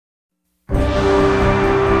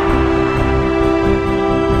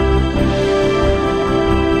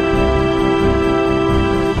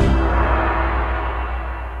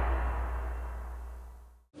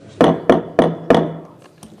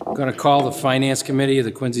call the Finance Committee of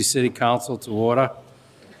the Quincy City Council to order.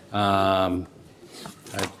 I'm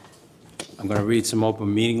going to read some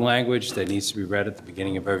open meeting language that needs to be read at the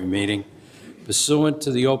beginning of every meeting. Pursuant to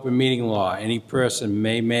the open meeting law, any person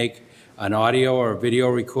may make an audio or video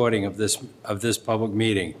recording of this public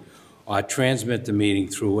meeting or transmit the meeting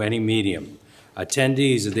through any medium.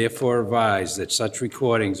 Attendees are therefore advised that such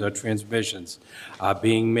recordings or transmissions are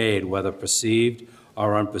being made, whether perceived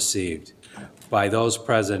or unperceived, by those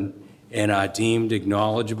present and are deemed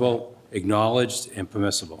acknowledged and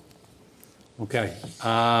permissible. Okay.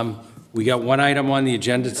 We got one item on the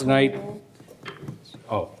agenda tonight.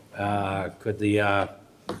 Oh, could the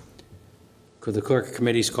clerk of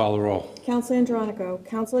committees call the roll? Councilor Andronico,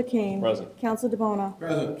 Councilor Kane. Present. Councilor DeBona.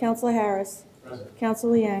 Present. Councilor Harris. Present.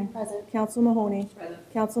 Councilor Liang. Present. Councilor Mahoney.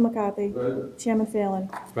 Present. Councilor McCarthy. Present. Chairman Phelan.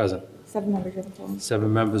 Present. 7 members, you have a quorum.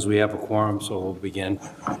 7 members, we have a quorum, so we'll begin.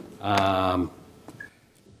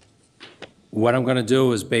 What I'm going to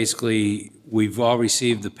do is basically, we've all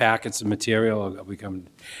received the packets of material. We've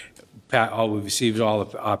received all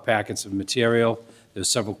of our packets of material. There's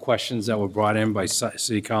several questions that were brought in by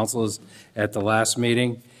city councilors at the last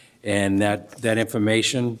meeting, and that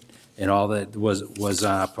information and all that was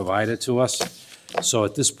provided to us. So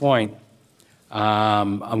at this point,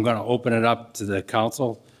 I'm going to open it up to the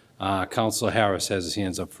council. Councilor Harris has his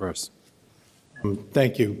hands up first.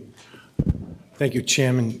 Thank you. Thank you,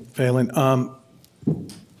 Chairman Phelan. I'm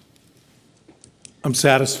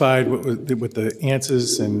satisfied with the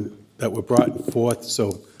answers that were brought forth,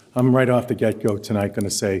 so I'm right off the get-go tonight going to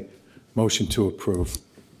say motion to approve.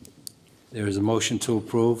 There is a motion to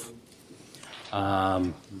approve.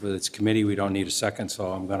 With its committee, we don't need a second,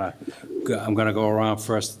 so I'm gonna go around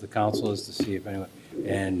first to the councilors to see if anyone,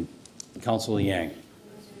 and Councilor Yang.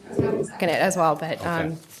 Second it as well, but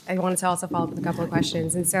okay. I wanted to also follow up with a couple of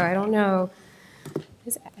questions, and so I don't know,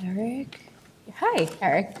 is Eric? Hi,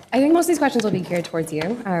 Eric. I think most of these questions will be geared towards you.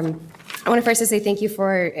 I want to first just say thank you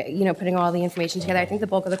for putting all the information together. I think the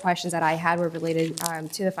bulk of the questions that I had were related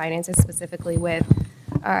to the finances, specifically with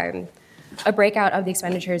a breakout of the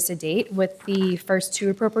expenditures to date with the first 2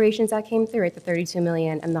 appropriations that came through, right, the $32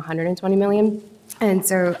 million and the $120 million. And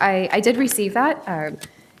so I did receive that.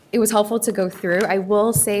 It was helpful to go through. I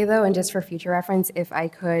will say, though, and just for future reference, if I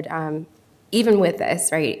could, even with this,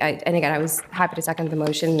 right, and again, I was happy to second the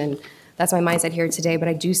motion, and that's my mindset here today, but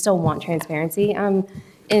I do still want transparency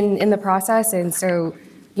in the process. And so,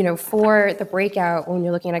 for the breakout, when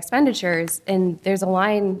you're looking at expenditures, and there's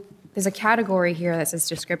a category here that says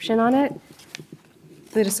description on it.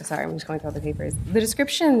 Sorry, I'm just going through all the papers. The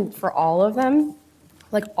description for all of them,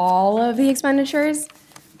 like all of the expenditures,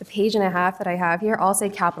 the page and a half that I have here, all say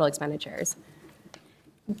capital expenditures.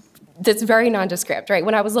 That's very nondescript, right?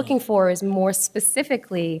 What I was looking for is more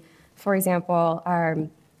specifically, for example, I'm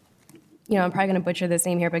probably going to butcher this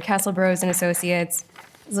name here, but Castle Bros and Associates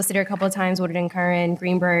is listed here a couple of times, Woodard and Curran,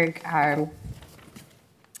 Greenberg.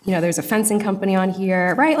 There's a fencing company on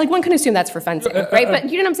here, right? Like, one can assume that's for fencing, right? But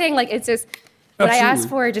you know what I'm saying? Like, it's just, when I asked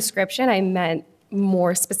for a description, I meant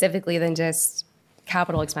more specifically than just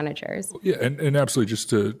capital expenditures. Yeah, and absolutely, just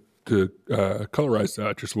to colorize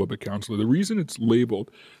that just a little bit, Councilor, the reason it's labeled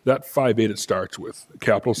that 5.8 it starts with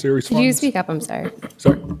capital series funds. Could you speak up? I'm sorry.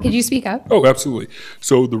 Sorry? Could you speak up? Oh, absolutely.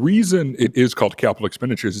 So the reason it is called capital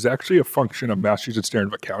expenditures is actually a function of Massachusetts Standard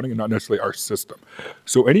of Accounting and not necessarily our system.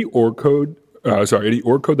 So any org code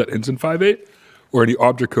that ends in 5.8, or any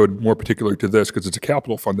object code more particular to this, because it's a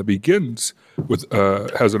capital fund that begins with,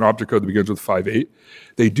 has an object code that begins with 5.8.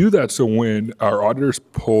 They do that so when our auditors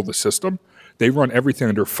pull the system, they run everything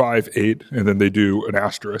under 5.8, and then they do an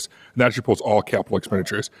asterisk, and that actually pulls all capital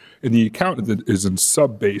expenditures. And the account is in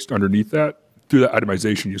sub-based underneath that, through that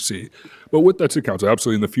itemization you see. But with that account, so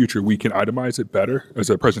absolutely in the future, we can itemize it better as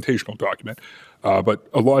a presentational document. But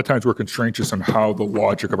a lot of times we're constrained just on how the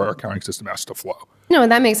logic of our accounting system has to flow. No,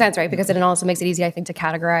 and that makes sense, right? Because it also makes it easy, I think, to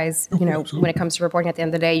categorize, when it comes to reporting at the end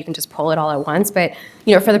of the day, you can just pull it all at once. But,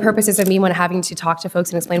 for the purposes of me when having to talk to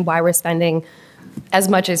folks and explain why we're spending as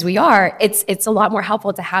much as we are, it's a lot more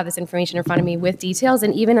helpful to have this information in front of me with details.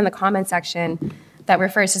 And even in the comment section that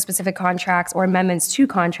refers to specific contracts or amendments to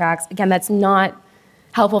contracts, again, that's not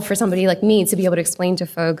helpful for somebody like me to be able to explain to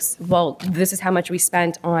folks, well, this is how much we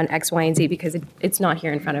spent on X, Y, and Z, because it's not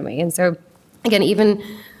here in front of me. And so, again, even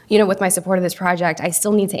with my support of this project, I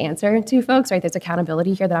still need to answer to folks, right? There's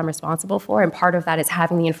accountability here that I'm responsible for, and part of that is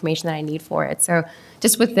having the information that I need for it. So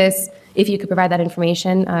just with this, if you could provide that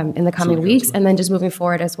information in the coming weeks, and then just moving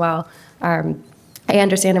forward as well, I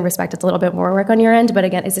understand and respect it's a little bit more work on your end, but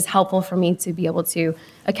again, it's just helpful for me to be able to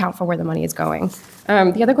account for where the money is going.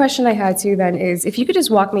 The other question I had too then is if you could just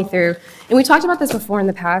walk me through, and we talked about this before in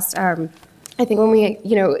the past, I think when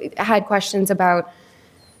we, had questions about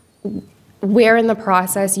where in the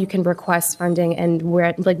process you can request funding and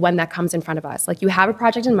where, like when that comes in front of us. Like you have a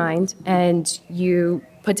project in mind and you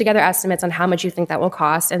put together estimates on how much you think that will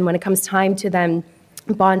cost, and when it comes time to then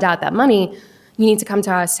bond out that money, you need to come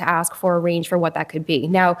to us to ask for a range for what that could be.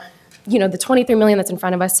 Now, the 23 million that's in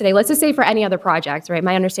front of us today, let's just say for any other project, right?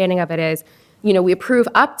 My understanding of it is, we approve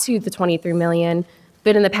up to the 23 million,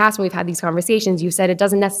 but in the past when we've had these conversations, you said it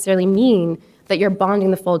doesn't necessarily mean that you're bonding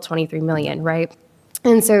the full 23 million, right?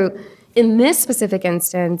 And so in this specific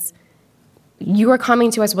instance, you are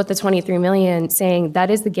coming to us with the 23 million saying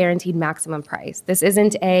that is the guaranteed maximum price. This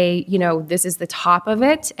isn't this is the top of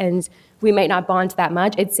it and we might not bond that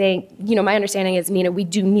much. It's saying, my understanding is, we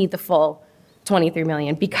do need the full 23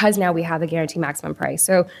 million because now we have the guaranteed maximum price.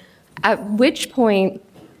 So at which point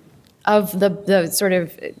of the sort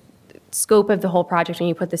of scope of the whole project when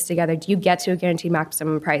you put this together, do you get to a guaranteed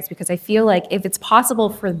maximum price? Because I feel like if it's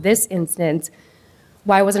possible for this instance,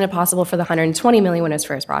 why wasn't it possible for the 120 million when it was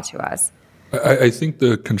first brought to us? I think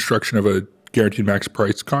the construction of a guaranteed max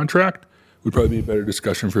price contract would probably be a better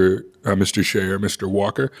discussion for Mr. Shea or Mr.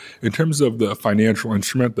 Walker. In terms of the financial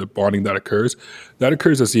instrument, the bonding that occurs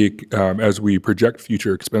as we project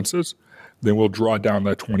future expenses, then we'll draw down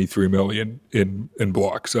that 23 million in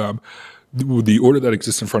blocks. The order that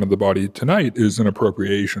exists in front of the body tonight is an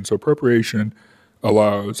appropriation. So appropriation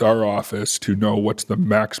allows our office to know what's the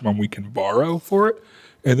maximum we can borrow for it.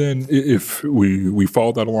 And then if we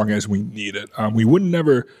follow that along as we need it,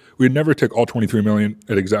 we'd never take all 23 million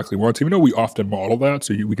at exactly once, even though we often model that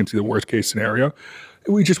so we can see the worst case scenario.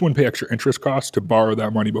 We just wouldn't pay extra interest costs to borrow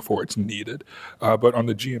that money before it's needed. But on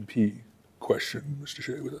the GMP question, Mr.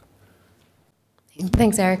 Shea, with it.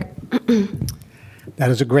 Thanks, Eric.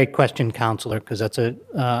 That is a great question, Counselor, because that's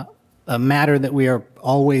a matter that we are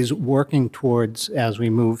always working towards as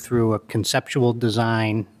we move through a conceptual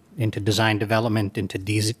design into design development, into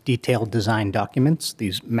detailed design documents.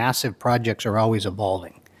 These massive projects are always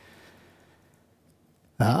evolving.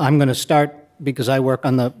 I'm going to start, because I work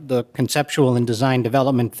on the conceptual and design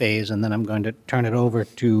development phase, and then I'm going to turn it over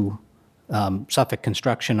to Suffolk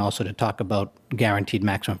Construction also to talk about guaranteed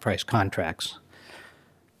maximum price contracts.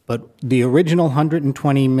 But the original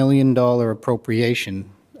 $120 million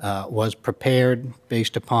appropriation was prepared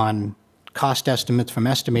based upon cost estimates from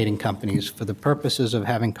estimating companies for the purposes of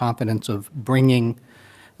having confidence of bringing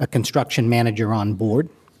a construction manager on board.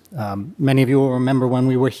 Many of you will remember when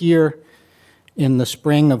we were here in the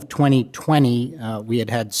spring of 2020, we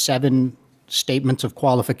had 7 statements of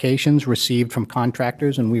qualifications received from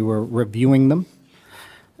contractors, and we were reviewing them.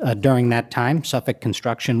 During that time, Suffolk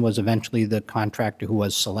Construction was eventually the contractor who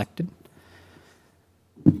was selected.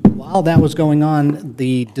 While that was going on,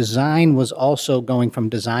 the design was also going from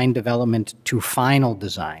design development to final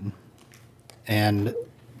design. And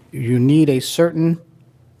you need a certain,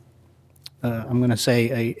 I'm going to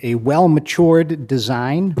say, a well-matured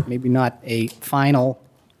design, maybe not a final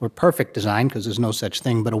or perfect design, because there's no such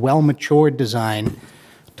thing, but a well-matured design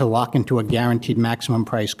to lock into a guaranteed maximum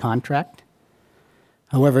price contract.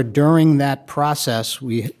 However, during that process,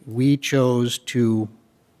 we chose to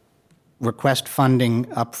request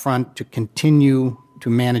funding up front to continue to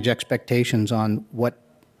manage expectations on what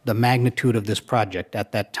the magnitude of this project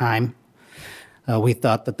at that time. We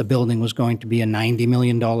thought that the building was going to be a $90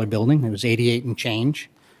 million building. It was 88 and change.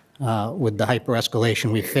 With the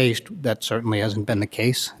hyper-escalation we faced, that certainly hasn't been the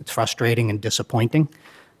case. It's frustrating and disappointing,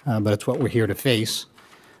 but it's what we're here to face.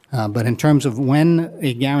 But in terms of when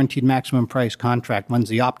a guaranteed maximum price contract, when's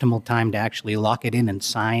the optimal time to actually lock it in and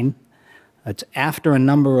sign, it's after a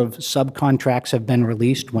number of subcontracts have been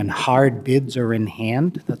released, when hard bids are in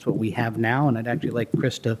hand. That's what we have now, and I'd actually like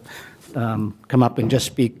Chris to come up and just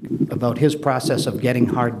speak about his process of getting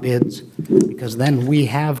hard bids, because then we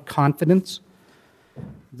have confidence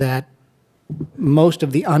that most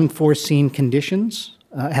of the unforeseen conditions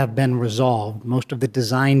have been resolved. Most of the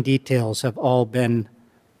design details have all been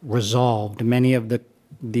resolved. Many of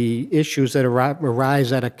the issues that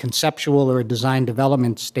arise at a conceptual or a design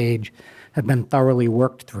development stage have been thoroughly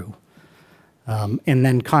worked through. And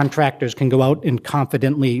then contractors can go out and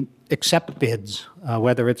confidently accept bids,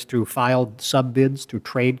 whether it's through filed sub-bids through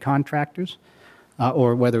trade contractors,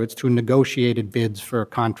 or whether it's through negotiated bids for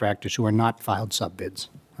contractors who are not filed sub-bids.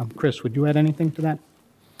 Chris, would you add anything to that?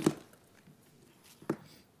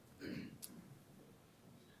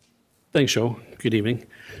 Thanks, Joe. Good evening.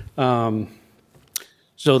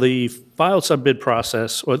 So the file sub-bid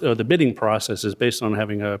process, or the bidding process, is based on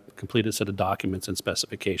having a completed set of documents and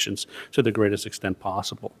specifications to the greatest extent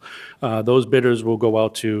possible. Those bidders will go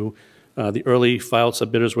out to, the early file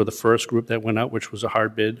sub-bidders were the first group that went out, which was a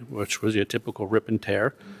hard bid, which was your typical rip and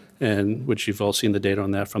tear, and which you've all seen the data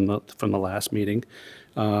on that from the last meeting.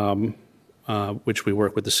 Which we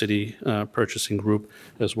work with the city purchasing group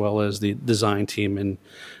as well as the design team in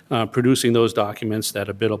producing those documents that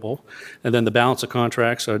are biddable. And then the balance of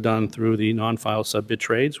contracts are done through the non-file sub-bid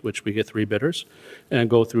trades, which we get 3 bidders, and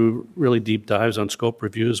go through really deep dives on scope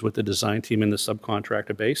reviews with the design team and the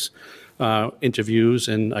subcontractor base, interviews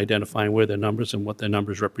and identifying where their numbers and what their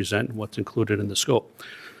numbers represent and what's included in the scope.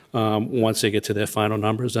 Once they get to their final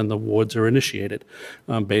numbers, then the awards are initiated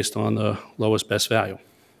based on the lowest best value.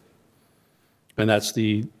 And that's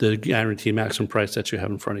the guaranteed maximum price that you have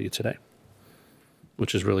in front of you today,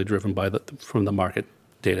 which is really driven by from the market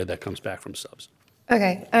data that comes back from subs.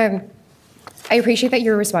 Okay. I appreciate that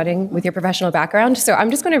you're responding with your professional background. So I'm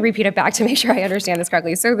just going to repeat it back to make sure I understand this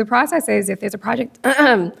correctly. So the process is if there's a project,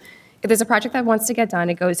 that wants to get done,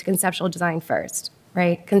 it goes to conceptual design first,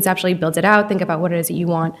 right? Conceptually builds it out, think about what it is that you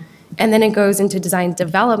want. And then it goes into design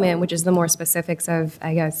development, which is the more specifics of,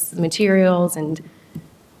 I guess, materials and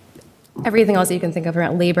everything else that you can think of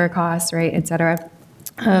around labor costs, right, et cetera.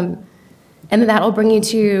 And then that'll bring you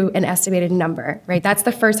to an estimated number, right? That's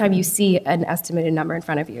the first time you see an estimated number in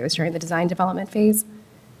front of you is during the design development phase.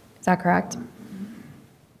 Is that correct?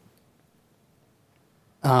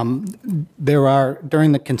 During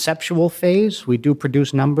the conceptual phase, we do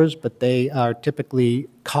produce numbers, but they are typically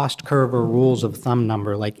cost curve or rules of thumb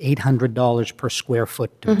number, like $800 per square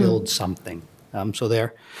foot to build something. So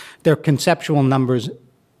they're conceptual numbers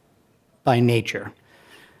by nature.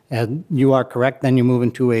 And you are correct, then you move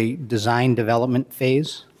into a design development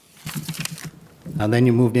phase. Then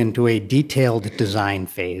you moved into a detailed design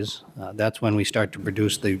phase. That's when we start to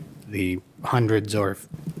produce the hundreds or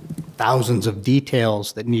thousands of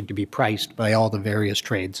details that need to be priced by all the various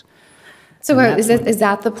trades. So is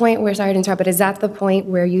that the point where, sorry to interrupt, but is that the point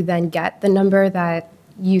where you then get the number that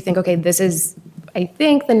you think, okay, this is, I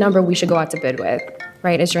think, the number we should go out to bid with?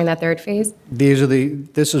 Right, is during that third phase?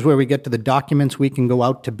 This is where we get to the documents we can go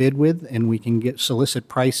out to bid with, and we can solicit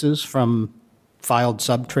prices from filed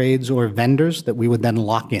sub-trades or vendors that we would then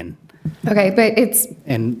lock in. Okay, but it's...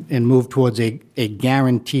 And move towards a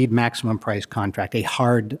guaranteed maximum price contract, a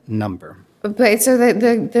hard number. But so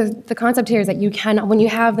the concept here is that you can, when you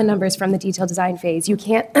have the numbers from the detailed design phase, you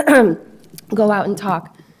can't go out and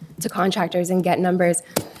talk to contractors and get numbers.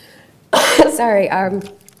 Sorry,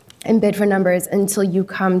 and bid for numbers until you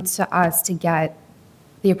come to us to get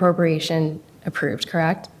the appropriation approved,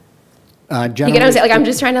 correct? You get what I'm saying? Like, I'm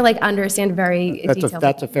just trying to understand very detailed.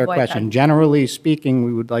 That's a fair question. Generally speaking,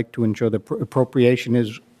 we would like to ensure the appropriation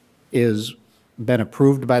is been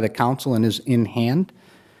approved by the council and is in hand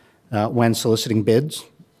when soliciting bids.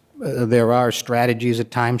 There are strategies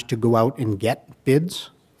at times to go out and get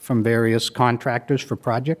bids from various contractors for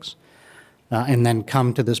projects and then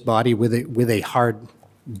come to this body with a hard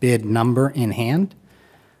bid number in hand.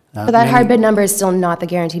 But that hard bid number is still not the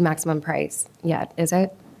guaranteed maximum price yet, is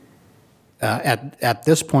it? At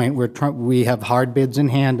this point, we have hard bids in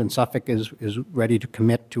hand, and Suffolk is ready to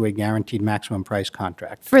commit to a guaranteed maximum price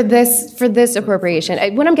contract. For this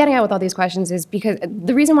appropriation, what I'm getting at with all these questions is because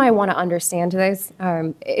the reason why I want to understand this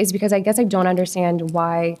is because I guess I don't understand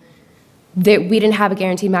why that we didn't have a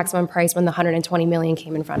guaranteed maximum price when the $120 million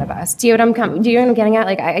came in front of us. Do you know what I'm getting at?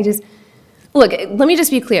 Like, I just. Look, let me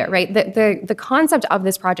just be clear, right? The concept of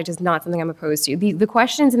this project is not something I'm opposed to. The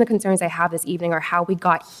questions and the concerns I have this evening are how we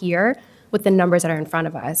got here with the numbers that are in front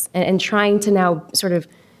of us and trying to now sort of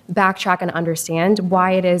backtrack and understand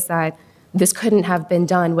why it is that this couldn't have been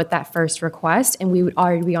done with that first request and we would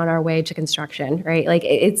already be on our way to construction, right? Like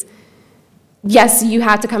yes, you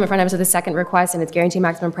had to come in front of us with a second request and it's guaranteed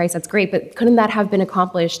maximum price, that's great, but couldn't that have been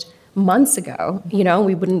accomplished months ago? You know,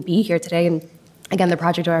 we wouldn't be here today and again, the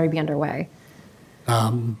project would already be underway.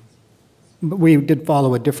 But we did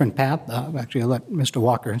follow a different path. Actually, I'll let Mr.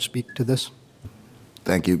 Walker speak to this.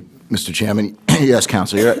 Thank you, Mr. Chairman. Yes,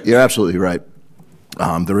 Councilor, you're absolutely right.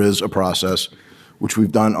 There is a process, which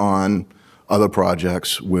we've done on other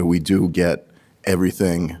projects, where we do get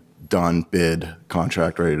everything done, bid,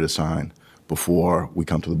 contract ready to sign before we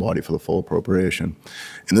come to the body for the full appropriation.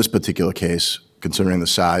 In this particular case, considering the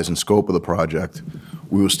size and scope of the project,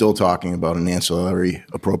 we were still talking about an ancillary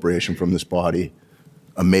appropriation from this body,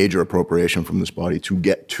 a major appropriation from this body to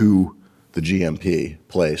get to the GMP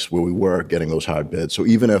place where we were getting those hard bids. So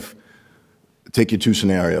even if take you two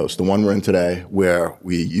scenarios. The one we're in today, where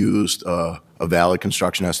we used a valid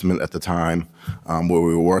construction estimate at the time, where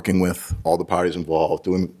we were working with all the parties involved,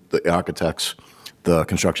 doing the architects, the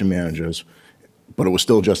construction managers, but it was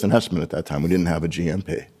still just an estimate at that time. We didn't have a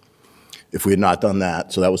GMP. If we had not done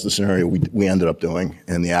that, so that was the scenario we ended up doing,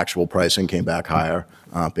 and the actual pricing came back higher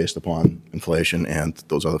based upon inflation and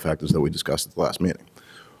those other factors that we discussed at the last meeting.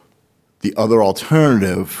 The other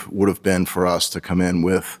alternative would have been for us to come in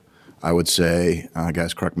with, I would say,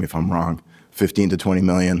 guys, correct me if I'm wrong, 15 to 20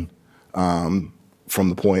 million from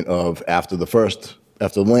the point of after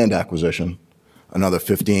the land acquisition, another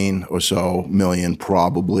 15 or so million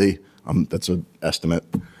probably, that's an estimate,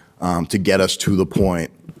 to get us to the point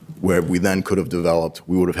where we then could have developed,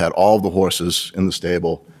 we would have had all the horses in the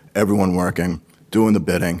stable, everyone working, doing the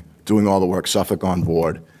bidding, doing all the work, Suffolk on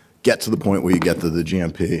board, get to the point where you get to the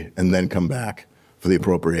GMP, and then come back for the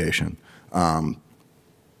appropriation.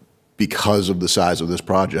 Because of the size of this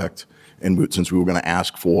project, and since we were going to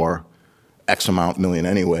ask for X amount million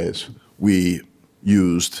anyways, we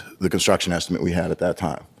used the construction estimate we had at that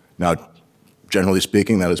time. Now, generally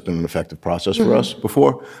speaking, that has been an effective process for us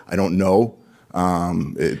before. I don't know.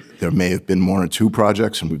 There may have been 1 or 2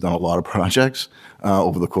 projects, and we've done a lot of projects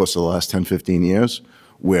over the course of the last 10, 15 years,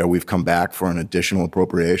 where we've come back for an additional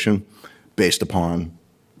appropriation based upon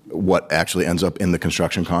what actually ends up in the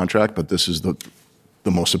construction contract. But this is the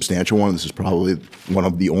most substantial one. This is probably one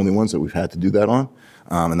of the only ones that we've had to do that on.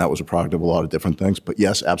 And that was a product of a lot of different things. But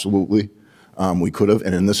yes, absolutely, we could have.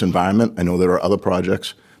 And in this environment, I know there are other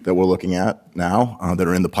projects that we're looking at now that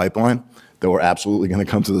are in the pipeline that we're absolutely going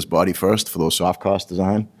to come to this body first for those soft cost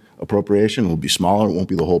design appropriation. It will be smaller. It won't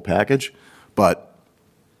be the whole package. But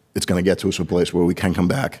it's going to get to us a place where we can come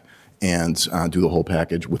back and do the whole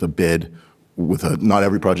package with a bid. Not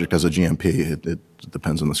every project has a GMP. It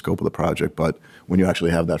depends on the scope of the project, but when you actually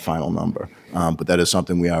have that final number. But that is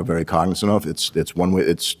something we are very cognizant of. It's one way.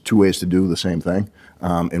 It's 2 ways to do the same thing,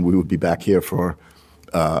 and we would be back here for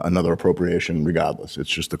another appropriation regardless. It's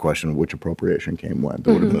just a question of which appropriation came when.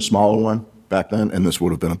 There would have been a smaller one back then, and this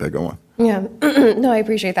would have been a bigger one. Yeah, no, I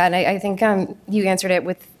appreciate that. And I think you answered it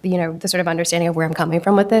with, the sort of understanding of where I'm coming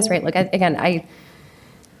from with this, right? Look, again,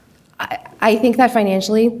 I think that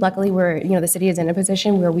financially, luckily, the city is in a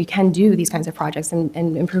position where we can do these kinds of projects and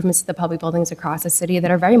improvements to the public buildings across the city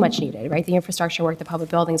that are very much needed, right? The infrastructure work, the public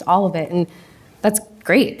buildings, all of it. And that's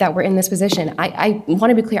great that we're in this position. I want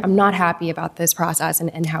to be clear, I'm not happy about this process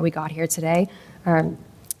and how we got here today.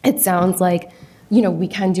 It sounds like, we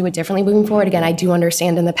can do it differently moving forward. Again, I do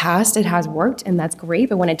understand in the past it has worked, and that's great,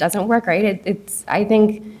 but when it doesn't work, right, it's, I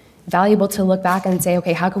think, valuable to look back and say,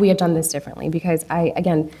 okay, how could we have done this differently? Because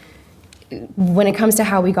again, when it comes to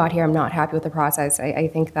how we got here, I'm not happy with the process. I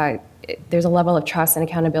think that there's a level of trust and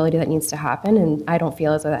accountability that needs to happen, and I don't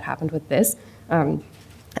feel as though that happened with this. I'm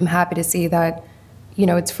happy to see that,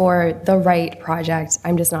 it's for the right project.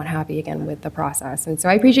 I'm just not happy, again, with the process. And so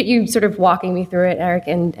I appreciate you sort of walking me through it, Eric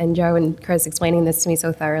and Joe and Chris explaining this to me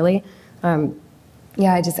so thoroughly.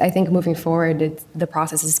 Yeah, I think moving forward, the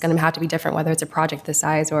process is going to have to be different, whether it's a project this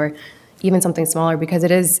size or even something smaller, because it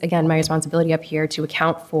is, again, my responsibility up here to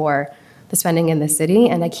account for the spending in the city,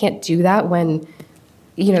 and I can't do that when,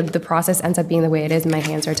 the process ends up being the way it is and my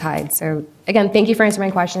hands are tied. So again, thank you for answering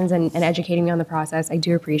my questions and educating me on the process. I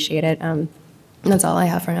do appreciate it. And that's all I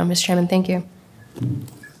have for now, Mr. Chairman. Thank you.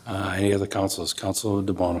 Any other councilors? Councilor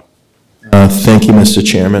DeBona. Thank you, Mr.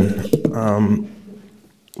 Chairman.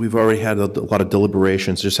 We've already had a lot of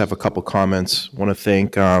deliberations. Just have a couple comments. Want to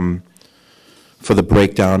thank for the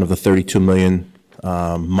breakdown of the 32 million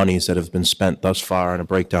monies that have been spent thus far, and a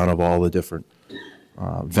breakdown of all the different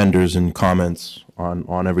vendors and comments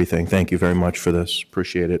on everything. Thank you very much for this.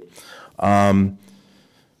 Appreciate it.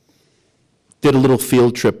 Did a little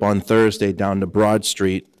field trip on Thursday down to Broad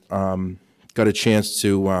Street. Got a chance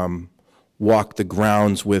to walk the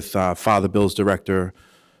grounds with Father Bill's director,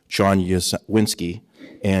 John Yaswinski,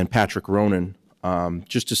 and Patrick Ronan,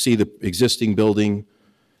 just to see the existing building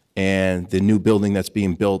and the new building that's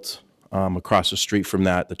being built across the street from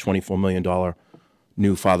that, the $24 million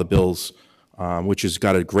new Father Bill's, which has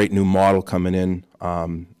got a great new model coming in,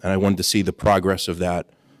 and I wanted to see the progress of that.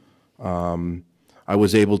 I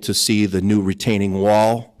was able to see the new retaining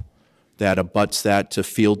wall that abuts that to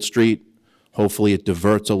Field Street. Hopefully it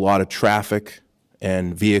diverts a lot of traffic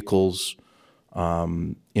and vehicles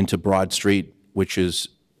into Broad Street, which is,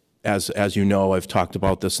 as you know, I've talked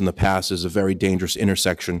about this in the past, is a very dangerous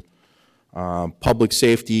intersection. Public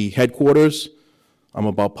safety headquarters, I'm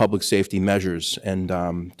about public safety measures. And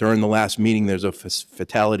during the last meeting, there's a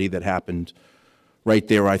fatality that happened right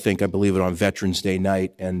there, I believe it on Veterans Day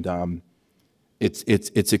night. And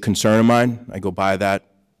It's a concern of mine. I go by that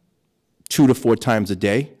 2 to 4 times a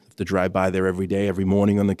day. I have to drive by there every day, every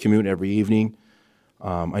morning on the commute, every evening.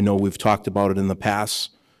 I know we've talked about it in the past,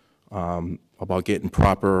 about getting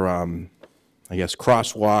proper, I guess,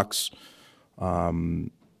 crosswalks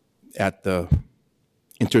at the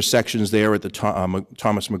intersections there at the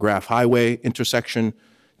Thomas McGrath Highway intersection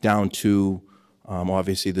down to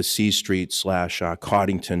obviously the C Street /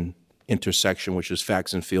 Coddington intersection, which is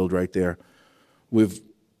Faxon Field right there.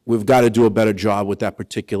 We've got to do a better job with that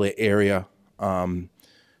particular area.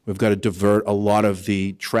 We've got to divert a lot of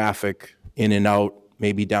the traffic in and out,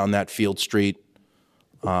 maybe down that Field Street.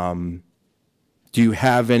 Do you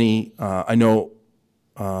have any, I know,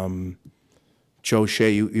 Joe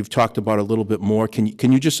Shea, you've talked about a little bit more.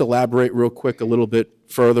 Can you just elaborate real quick a little bit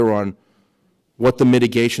further on what the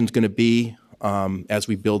mitigation is going to be as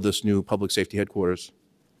we build this new public safety headquarters?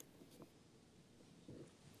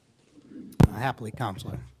 Happily,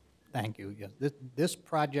 Counselor. Thank you. Yes, this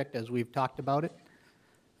project, as we've talked about it,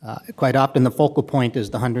 quite often the focal point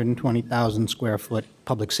is the 120,000 square foot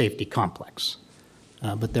public safety complex.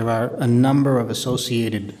 But there are a number of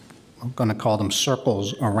associated, I'm going to call them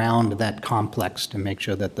circles, around that complex to make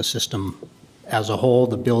sure that the system as a whole,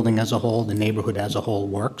 the building as a whole, the neighborhood as a whole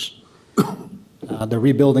works. The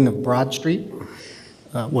rebuilding of Broad Street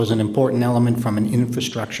was an important element from an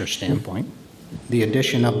infrastructure standpoint. The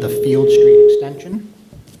addition of the Field Street extension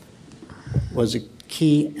was a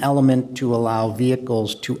key element to allow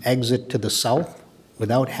vehicles to exit to the south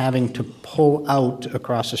without having to pull out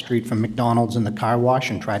across the street from McDonald's in the car wash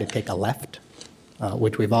and try to take a left,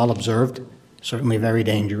 which we've all observed, certainly very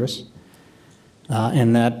dangerous.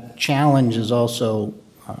 And that challenge is also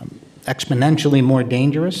exponentially more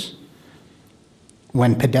dangerous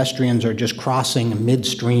when pedestrians are just crossing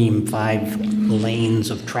midstream 5 lanes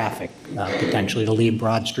of traffic, potentially to leave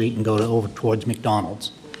Broad Street and go over towards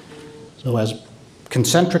McDonald's. So as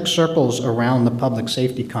concentric circles around the public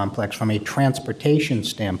safety complex from a transportation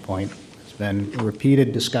standpoint, there's been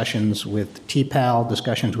repeated discussions with TPAL,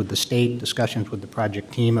 discussions with the state, discussions with the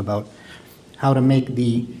project team about how to make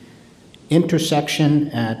the intersection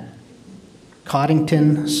at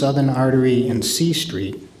Coddington, Southern Artery, and C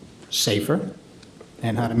Street safer,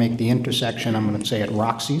 and how to make the intersection, I'm going to say at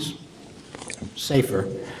Roxy's, safer.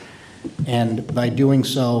 And by doing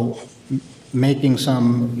so, making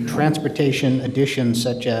some transportation additions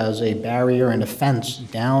such as a barrier and a fence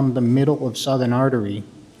down the middle of Southern Artery,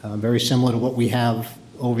 very similar to what we have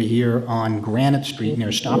over here on Granite Street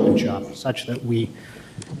near Stop and Shop, such that we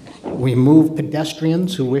move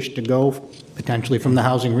pedestrians who wish to go potentially from the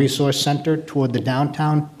Housing Resource Center toward the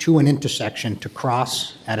downtown to an intersection to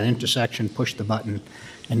cross at an intersection, push the button,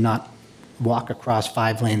 and not walk across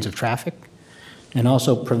 5 lanes of traffic, and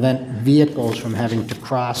also prevent vehicles from having to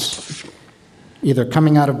cross either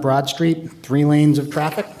coming out of Broad Street, 3 lanes of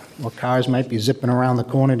traffic, or cars might be zipping around the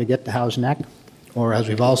corner to get to House Neck, or as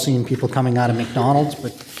we've all seen, people coming out of McDonald's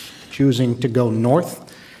but choosing to go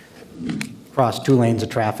north, cross 2 lanes of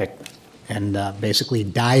traffic, and basically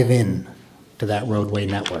dive in to that roadway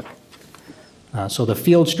network. So the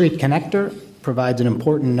Field Street connector provides an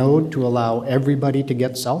important node to allow everybody to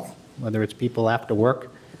get south, whether it's people after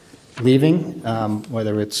work leaving,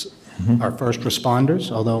 whether it's our first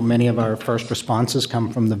responders, although many of our first responses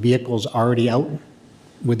come from the vehicles already out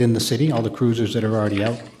within the city, all the cruisers that are already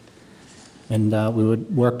out. And we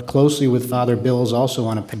would work closely with Father Bills also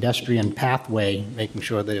on a pedestrian pathway, making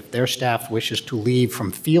sure that if their staff wishes to leave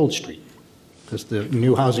from Field Street, because the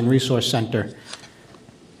new Housing Resource Center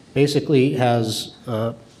basically has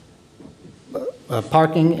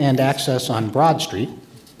parking and access on Broad Street,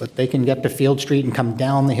 but they can get to Field Street and come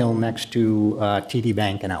down the hill next to TD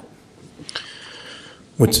Bank and out.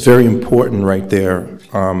 What's very important right there,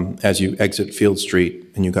 as you exit Field Street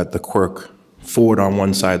and you got the Quirk Ford on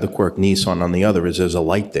one side, the Quirk Nissan on the other, is there's a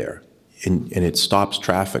light there, and it stops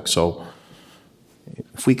traffic. So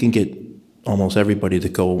if we can get almost everybody to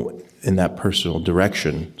go in that personal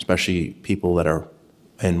direction, especially people that are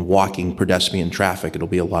in walking pedestrian traffic, it'll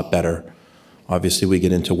be a lot better. Obviously, we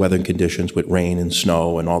get into weather conditions with rain and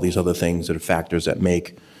snow and all these other things that are factors that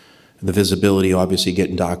make the visibility obviously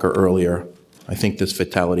getting darker earlier. I think this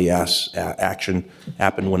fatality action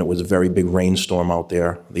happened when it was a very big rainstorm out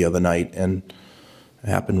there the other night, and it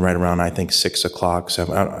happened right around, I think, 6 o'clock.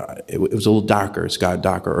 It was a little darker. It's got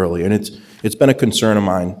darker earlier, and it's been a concern of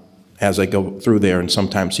mine as I go through there and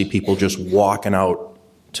sometimes see people just walking out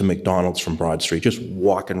to McDonald's from Broad Street, just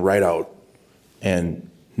walking right out, and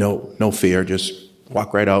no fear, just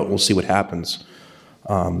walk right out, we'll see what happens.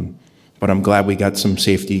 But I'm glad we got some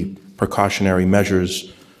safety precautionary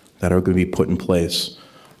measures that are going to be put in place.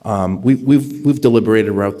 We've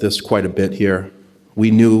deliberated about this quite a bit here.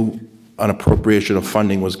 We knew an appropriation of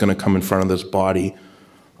funding was going to come in front of this body.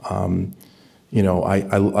 You know,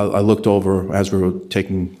 I looked over as we were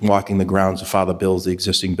walking the grounds of Father Bill's, the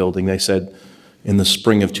existing building. They said in the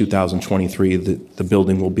spring of 2023 that the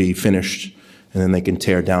building will be finished, and then they can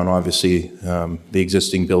tear down, obviously, the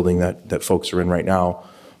existing building that folks are in right now.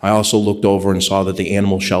 I also looked over and saw that the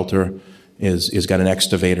animal shelter is got an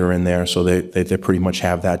excavator in there, so they pretty much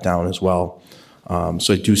have that down as well.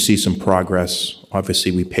 So I do see some progress.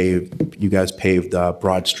 Obviously, you guys paved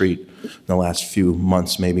Broad Street in the last few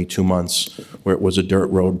months, maybe 2 months, where it was a dirt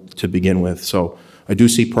road to begin with. So I do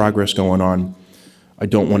see progress going on. I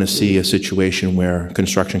don't want to see a situation where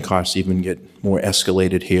construction costs even get more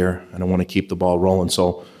escalated here. I don't want to keep the ball rolling.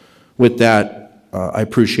 So with that, I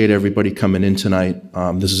appreciate everybody coming in tonight.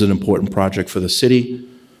 This is an important project for the city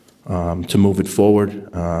to move it forward,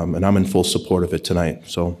 and I'm in full support of it tonight.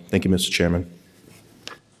 So thank you, Mr. Chairman.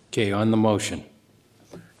 Okay, on the motion,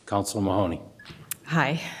 Councilor Mahoney.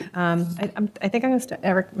 Hi. I think I'm going to start,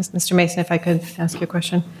 Eric, Mr. Mason, if I could ask you a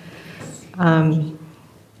question.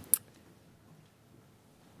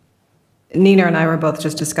 Nina and I were both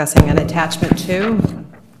just discussing an attachment 2.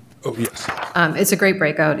 Oh, yes. It's a great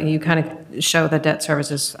breakout, and you kind of show the debt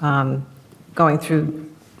services going through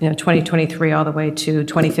 2023 all the way to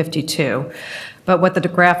 2052. But what the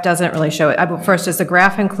graph doesn't really show, first, does the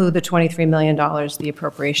graph include the $23 million, the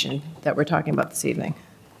appropriation that we're talking about this evening?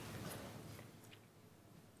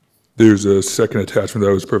 There's a second attachment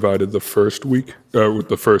that was provided the first week, with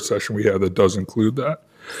the first session we had that does include that.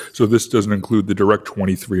 So this doesn't include the direct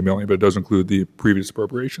 23 million, but it does include the previous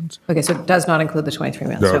appropriations. Okay, so it does not include the 23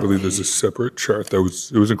 million. No, so, I believe there's a separate chart that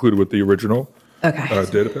was included with the original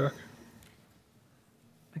data pack.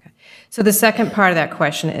 Okay, so the second part of that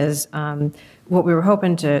question is what we were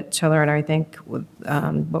hoping to learn, or I think what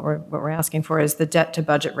we're asking for is the debt to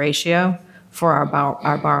budget ratio for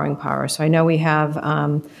our borrowing power. So I know we have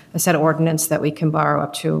a set of ordinance that we can borrow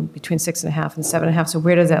up to between 6.5 and 7.5. So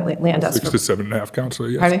where does that land us? 6 to 7.5, Councilor,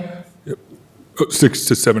 yes. Pardon me? Yep. 6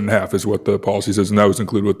 to 7.5 is what the policy says, and that was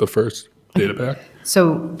included with the first data pack.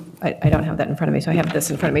 So I don't have that in front of me, so I have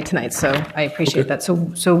this in front of me tonight, so I appreciate that.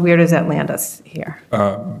 So where does that land us here?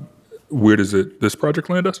 Where does this project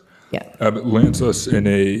land us? Yeah. It lands us in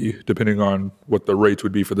depending on what the rates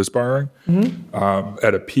would be for this borrowing,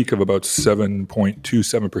 at a peak of about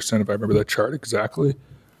 7.27%, if I remember that chart exactly.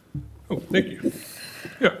 Oh, thank you.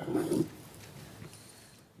 Yeah.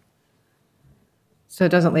 So it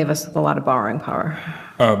doesn't leave us with a lot of borrowing power.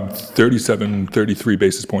 33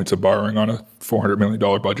 basis points of borrowing on a $400 million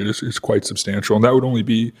budget is quite substantial, and that would only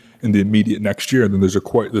be in the immediate next year. And then there's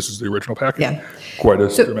this is the original package, quite a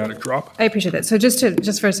dramatic drop. I appreciate that. So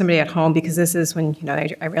just for somebody at home, because this is when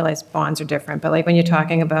I realize bonds are different, but like when you're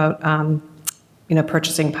talking about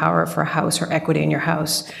purchasing power for a house or equity in your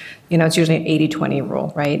house, it's usually an 80-20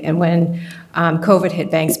 rule, right? And when COVID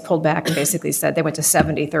hit, banks pulled back and basically said they went to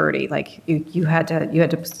 70-30. Like you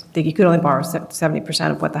could only borrow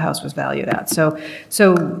 70% of what the house was valued at. So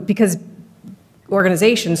because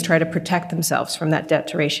organizations try to protect themselves from that debt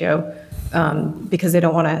to ratio because they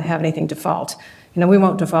don't want to have anything default. We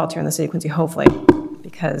won't default here in the city of Quincy, hopefully,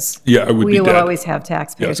 because we will always have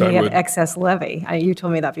taxpayers. Yes, we have excess levy. You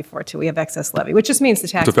told me that before, too. We have excess levy, which just means the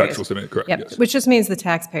taxpayers. It's a factual statement, correct, yes. Which just means the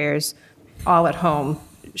taxpayers all at home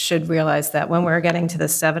should realize that when we're getting to the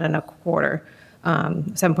 7.25,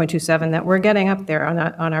 7.27, that we're getting up there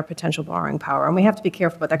on our potential borrowing power. And we have to be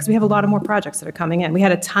careful about that because we have a lot of more projects that are coming in. We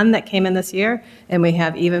had a ton that came in this year, and we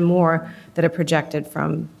have even more that are projected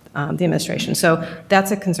from the administration. So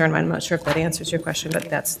that's a concern of mine. I'm not sure if that answers your question,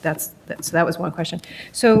 but so that was one question.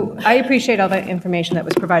 So I appreciate all that information that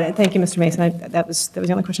was provided. Thank you, Mr. Mason. That was the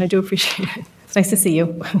only question. I do appreciate it. It's nice to see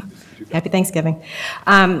you. Happy Thanksgiving.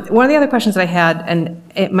 One of the other questions that I had, and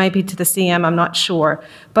it might be to the CM, I'm not sure,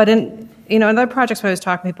 but in other projects when I was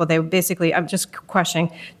talking to people, they basically, I'm just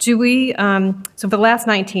questioning, do we, so for the last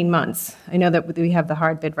 19 months, I know that we have the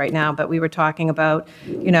hard bid right now, but we were talking about,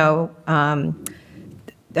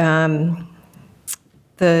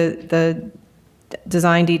 the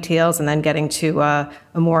design details and then getting to a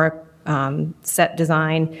more set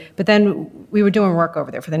design. But then we were doing work over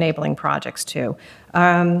there for the enabling projects too.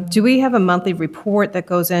 Do we have a monthly report that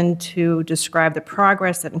goes in to describe the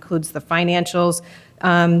progress that includes the financials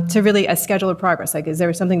to really a schedule of progress? Like, is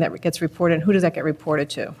there something that gets reported? Who does that get reported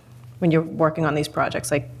to when you're working on these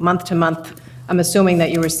projects? Like month to month, I'm assuming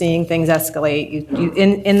that you were seeing things escalate.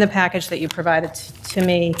 In the package that you provided to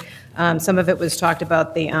me, some of it was talked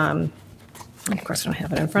about the of course, I don't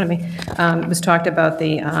have it in front of me. It was talked about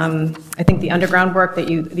I think the underground work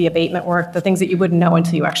the abatement work, the things that you wouldn't know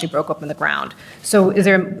until you actually broke open the ground. So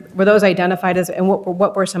were those identified as, and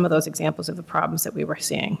what were some of those examples of the problems that we were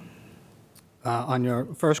seeing? On your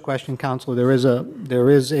first question, Counselor,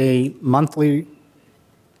 there is a monthly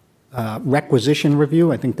requisition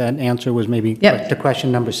review. I think that answer was maybe to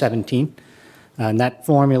question number 17. And that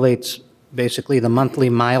formulates basically the monthly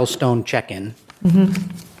milestone check-in.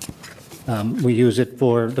 We use it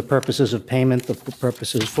for the purposes of payment, the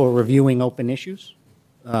purposes for reviewing open issues.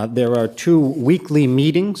 There are 2 weekly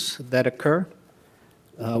meetings that occur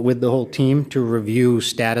with the whole team to review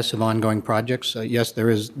status of ongoing projects. Yes,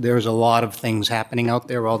 there's a lot of things happening out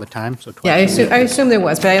there all the time. So yeah, I assume there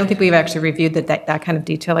was, but I don't think we've actually reviewed that kind of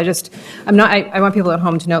detail. I want people at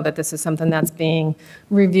home to know that this is something that's being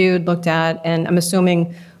reviewed, looked at, and I'm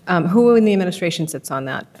assuming who in the administration sits on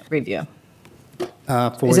that review?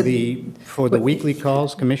 For the weekly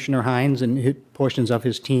calls, Commissioner Hines and portions of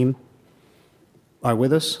his team are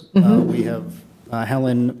with us. We have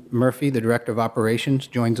Helen Murphy, the Director of Operations,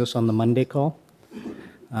 joins us on the Monday call.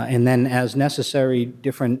 And then as necessary,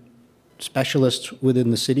 different specialists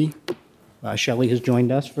within the city. Shelley has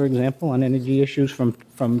joined us, for example, on energy issues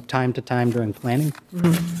from time to time during planning.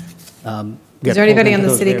 Is there anybody on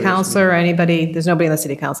the city council or anybody, there's nobody on the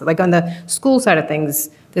city council? Like on the school side of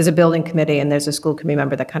things, there's a building committee and there's a school committee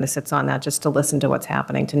member that kind of sits on that just to listen to what's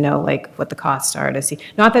happening, to know like what the costs are, to see.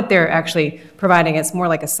 Not that they're actually providing, it's more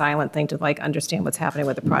like a silent thing to like understand what's happening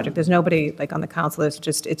with the project. There's nobody like on the council, it's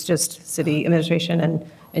just city administration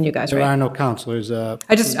and you guys, There right? are no councilors.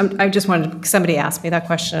 I just wanted, somebody asked me that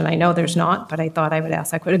question, and I know there's not, but I thought I would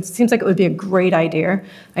ask that question. It seems like it would be a great idea.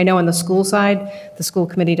 I know on the school side, the school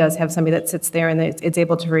committee does have somebody that sits there and it's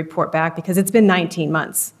able to report back, because it's been 19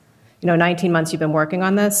 months. 19 months you've been working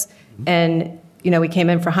on this, and, we came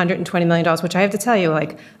in for $120 million, which I have to tell you,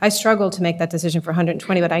 like, I struggled to make that decision for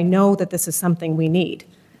 120, but I know that this is something we need.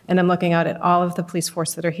 And I'm looking out at all of the police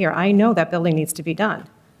force that are here. I know that building needs to be done.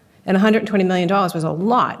 And $120 million was a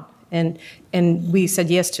lot, and we said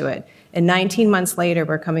yes to it. And 19 months later,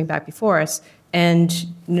 we're coming back before us, and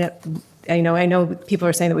I know people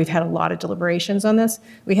are saying that we've had a lot of deliberations on this.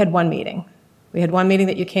 We had one meeting. We had one meeting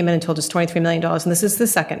that you came in and told us $23 million, and this is the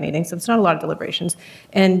second meeting, so it's not a lot of deliberations.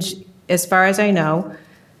 And as far as I know,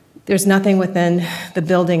 there's nothing within the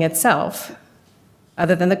building itself,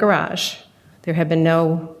 other than the garage. There have been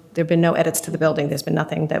no edits to the building. There's been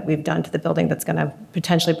nothing that we've done to the building that's going to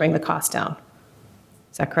potentially bring the cost down.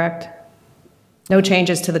 Is that correct? No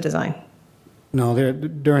changes to the design? No,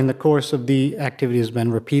 during the course of the activity has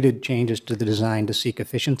been repeated changes to the design to seek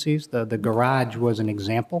efficiencies. The garage was an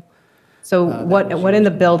example. So what in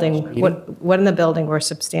the building, what in the building were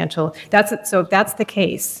substantial? So if that's the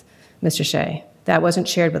case, Mr. Shea, that wasn't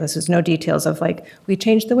shared with us. There's no details of like, we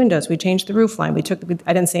changed the windows, we changed the roof line,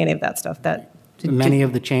 I didn't see any of that stuff. Many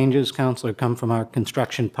of the changes, Counselor, come from our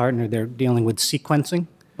construction partner. They're dealing with sequencing.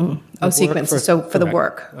 Sequencing, so for the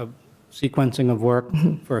work. Sequencing of work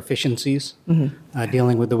for efficiencies.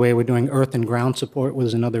 Dealing with the way we're doing earth and ground support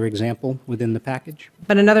was another example within the package.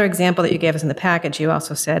 But another example that you gave us in the package, you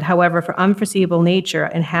also said, however, for unforeseeable nature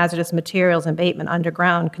and hazardous materials abatement,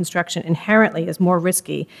 underground construction inherently is more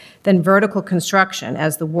risky than vertical construction,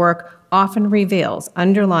 as the work often reveals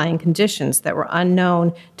underlying conditions that were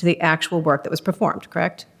unknown to the actual work that was performed,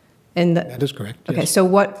 correct? That is correct, Okay, yes. so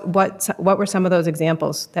what were some of those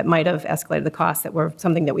examples that might have escalated the cost that were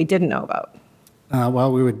something that we didn't know about?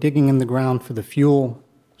 While we were digging in the ground for the fuel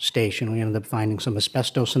station, we ended up finding some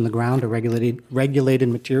asbestos in the ground, a regulated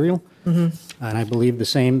material. And I believe the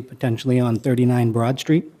same potentially on 39 Broad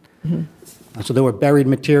Street. So there were buried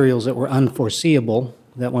materials that were unforeseeable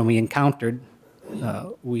that when we encountered,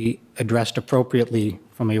 we addressed appropriately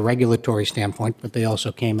from a regulatory standpoint, but they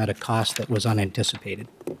also came at a cost that was unanticipated.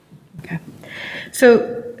 Okay.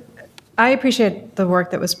 So I appreciate the work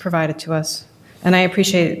that was provided to us, and I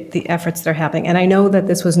appreciate the efforts that are happening. And I know that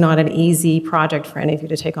this was not an easy project for any of you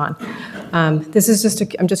to take on. This is just,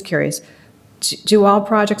 I'm just curious, do all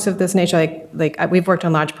projects of this nature, like we've worked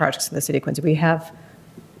on large projects in the city of Quincy. We have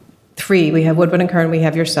 3. We have Woodward and Kern, we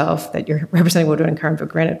have yourself, that you're representing Woodward and Kern for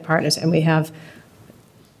Granite Partners, and we have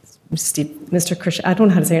Mr. Krish, I don't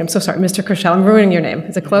know how to say it, I'm so sorry, Mr. Krish, I'm ruining your name.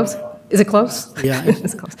 Is it close? Is it close? Yeah,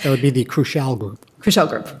 it's close. That would be the Crucial Group. Crucial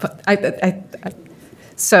Group. But I'm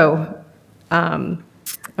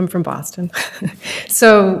from Boston.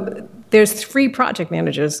 So there's 3 project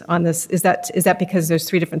managers on this. Is that because there's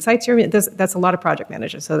 3 different sites here? That's a lot of project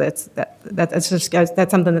managers. So that's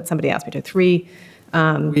something that somebody asked me to. 3.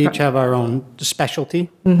 We each have our own specialty.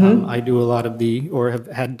 I do a lot of or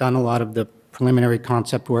had done a lot of the preliminary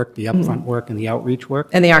concept work, the upfront work, and the outreach work.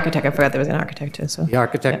 And the architect, I forgot there was an architect too, so. The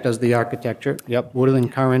architect does the architecture. Yep.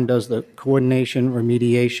 Woodland Curran does the coordination,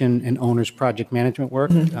 remediation, and owner's project management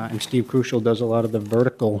work. And Steve Crucial does a lot of the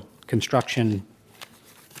vertical construction,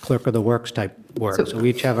 clerk of the works type work. So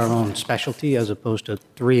we each have our own specialty as opposed to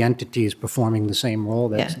three entities performing the same role.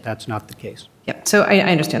 That's not the case. Yep, so I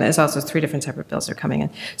understand that. There's also three different separate bills that are coming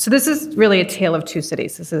in. So this is really a tale of two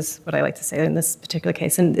cities. This is what I like to say in this particular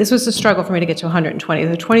case. And this was a struggle for me to get to 120.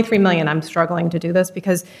 The 23 million, I'm struggling to do this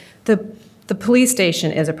because the police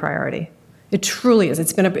station is a priority. It truly is.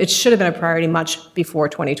 It should have been a priority much before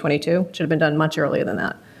 2022. It should have been done much earlier than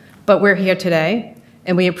that. But we're here today,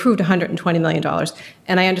 and we approved $120 million.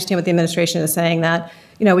 And I understand what the administration is saying, that,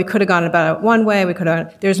 you know, we could have gone about it one way,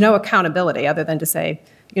 there's no accountability other than to say,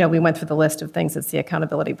 you know, we went through the list of things, it's the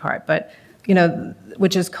accountability part, but, you know,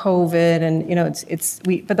 which is COVID, and, you know,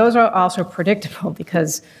 but those are also predictable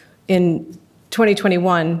because in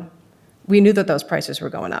 2021, we knew that those prices were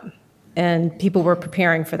going up, and people were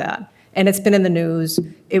preparing for that. And it's been in the news.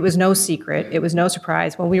 It was no secret. It was no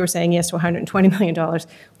surprise. When we were saying yes to $120 million,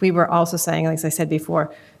 we were also saying, like I said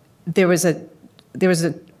before, there was a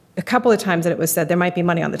couple of times that it was said there might be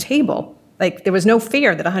money on the table. Like, there was no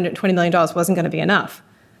fear that $120 million wasn't going to be enough.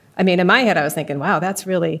 I mean, in my head, I was thinking, wow, that's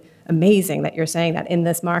really amazing that you're saying that in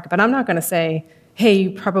this market. But I'm not going to say, hey,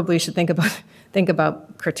 you probably should think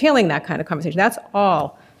about curtailing that kind of conversation. That's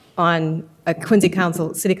all on a Quincy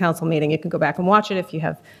City Council meeting. You can go back and watch it if you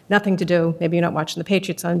have nothing to do. Maybe you're not watching the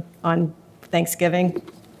Patriots on Thanksgiving.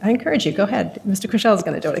 I encourage you, go ahead. Mr. Crucial is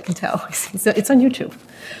going to do it, I can tell. It's on YouTube.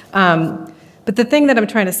 But the thing that I'm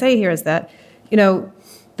trying to say here is that, you know,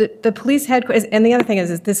 the police headquarters, and the other thing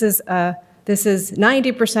is this is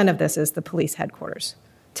 90% of this is the police headquarters.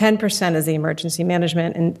 10% is the emergency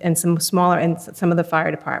management and some smaller, and some of the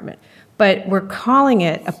fire department. But we're calling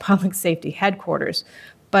it a public safety headquarters.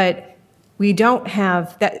 But we don't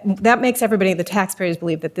have, that makes everybody, the taxpayers,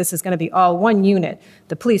 believe that this is going to be all one unit.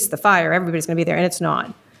 The police, the fire, everybody's going to be there, and it's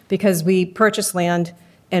not. Because we purchase land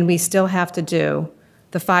and we still have to do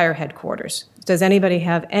the fire headquarters. Does anybody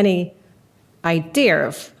have any idea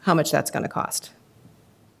of how much that's going to cost?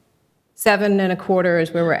 7.25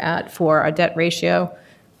 is where we're at for our debt ratio.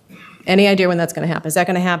 Any idea when that's going to happen? Is that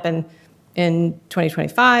going to happen in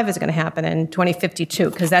 2025? Is it going to happen in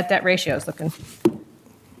 2052? Because that debt ratio is looking...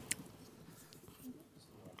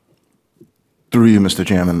 Through you, Mr.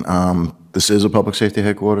 Chairman, this is a public safety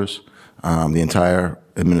headquarters. The entire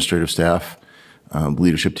administrative staff,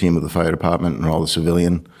 leadership team of the fire department, and all the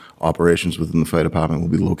civilian operations within the fire department will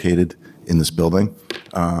be located in this building.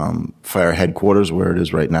 Fire headquarters, where it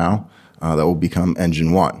is right now, that will become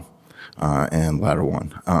Engine 1 and Ladder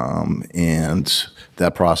 1. And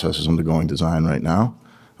that process is undergoing design right now.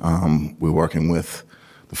 We're working with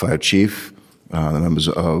the fire chief, the members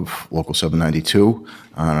of Local 792,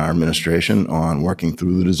 and our administration on working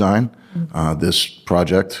through the design. This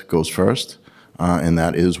project goes first, and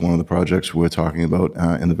that is one of the projects we're talking about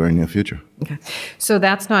in the very near future. Okay. So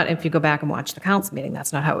that's not, if you go back and watch the council meeting,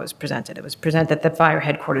 that's not how it was presented. It was presented that fire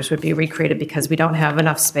headquarters would be recreated because we don't have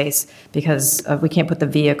enough space, because we can't put the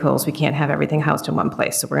vehicles, we can't have everything housed in one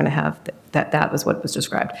place. So we're going to have, that was what was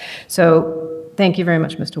described. So thank you very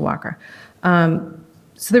much, Mr. Walker.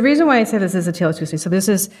 So the reason why I say this is a tale of two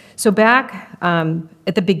cities, so back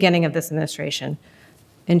at the beginning of this administration,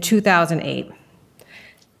 in 2008,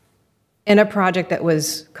 in a project that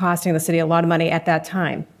was costing the city a lot of money at that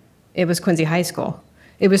time, it was Quincy High School.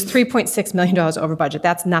 It was $3.6 million over budget.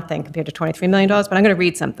 That's nothing compared to $23 million, but I'm going to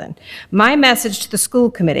read something. My message to the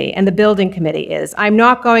school committee and the building committee is, I'm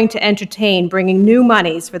not going to entertain bringing new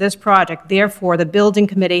monies for this project. Therefore, the building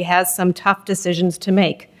committee has some tough decisions to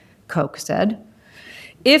make, Koch said.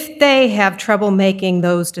 If they have trouble making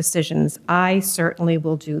those decisions, I certainly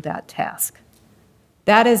will do that task.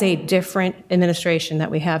 That is a different administration that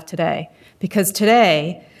we have today, because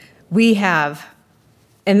today we have,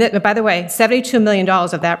 and by the way, $72 million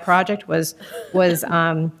of that project was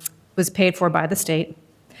paid for by the state.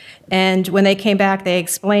 And when they came back, they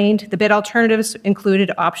explained the bid alternatives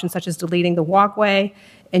included options such as deleting the walkway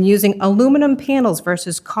and using aluminum panels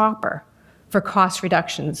versus copper for cost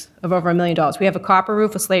reductions of over $1 million. We have a copper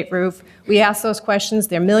roof, a slate roof. We asked those questions.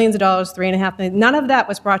 They're millions of dollars, $3.5 million. None of that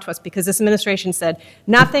was brought to us because this administration said,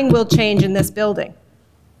 nothing will change in this building.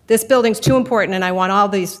 This building's too important, and I want all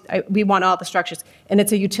these, we want all the structures. And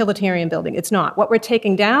it's a utilitarian building. It's not. What we're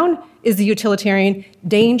taking down is the utilitarian,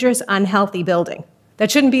 dangerous, unhealthy building.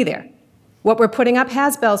 That shouldn't be there. What we're putting up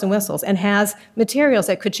has bells and whistles and has materials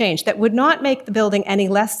that could change, that would not make the building any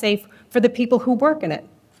less safe for the people who work in it,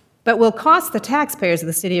 but will cost the taxpayers of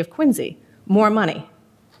the city of Quincy more money.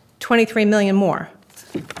 23 million more.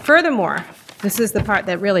 Furthermore, this is the part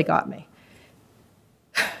that really got me.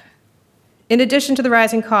 In addition to the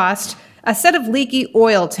rising cost, a set of leaky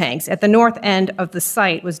oil tanks at the north end of the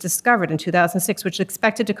site was discovered in 2006, which is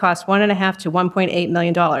expected to cost $1.5 to $1.8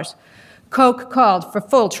 million. Koch called for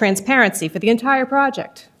full transparency for the entire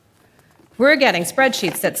project. We're getting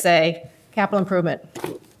spreadsheets that say capital improvement.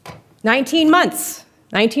 19 months.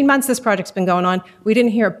 19 months this project's been going on. We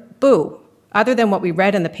didn't hear boo, other than what we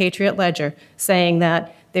read in the Patriot Ledger saying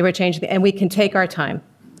that they were changing, and we can take our time.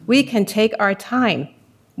 We can take our time.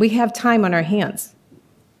 We have time on our hands.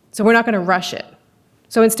 So we're not going to rush it.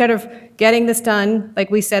 So instead of getting this done, like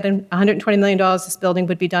we said, in $120 million, this building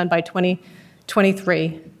would be done by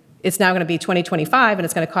 2023. It's now going to be 2025, and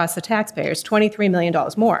it's going to cost the taxpayers $23 million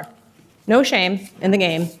more. No shame in the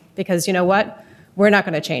game, because you know what? We're not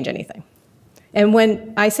going to change anything. And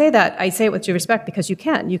when I say that, I say it with due respect, because you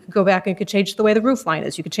can. You could go back and you could change the way the roof line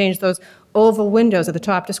is. You could change those oval windows at the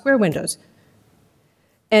top to square windows.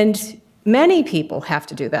 And many people have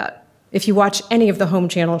to do that. If you watch any of the home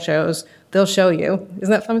channel shows, they'll show you.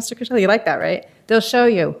 Isn't that fun, Mr. Cushel? You like that, right? They'll show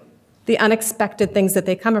you the unexpected things that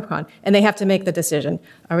they come upon, and they have to make the decision.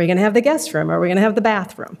 Are we going to have the guest room? Or are we going to have the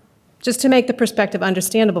bathroom? Just to make the perspective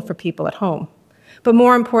understandable for people at home. But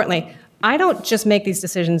more importantly, I don't just make these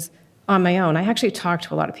decisions on my own. I actually talk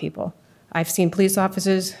to a lot of people. I've seen police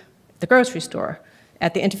officers at the grocery store,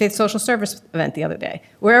 at the Interfaith Social Service event the other day.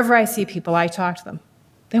 Wherever I see people, I talk to them.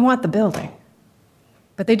 They want the building,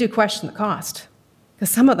 but they do question the cost, because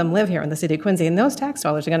some of them live here in the city of Quincy, and those tax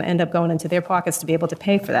dollars are going to end up going into their pockets to be able to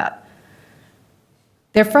pay for that.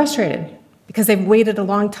 They're frustrated because they've waited a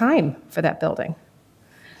long time for that building.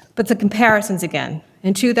 But the comparisons again.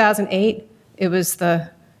 In 2008, it was the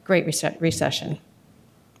Great Recession.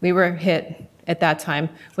 We were hit at that time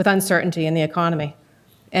with uncertainty in the economy.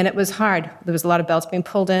 And it was hard. There was a lot of belts being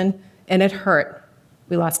pulled in, and it hurt.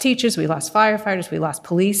 We lost teachers, we lost firefighters, we lost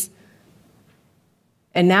police.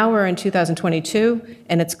 And now we're in 2022,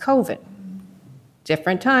 and it's COVID.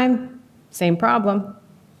 Different time, same problem.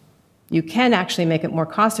 You can actually make it more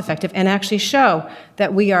cost-effective and actually show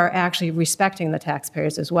that we are actually respecting the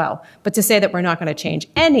taxpayers as well. But to say that we're not going to change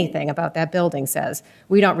anything about that building says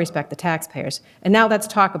we don't respect the taxpayers. And now let's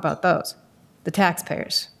talk about those, the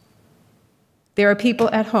taxpayers. There are people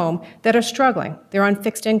at home that are struggling. They're on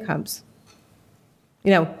fixed incomes.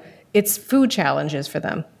 You know, it's food challenges for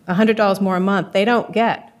them. $100 more a month, they don't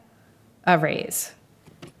get a raise.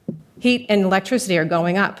 Heat and electricity are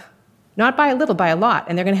going up. Not by a little, by a lot,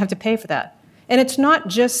 and they're going to have to pay for that. And it's not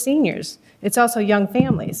just seniors. It's also young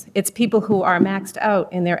families. It's people who are maxed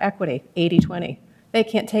out in their equity, 80-20. They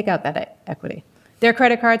can't take out that equity. Their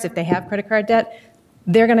credit cards, if they have credit card debt,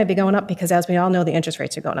 they're going to be going up because, as we all know, the interest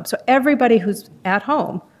rates are going up. So everybody who's at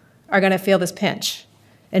home are going to feel this pinch.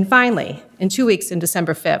 And finally, in 2 weeks, on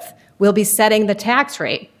December 5th, we'll be setting the tax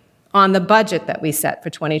rate on the budget that we set for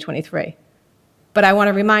 2023. But I want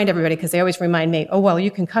to remind everybody, because they always remind me, oh, well,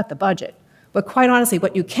 you can cut the budget. But quite honestly,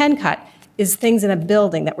 what you can cut is things in a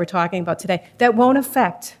building that we're talking about today that won't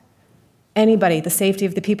affect anybody, the safety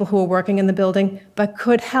of the people who are working in the building, but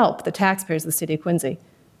could help the taxpayers of the city of Quincy.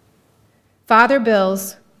 Father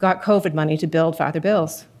Bills got COVID money to build Father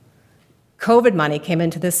Bills. COVID money came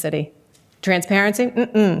into this city. Transparency?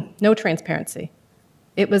 No transparency.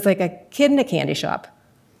 It was like a kid in a candy shop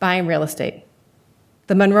buying real estate.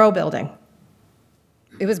 The Monroe building.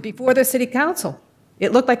 It was before the city council.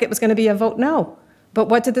 It looked like it was going to be a vote no. But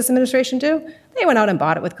what did this administration do? They went out and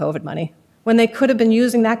bought it with COVID money, when they could have been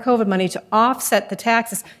using that COVID money to offset the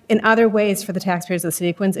taxes in other ways for the taxpayers of the city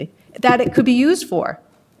of Quincy, that it could be used for.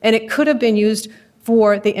 And it could have been used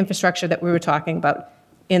for the infrastructure that we were talking about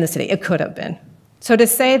in the city. It could have been. So to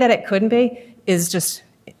say that it couldn't be is just,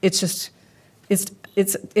 it's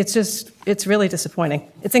really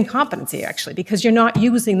disappointing. It's incompetency, actually, because you're not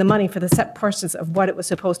using the money for the set purposes of what it was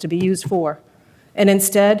supposed to be used for. And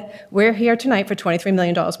instead, we're here tonight for $23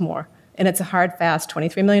 million more. And it's a hard, fast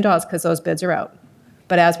 $23 million because those bids are out.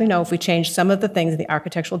 But as we know, if we change some of the things in the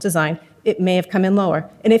architectural design, it may have come in lower.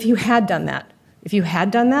 And if you had done that,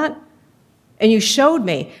 and you showed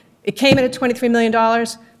me, it came in at $23 million,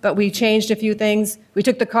 but we changed a few things. We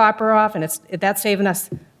took the copper off, and that's saving us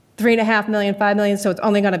 $3.5 million, $5 million, so it's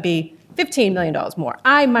only going to be $15 million more.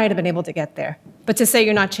 I might have been able to get there. But to say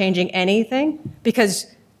you're not changing anything because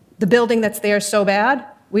the building that's there is so bad,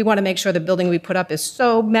 we want to make sure the building we put up is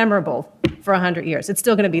so memorable for 100 years. It's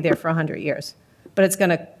still going to be there for 100 years. But it's going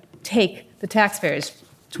to take the taxpayers.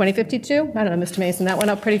 2052? I don't know, Mr. Mason, that went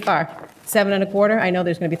up pretty far. 7.25? I know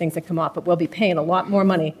there's going to be things that come off, but we'll be paying a lot more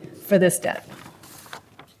money for this debt.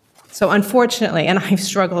 So unfortunately, and I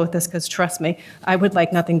struggle with this because trust me, I would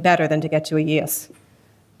like nothing better than to get to a yes.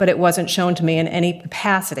 But it wasn't shown to me in any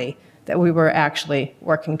capacity that we were actually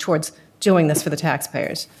working towards doing this for the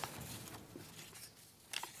taxpayers.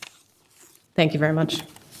 Thank you very much.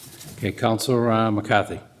 Okay, Councilor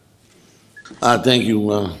McCarthy. Thank you,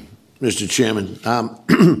 Mr. Chairman.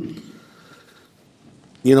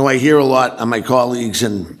 You know, I hear a lot of my colleagues,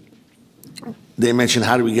 and they mention,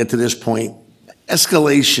 how do we get to this point?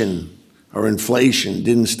 Escalation or inflation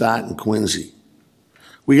didn't start in Quincy.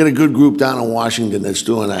 We got a good group down in Washington that's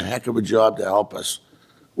doing a heck of a job to help us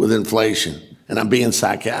with inflation, and I'm being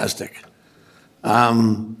sarcastic.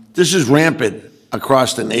 This is rampant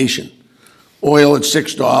across the nation. Oil at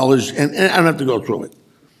 $6, and I don't have to go through it.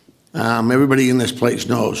 Everybody in this place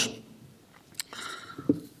knows.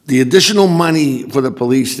 The additional money for the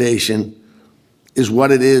police station is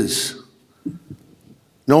what it is.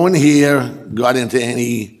 No one here got into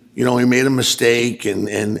any, you know, we made a mistake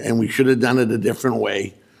and we should have done it a different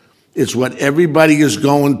way. It's what everybody is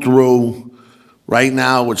going through right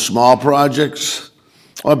now with small projects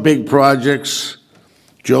or big projects.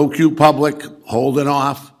 Joe Q. Public, holding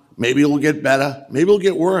off. Maybe it'll get better. Maybe it'll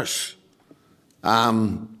get worse.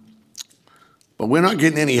 But we're not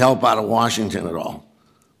getting any help out of Washington at all.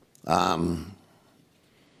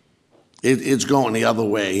 It's going the other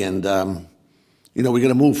way, and you know, we got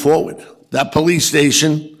to move forward. That police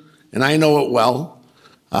station, and I know it well,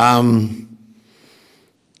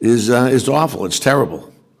 is awful. It's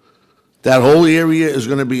terrible. That whole area is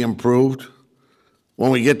going to be improved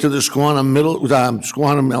when we get to the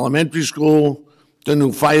Squantum Elementary School, the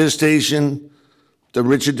new fire station, the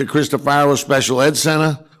Richard DeCristofaro Special Ed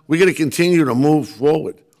Center. We got to continue to move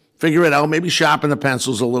forward. Figure it out, maybe sharpen the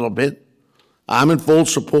pencils a little bit. I'm in full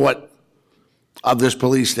support of this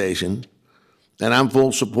police station, and I'm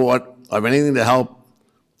full support of anything to help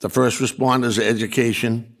the first responders'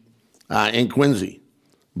 education in Quincy.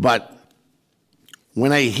 But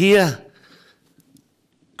when I hear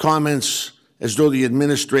comments as though the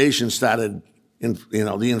administration started,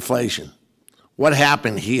 the inflation, what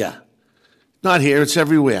happened here? Not here, it's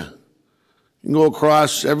everywhere. You can go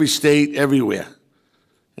across every state, everywhere.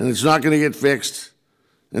 And it's not going to get fixed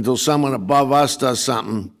until someone above us does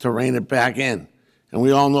something to rein it back in. And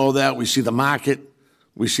we all know that. We see the market.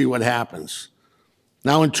 We see what happens.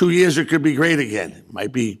 Now, in 2 years, it could be great again. It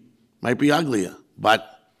might be uglier.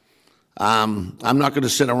 But I'm not going to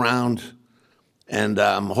sit around and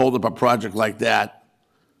hold up a project like that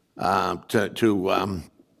to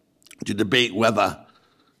debate whether,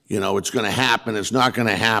 it's going to happen, it's not going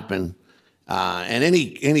to happen. And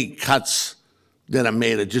any cuts that are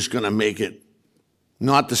made are just going to make it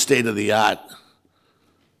not the state-of-the-art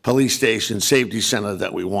police station, safety center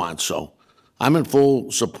that we want. So I'm in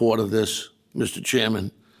full support of this, Mr.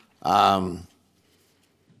 Chairman.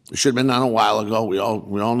 It should have been done a while ago. We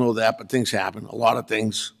all know that, but things happen. A lot of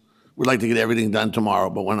things. We'd like to get everything done tomorrow,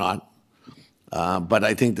 but we're not. But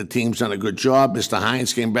I think the team's done a good job. Mr.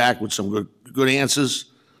 Hines came back with some good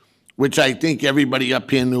answers, which I think everybody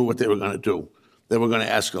up here knew what they were going to do. They were going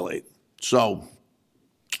to escalate. So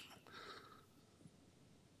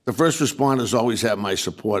the first responders always have my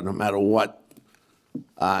support, no matter what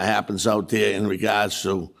happens out there in regards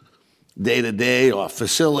to day-to-day or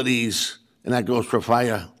facilities, and that goes for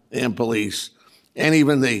fire and police, and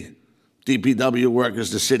even the DPW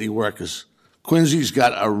workers, the city workers. Quincy's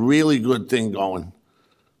got a really good thing going.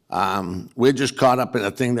 We're just caught up in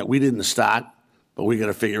a thing that we didn't start, but we got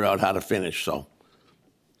to figure out how to finish. So,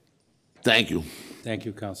 thank you. Thank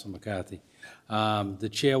you, Councilor McCarthy. The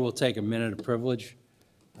chair will take a minute of privilege.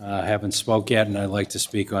 I haven't spoke yet, and I'd like to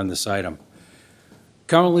speak on this item.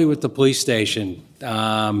 Currently with the police station,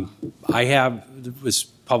 this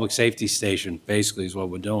public safety station, basically is what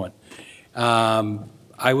we're doing.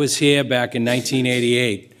 I was here back in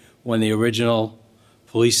 1988 when the original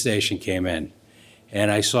police station came in,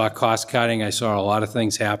 and I saw cost cutting. I saw a lot of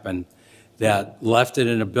things happen that left it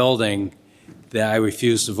in a building that I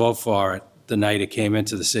refused to vote for it the night it came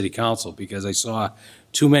into the city council, because I saw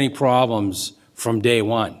too many problems from day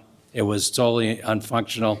one. It was totally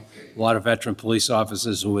unfunctional. A lot of veteran police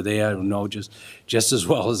officers who were there who know just as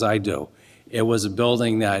well as I do. It was a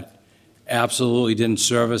building that absolutely didn't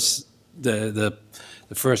service the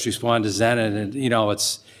first responders then, and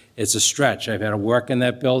it's a stretch. I've had to work in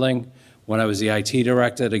that building when I was the IT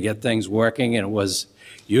director to get things working, and it was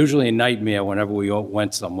usually a nightmare whenever we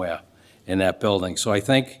went somewhere in that building. So I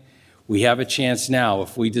think we have a chance now.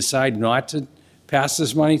 If we decide not to pass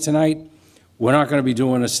this money tonight, we're not going to be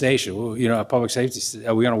doing a station, a public safety.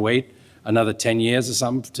 Are we going to wait another 10 years or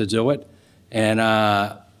something to do it? And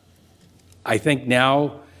I think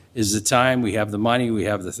now is the time. We have the money, we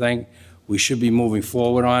have the thing. We should be moving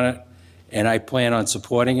forward on it, and I plan on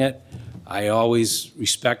supporting it. I always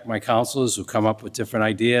respect my counselors who come up with different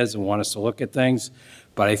ideas and want us to look at things.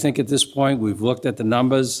 But I think at this point, we've looked at the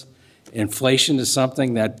numbers. Inflation is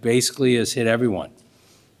something that basically has hit everyone.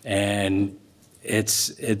 And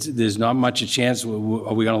there's not much a chance. Are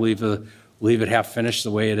we going to leave it half finished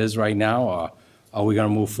the way it is right now, or are we going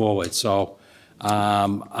to move forward? So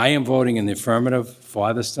I am voting in the affirmative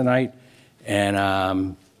for this tonight, and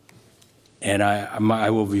I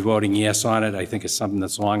will be voting yes on it. I think it's something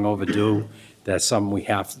that's long overdue. That's something we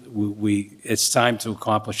have. It's time to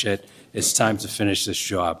accomplish it. It's time to finish this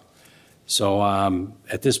job. So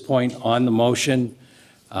at this point on the motion,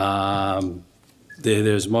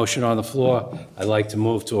 there's motion on the floor. I'd like to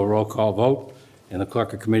move to a roll call vote, and the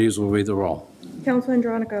clerk of committees will read the roll. Councilor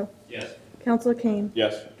Andronico. Yes. Councilor Kane.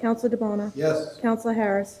 Yes. Councilor DeBona. Yes. Councilor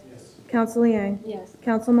Harris. Yes. Councilor Yang. Yes.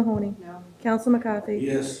 Councilor Mahoney. No. Councilor McCarthy.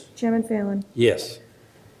 Yes. Chairman Phelan. Yes.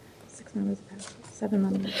 6 members passed. 7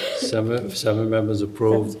 members. Seven members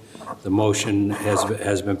approved. The motion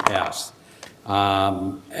has been passed.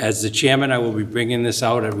 As the chairman, I will be bringing this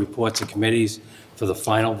out at reports of committees for the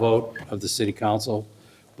final vote of the city council,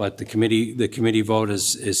 but the committee vote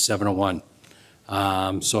is 7-1.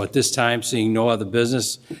 So at this time, seeing no other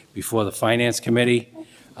business before the finance committee,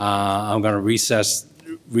 I'm going to recess,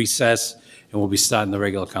 and we'll be starting the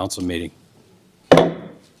regular council meeting.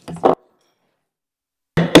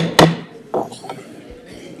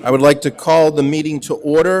 I would like to call the meeting to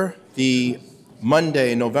order. The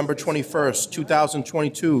Monday, November 21st,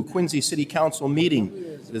 2022, Quincy City Council meeting.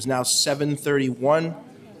 It is now 7:31.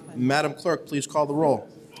 Madam Clerk, please call the roll.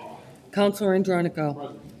 Councilor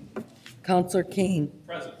Andronico. Councilor Kane.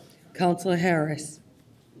 Present. Councilor Harris.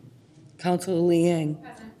 Councilor Liang.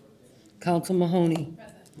 Councilor Mahoney.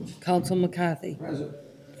 Councilor McCarthy.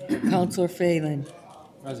 Councilor Phelan.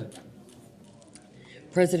 Present.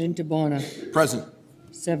 President DeBona. Present.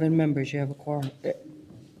 7 members, you have a quorum.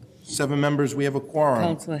 7 members, we have a quorum.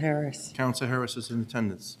 Councilor Harris. Councilor Harris is in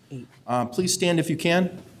attendance. 8. Please stand if you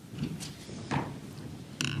can.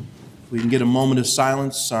 We can get a moment of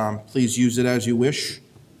silence. Please use it as you wish.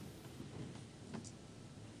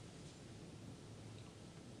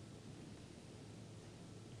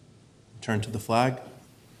 Turn to the flag.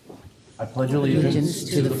 I pledge allegiance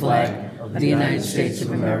to the flag of the United States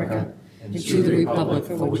of America and to the republic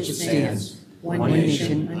for which it stands, one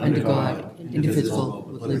nation, under God, indivisible,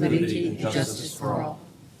 with liberty and justice for all.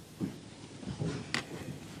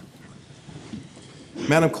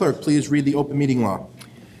 Madam Clerk, please read the open meeting law.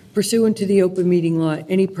 Pursuant to the open meeting law,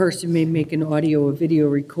 any person may make an audio or video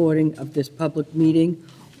recording of this public meeting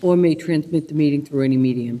or may transmit the meeting through any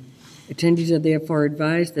medium. Attendees are therefore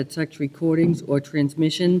advised that such recordings or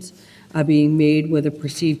transmissions are being made, whether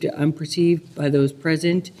perceived or unperceived, by those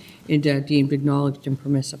present and are deemed acknowledged and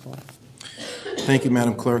permissible. Thank you,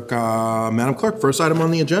 Madam Clerk. Madam Clerk, first item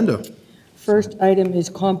on the agenda. First item is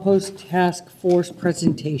compost task force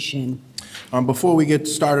presentation. Before we get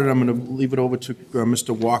started, I'm going to leave it over to Mr.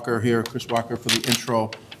 Walker here, Chris Walker, for the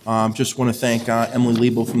intro. Just want to thank Emily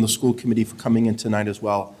Liebo from the school committee for coming in tonight as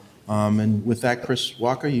well. And with that, Chris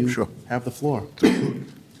Walker, you have the floor.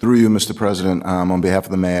 Through you, Mr. President, on behalf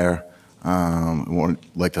of the mayor, I would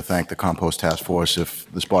like to thank the Compost Task Force.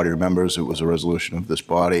 If this body remembers, it was a resolution of this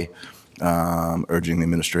body urging the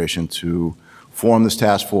administration to form this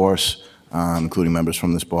task force, including members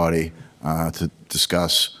from this body, to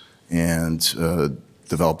discuss and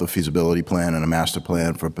develop the feasibility plan and a master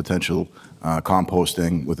plan for potential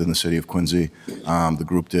composting within the city of Quincy. The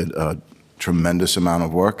group did a tremendous amount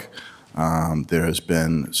of work. There has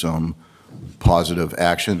been some positive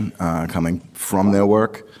action coming from their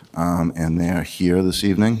work, and they're here this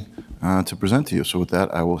evening to present to you. So with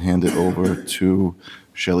that, I will hand it over to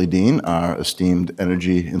Shelley Dean, our esteemed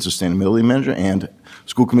Energy and Sustainability Manager, and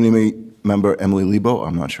School Committee member Emily Liebo.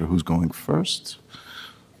 I'm not sure who's going first,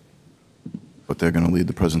 but they're going to lead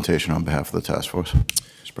the presentation on behalf of the task force.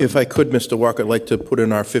 If I could, Mr. Walker, I'd like to put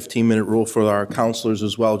in our 15-minute rule for our counselors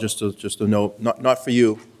as well, just to note, not for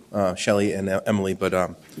you, Shelley and Emily, but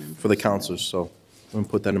for the counselors. So I'm going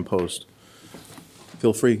to put that in post.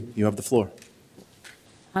 Feel free. You have the floor.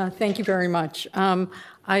 Thank you very much.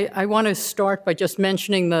 I want to start by just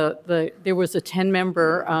mentioning there was a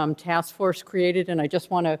 10-member task force created, and I just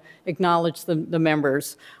want to acknowledge the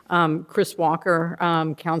members. Chris Walker,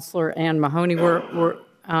 Councilor Ann Mahoney were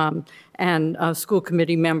and school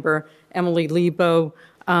committee member Emily Liebo.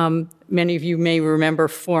 Many of you may remember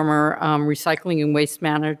former recycling and waste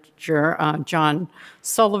manager John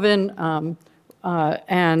Sullivan,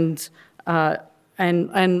 and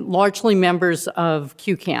and largely members of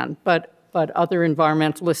QCAN, but other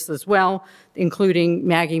environmentalists as well, including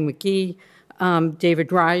Maggie McGee,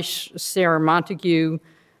 David Reich, Sarah Montague,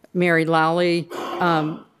 Mary Lally,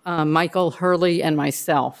 Michael Hurley, and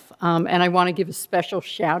myself. And I want to give a special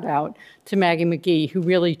shout out to Maggie McGee, who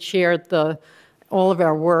really chaired all of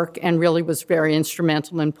our work and really was very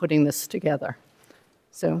instrumental in putting this together.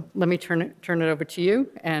 So let me turn it over to you,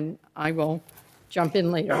 and I will jump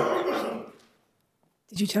in later.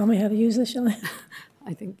 Did you tell me how to use this, Shelley?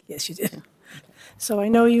 I think. Yes, you did. So I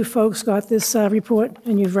know you folks got this report,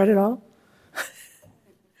 and you've read it all.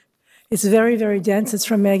 It's very, very dense. It's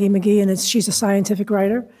from Maggie McGee, and she's a scientific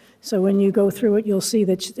writer. So when you go through it, you'll see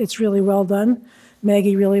that it's really well done.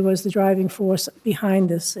 Maggie really was the driving force behind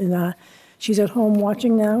this, and she's at home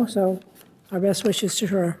watching now, so our best wishes to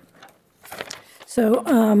her. So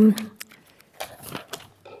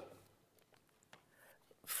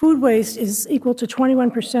food waste is equal to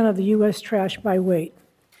 21% of the U.S. trash by weight.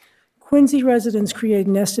 Quincy residents create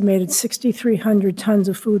an estimated 6,300 tons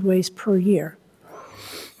of food waste per year.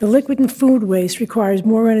 The liquid in food waste requires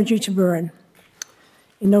more energy to burn.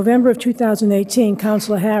 In November of 2018,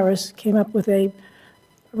 Councilor Harris came up with a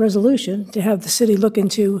resolution to have the city look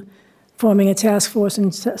into forming a task force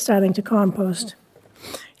and starting to compost.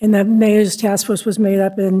 And the mayor's task force was made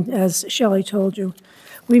up, and as Shelley told you,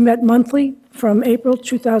 we met monthly from April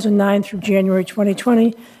 2009 through January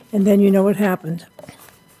 2020, and then you know what happened.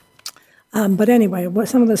 But anyway,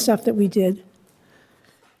 some of the stuff that we did.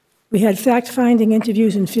 We had fact-finding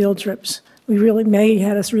interviews and field trips. Maggie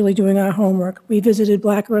had us really doing our homework. We visited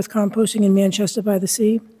Black Earth Composting in Manchester by the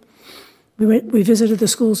Sea. We visited the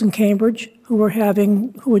schools in Cambridge who were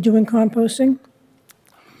doing composting.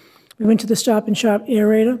 We went to the Stop and Shop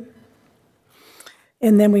aerator.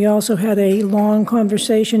 And then we also had a long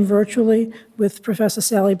conversation virtually with Professor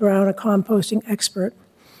Sally Brown, a composting expert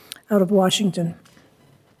out of Washington.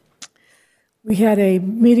 We had a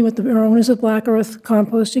meeting with the owners of Black Earth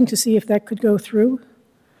Composting to see if that could go through.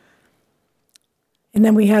 And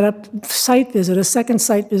then we had a second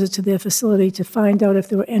site visit to their facility to find out if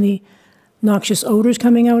there were any noxious odors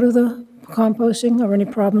coming out of the composting or any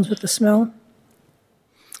problems with the smell.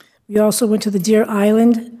 We also went to the Deer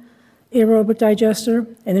Island aerobic digester,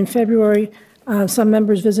 and in February, some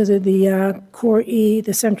members visited the Core E,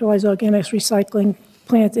 the centralized organics recycling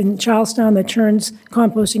plant in Charlestown that turns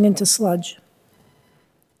composting into sludge.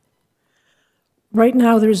 Right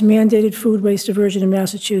now, there is mandated food waste diversion in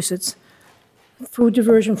Massachusetts. Food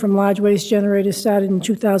diversion from large waste generators started in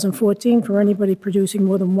 2014 for anybody producing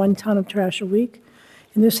more than 1 ton of trash a week.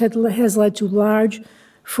 And this has led to large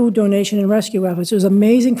food donation and rescue efforts. It was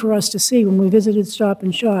amazing for us to see when we visited Stop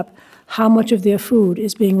and Shop how much of their food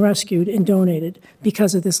is being rescued and donated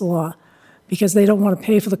because of this law, because they don't want to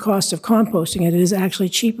pay for the cost of composting it. It is actually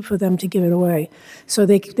cheaper for them to give it away. So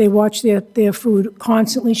they watch their food,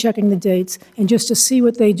 constantly checking the dates, and just to see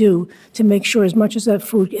what they do to make sure as much of that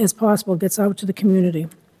food as possible gets out to the community.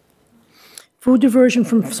 Food diversion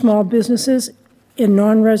from small businesses and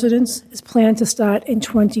non-residents is planned to start in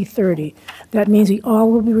 2030. That means we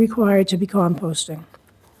all will be required to be composting.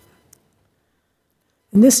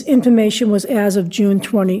 And this information was as of June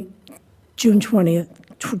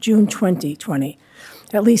 2020.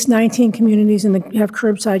 At least 19 communities have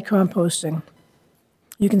curbside composting.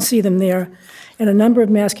 You can see them there. And a number of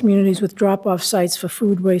Mass communities with drop-off sites for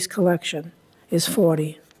food waste collection is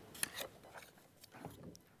 40.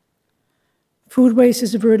 Food waste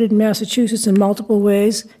is diverted in Massachusetts in multiple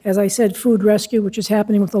ways. As I said, food rescue, which is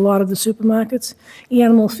happening with a lot of the supermarkets.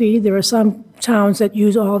 Animal feed, there are some towns that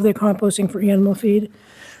use all of their composting for animal feed.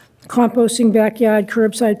 Composting backyard,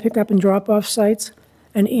 curbside pickup and drop-off sites,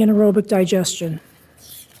 and anaerobic digestion.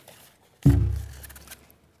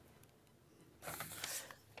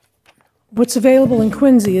 What's available in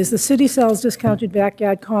Quincy is the city sells discounted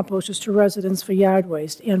backyard composters to residents for yard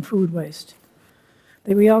waste and food waste.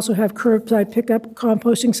 We also have curbside pickup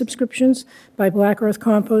composting subscriptions by Black Earth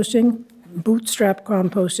Composting, Bootstrap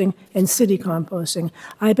Composting, and City Composting.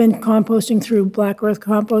 I've been composting through Black Earth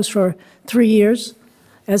Compost for 3 years,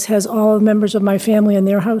 as has all the members of my family and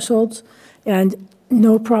their households, and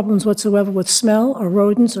no problems whatsoever with smell or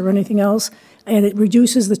rodents or anything else, and it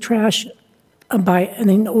reduces the trash by an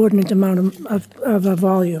inordinate amount of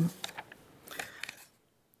volume.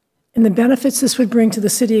 And the benefits this would bring to the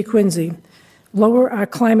city of Quincy: lower our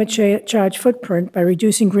climate change footprint by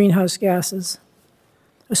reducing greenhouse gases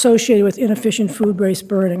associated with inefficient food waste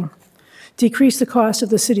burning, decrease the cost of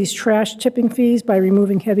the city's trash tipping fees by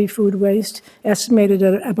removing heavy food waste, estimated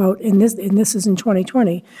at about, and this is in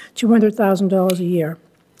 2020, $200,000 a year.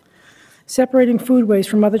 Separating food waste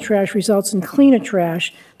from other trash results in cleaner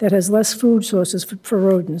trash that has less food sources for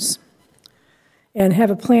rodents. And have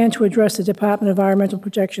a plan to address the Department of Environmental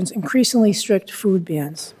Protection's increasingly strict food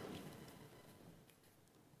bans.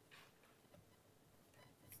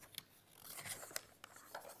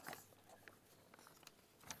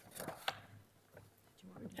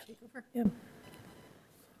 Yeah.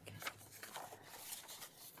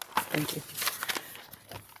 Thank you.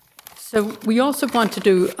 So we also wanted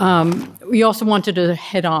to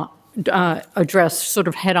head on, address sort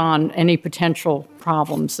of head on any potential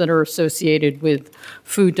problems that are associated with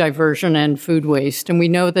food diversion and food waste. And we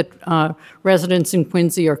know that residents in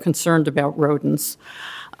Quincy are concerned about rodents.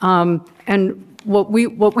 And what we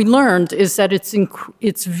learned is that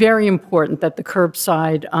it's very important that the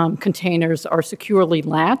curbside containers are securely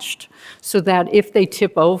latched, so that if they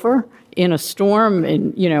tip over in a storm,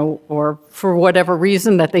 or for whatever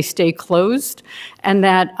reason, that they stay closed, and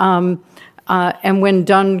that and when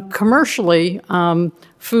done commercially,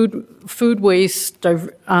 food waste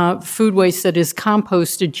that is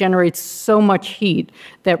composted generates so much heat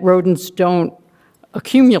that rodents don't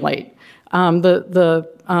accumulate. The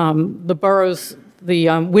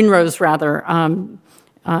windrows rather,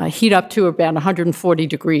 heat up to about 140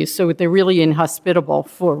 degrees, so they're really inhospitable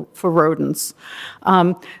for rodents.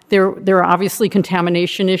 There are obviously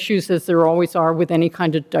contamination issues, as there always are with any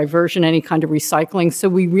kind of diversion, any kind of recycling, so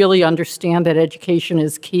we really understand that education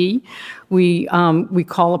is key. We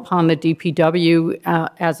call upon the DPW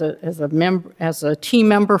as a team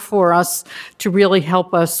member for us to really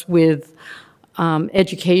help us with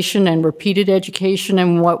education and repeated education.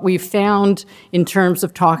 And what we've found in terms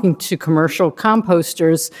of talking to commercial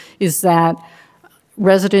composters is that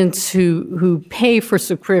residents who pay for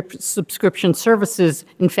subscription services,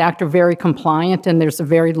 in fact, are very compliant, and there's a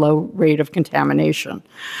very low rate of contamination.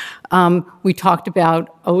 We talked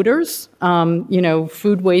about odors.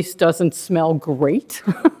 Food waste doesn't smell great.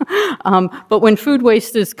 But when food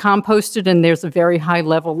waste is composted and there's a very high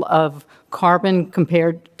level of carbon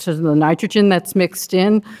compared to the nitrogen that's mixed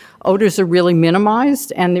in, odors are really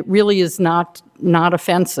minimized, and it really is not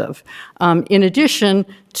offensive. In addition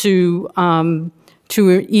to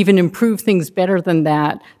even improve things better than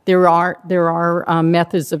that, there are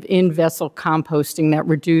methods of in-vessel composting that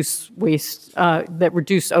reduce waste, that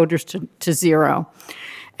reduce odors to zero.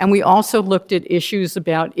 And we also looked at issues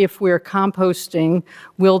about, if we're composting,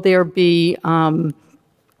 will there be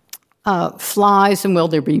flies, and will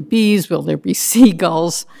there be bees, will there be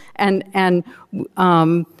seagulls, and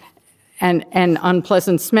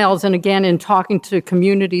unpleasant smells. And again, in talking to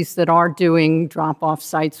communities that are doing drop-off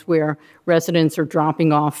sites where residents are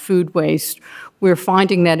dropping off food waste, we're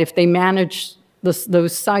finding that if they manage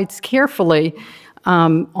those sites carefully,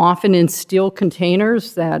 often in steel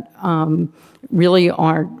containers that really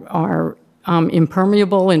are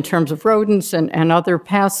impermeable in terms of rodents and other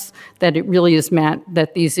pests, that it really is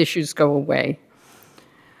that these issues go away.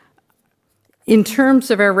 In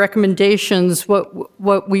terms of our recommendations,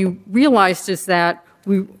 what we realized is that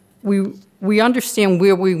we understand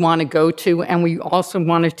where we want to go to, and we also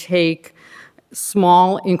want to take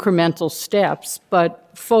small incremental steps, but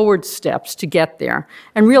forward steps to get there.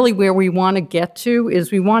 And really where we want to get to is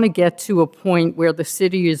we want to get to a point where the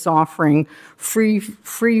city is offering free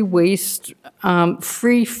food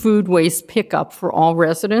waste pickup for all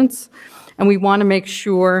residents. And we want to make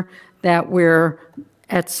sure that we're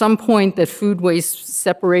at some point that food waste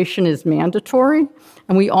separation is mandatory.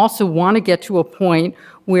 And we also want to get to a point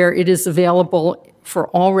where it is available for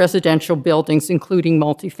all residential buildings, including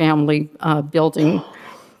multifamily building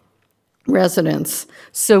residents.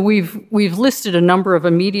 So we've listed a number of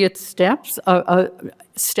immediate steps.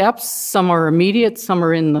 Some are immediate, some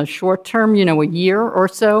are in the short term, a year or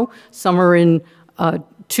so. Some are in a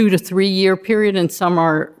 2 to 3 year period, and some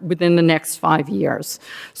are within the next 5 years.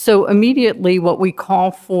 So immediately what we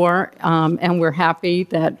call for, and we're happy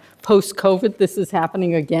that post-COVID this is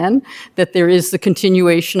happening again, that there is the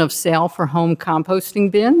continuation of sale for home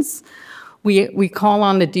composting bins. We call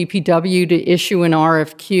on the DPW to issue an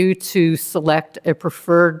RFQ to select a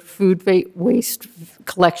preferred food waste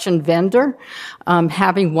collection vendor.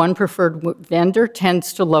 Having one preferred vendor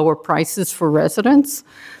tends to lower prices for residents.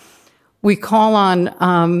 We call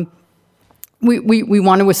on, we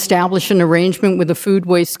want to establish an arrangement with a food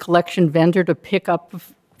waste collection vendor to pick up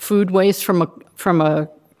food waste from a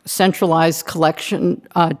centralized collection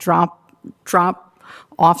drop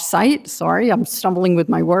off-site. Sorry, I'm stumbling with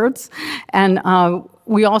my words. And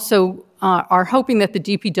we also are hoping that the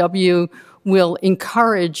DPW will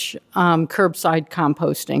encourage curbside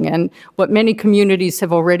composting. And what many communities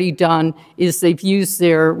have already done is they've used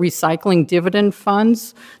their recycling dividend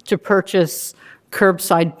funds to purchase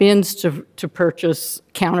curbside bins, to purchase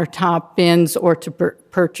countertop bins, or to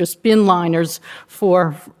purchase bin liners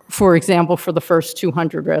for example, for the first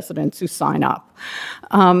 200 residents who sign up.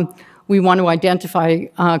 We want to identify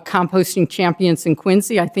composting champions in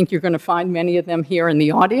Quincy. I think you're going to find many of them here in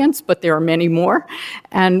the audience, but there are many more.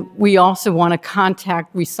 And we also want to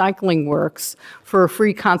contact Recycling Works for a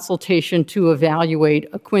free consultation to evaluate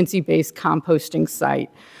a Quincy-based composting site.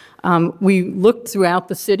 We looked throughout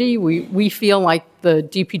the city. We feel like the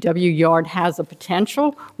DPW yard has a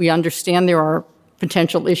potential. We understand there are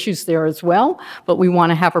potential issues there as well, but we want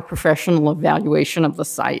to have a professional evaluation of the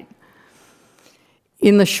site.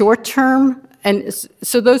 In the short term, and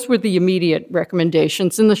so those were the immediate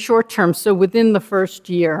recommendations. In the short term, so within the first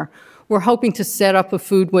year, we're hoping to set up a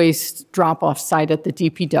food waste drop-off site at the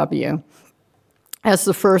DPW as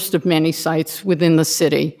the first of many sites within the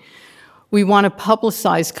city. We want to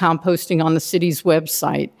publicize composting on the city's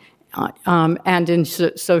website and in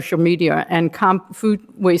social media. And food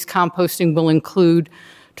waste composting will include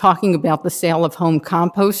talking about the sale of home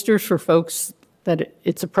composters for folks that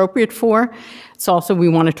it's appropriate for. It's also, we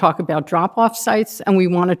want to talk about drop-off sites, and we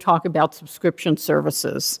want to talk about subscription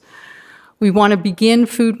services. We want to begin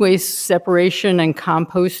food waste separation and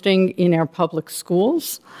composting in our public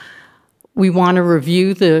schools. We want to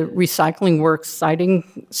review the Recycling Works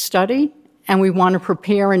siting study, and we want to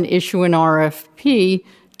prepare and issue an RFP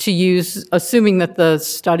to use, assuming that the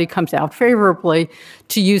study comes out favorably,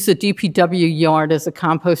 to use the DPW yard as a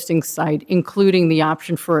composting site, including the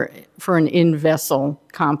option for an in-vessel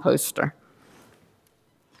composter.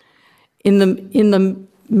 In the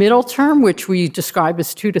middle term, which we describe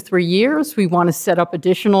as 2 to 3 years, we want to set up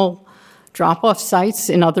additional drop-off sites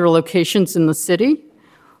in other locations in the city.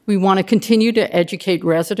 We want to continue to educate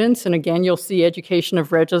residents, and again, you'll see education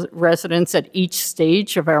of residents at each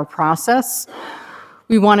stage of our process.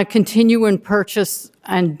 We want to continue and purchase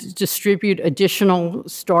and distribute additional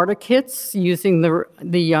starter kits using the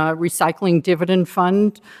recycling dividend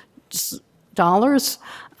fund dollars.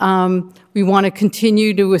 We want to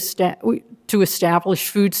continue to establish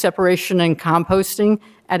food separation and composting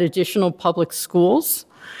at additional public schools.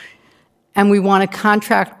 And we want to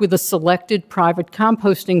contract with a selected private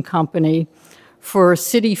composting company for a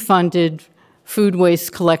city-funded food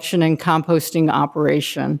waste collection and composting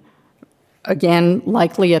operation. Again,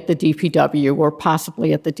 likely at the DPW or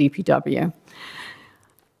possibly at the DPW.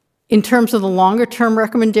 In terms of the longer-term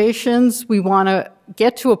recommendations, we want to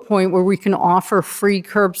get to a point where we can offer free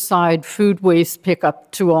curbside food waste pickup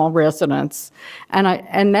to all residents.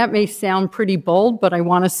 And that may sound pretty bold, but I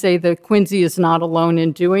want to say that Quincy is not alone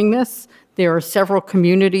in doing this. There are several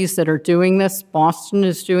communities that are doing this. Boston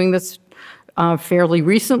is doing this fairly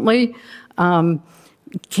recently.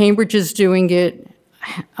 Cambridge is doing it.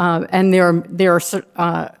 And there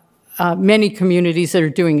are many communities that are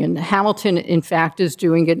doing it. Hamilton, in fact, is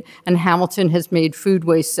doing it, and Hamilton has made food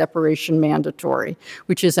waste separation mandatory,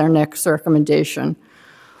 which is our next recommendation.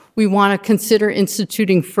 We want to consider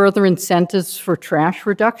instituting further incentives for trash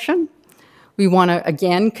reduction. We want to,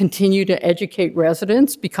 again, continue to educate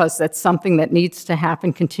residents because that's something that needs to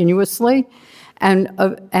happen continuously.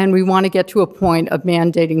 And we want to get to a point of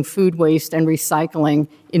mandating food waste and recycling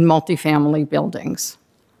in multifamily buildings.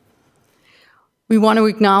 We want to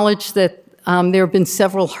acknowledge that there have been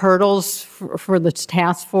several hurdles for the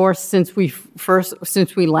task force since we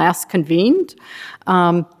last convened.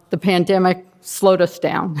 The pandemic slowed us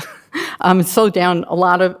down. It slowed down a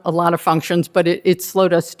lot of functions, but it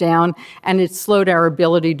slowed us down, and it slowed our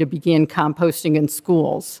ability to begin composting in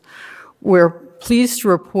schools. We're pleased to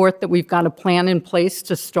report that we've got a plan in place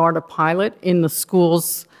to start a pilot in the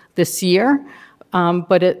schools this year.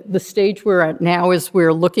 But at the stage we're at now is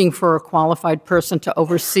we're looking for a qualified person to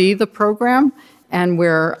oversee the program, and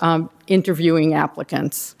we're interviewing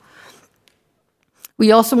applicants.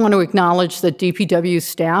 We also want to acknowledge that DPW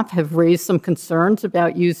staff have raised some concerns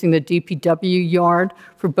about using the DPW yard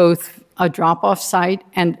for both a drop-off site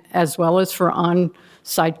and as well as for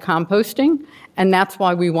on-site composting. And that's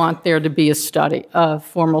why we want there to be a study, a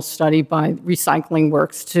formal study by Recycling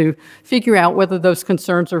Works to figure out whether those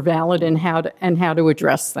concerns are valid and how to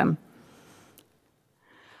address them.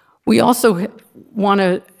 We also want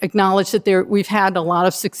to acknowledge that we've had a lot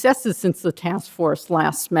of successes since the task force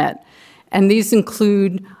last met. And these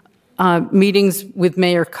include meetings with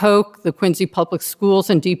Mayor Koch, the Quincy Public Schools,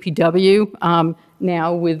 and DPW,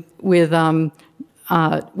 now with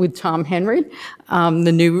Tom Henry,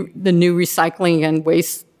 the new recycling and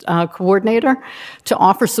waste coordinator to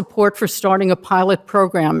offer support for starting a pilot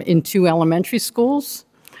program in 2 elementary schools.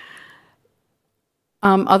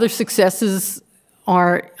 Other successes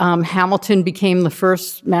are Hamilton became the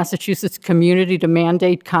first Massachusetts community to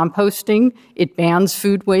mandate composting. It bans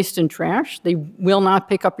food waste and trash. They will not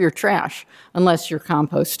pick up your trash unless you're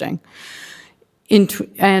composting.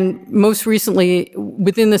 And most recently,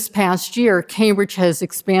 within this past year, Cambridge has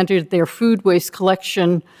expanded their food waste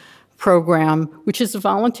collection program, which is a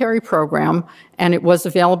voluntary program, and it was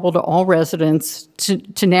available to all residents,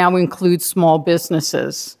 to now include small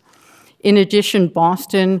businesses. In addition,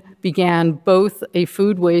 Boston began both a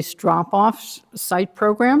food waste drop-off site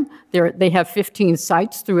program. They have 15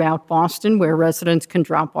 sites throughout Boston where residents can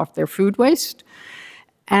drop off their food waste.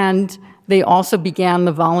 And they also began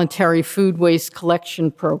the voluntary food waste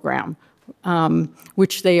collection program,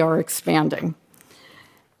 which they are expanding.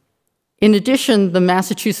 In addition, the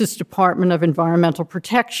Massachusetts Department of Environmental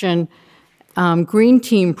Protection Green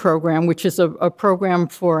Team program, which is a program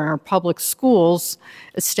for our public schools,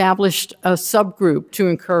 established a subgroup to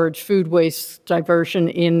encourage food waste diversion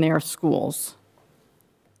in their schools.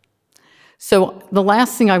 So the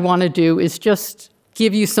last thing I want to do is just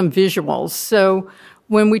give you some visuals. So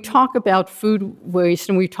when we talk about food waste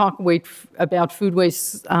and we talk about food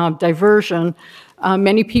waste diversion,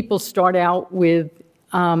 many people start out with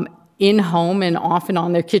in-home and often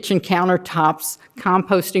on their kitchen countertops,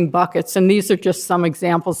 composting buckets, and these are just some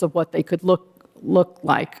examples of what they could look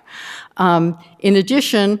like. In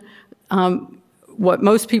addition, what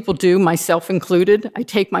most people do, myself included, I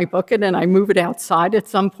take my bucket and I move it outside at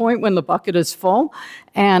some point when the bucket is full,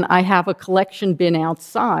 and I have a collection bin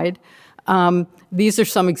outside. These are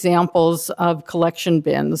some examples of collection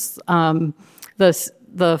bins.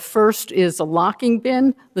 The first is a locking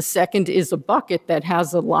bin. The second is a bucket that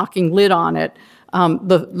has a locking lid on it.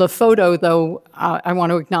 The photo, though, I want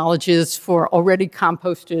to acknowledge is for already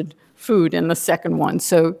composted food in the second one.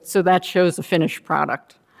 So that shows a finished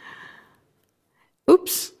product.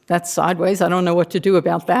 Oops, that's sideways. I don't know what to do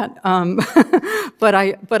about that. But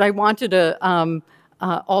I wanted to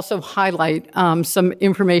also highlight some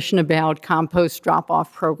information about compost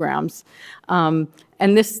drop-off programs.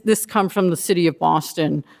 And this comes from the city of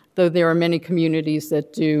Boston, though there are many communities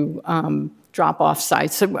that do drop-off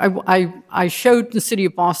sites. So I showed the city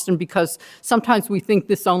of Boston because sometimes we think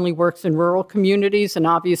this only works in rural communities, and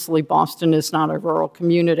obviously Boston is not a rural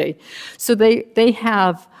community. So they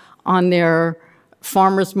have on their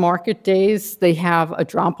farmers market days, they have a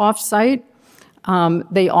drop-off site.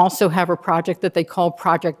 They also have a project that they call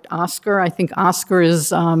Project Oscar. I think Oscar is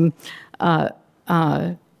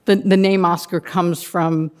the name Oscar comes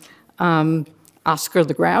from Oscar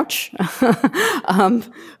the Grouch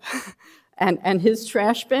and his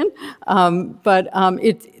trash bin.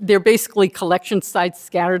 They're basically collection sites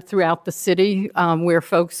scattered throughout the city where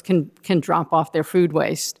folks can drop off their food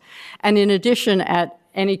waste. And in addition, at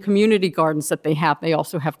any community gardens that they have, they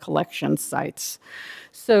also have collection sites.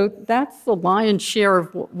 So that's the lion's share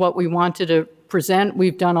of what we wanted to present.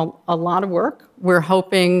 We've done a lot of work. We're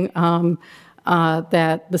hoping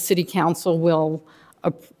that the City Council will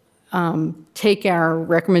take our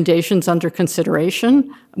recommendations under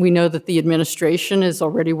consideration. We know that the administration is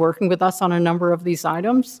already working with us on a number of these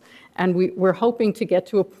items, and we're hoping to get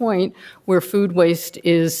to a point where food waste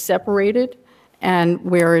is separated and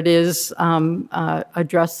where it is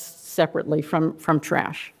addressed separately from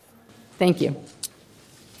trash. Thank you.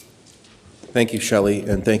 Thank you, Shelley,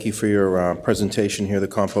 and thank you for your presentation here, the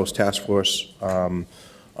Compost Task Force. I'm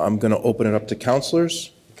going to open it up to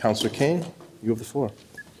councilors. Councilor Kane, you have the floor.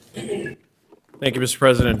 Thank you, Mr.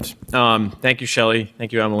 President. Thank you, Shelley.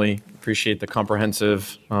 Thank you, Emily. Appreciate the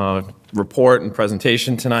comprehensive report and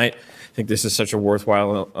presentation tonight. I think this is such a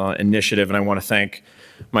worthwhile initiative, and I want to thank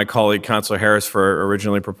my colleague, Councilor Harris, for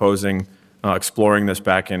originally proposing exploring this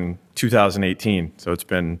back in 2018. So it's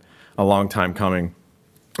been a long time coming.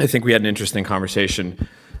 I think we had an interesting conversation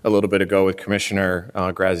a little bit ago with Commissioner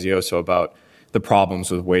Grazioso about the problems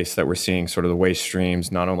with waste that we're seeing, sort of the waste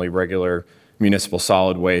streams, not only regular municipal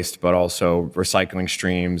solid waste, but also recycling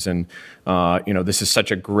streams. And, this is such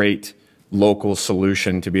a great local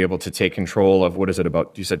solution to be able to take control of, what is it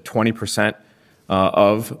about, you said 20%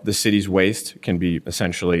 of the city's waste can be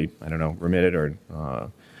essentially, remitted or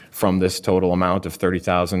from this total amount of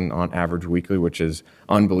 30,000 on average weekly, which is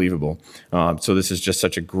unbelievable. So this is just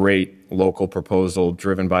such a great local proposal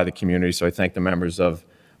driven by the community. So I thank the members of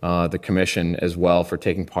the commission as well for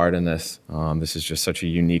taking part in this. This is just such a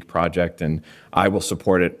unique project, and I will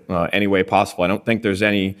support it any way possible. I don't think there's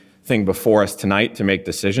anything before us tonight to make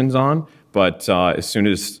decisions on, But as soon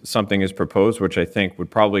as something is proposed, which I think would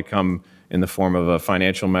probably come in the form of a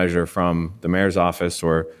financial measure from the mayor's office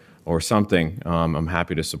or something, I'm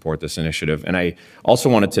happy to support this initiative. And I also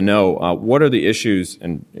wanted to know what are the issues,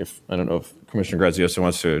 and if I don't know if Commissioner Grazioso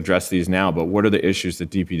wants to address these now, but what are the issues that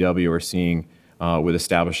DPW are seeing with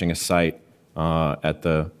establishing a site at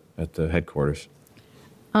the headquarters?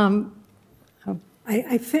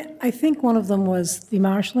 I think one of them was the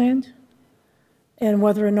marshland and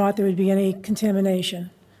whether or not there would be any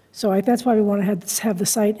contamination. So that's why we want to have the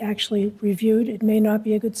site actually reviewed. It may not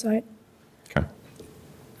be a good site. Okay.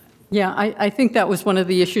 Yeah, I think that was one of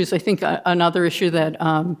the issues. I think another issue that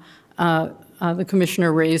the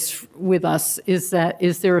commissioner raised with us is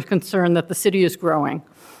there a concern that the city is growing,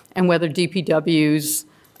 and whether DPW's,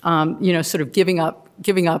 sort of giving up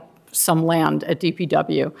some land at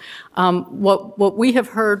DPW. What we have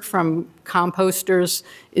heard from composters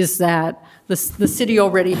is that the city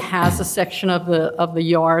already has a section of the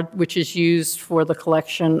yard which is used for the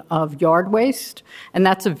collection of yard waste, and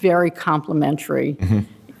that's a very complementary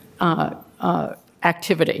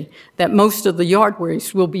activity. That most of the yard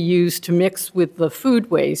waste will be used to mix with the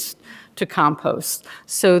food waste to compost.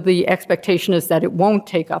 So the expectation is that it won't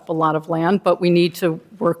take up a lot of land, but we need to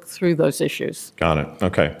work through those issues. Got it.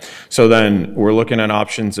 Okay. So then we're looking at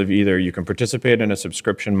options of either you can participate in a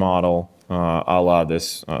subscription model, a la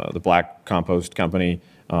this, the Black Compost Company,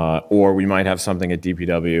 or we might have something at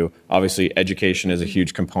DPW. Obviously, education is a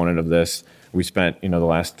huge component of this. We spent, the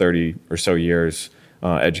last 30 or so years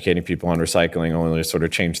educating people on recycling, only to sort of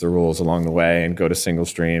change the rules along the way and go to single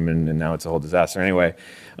stream, and now it's a whole disaster anyway.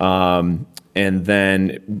 And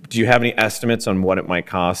then, do you have any estimates on what it might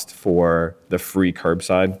cost for the free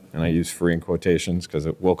curbside? And I use free in quotations because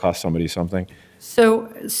it will cost somebody something. So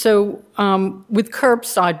with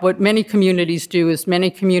curbside, what many communities do is many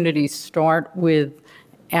communities start with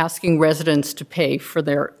asking residents to pay for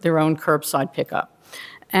their own curbside pickup.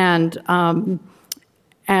 And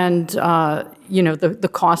the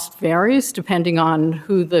cost varies depending on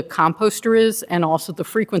who the composter is and also the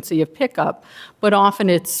frequency of pickup, but often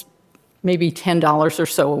it's maybe $10 or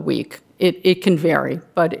so a week. It can vary,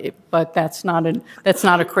 but that's not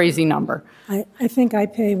a crazy number. I think I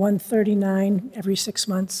pay $139 every 6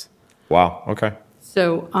 months. Wow. Okay.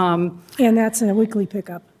 So and that's a weekly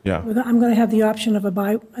pickup. Yeah. I'm going to have the option of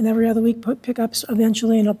an every other week pickups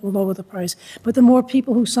eventually, and it will lower the price. But the more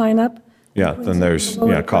people who sign up, yeah, then there's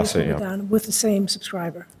costs. Down with the same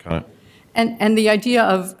subscriber. Got it. And the idea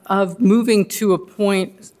of moving to a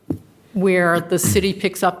point where the city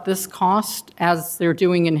picks up this cost, as they're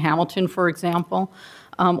doing in Hamilton, for example,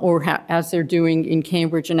 or as they're doing in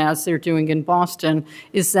Cambridge and as they're doing in Boston,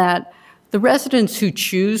 is that the residents who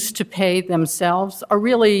choose to pay themselves are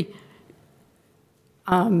really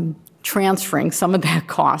transferring some of that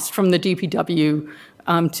cost from the DPW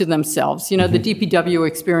to themselves. The DPW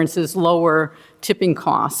experiences lower tipping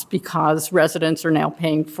costs because residents are now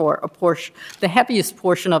paying for the heaviest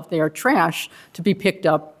portion of their trash to be picked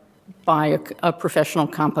up by a professional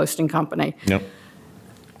composting company. Yep.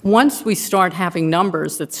 Once we start having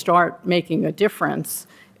numbers that start making a difference,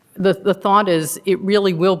 the thought is it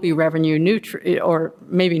really will be revenue neutral, or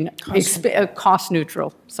maybe cost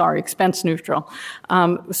neutral, expense neutral.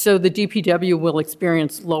 So the DPW will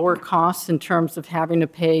experience lower costs in terms of having to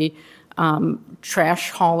pay trash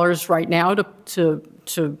haulers right now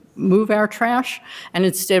to move our trash, and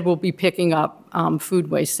instead we'll be picking up food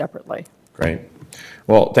waste separately. Great.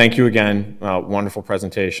 Well, thank you again. Wonderful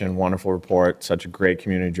presentation, wonderful report, such a great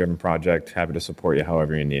community-driven project. Happy to support you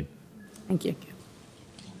however you need. Thank you.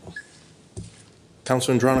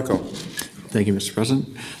 Councilor Andronico. Thank you, Mr. President.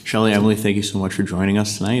 Shelley, Emily, thank you so much for joining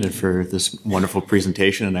us tonight and for this wonderful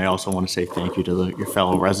presentation. And I also want to say thank you to your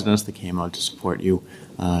fellow residents that came out to support you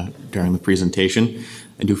during the presentation.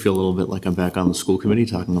 I do feel a little bit like I'm back on the school committee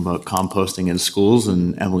talking about composting in schools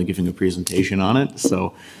and Emily giving a presentation on it.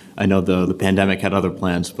 So I know the pandemic had other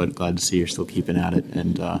plans, but glad to see you're still keeping at it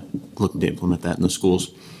and looking to implement that in the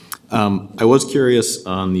schools. I was curious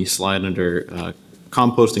on the slide under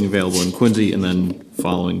composting available in Quincy and then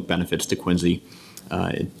following benefits to Quincy.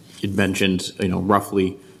 It mentioned,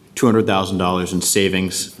 roughly $200,000 in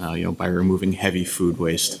savings, by removing heavy food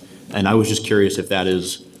waste. And I was just curious if that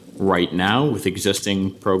is right now with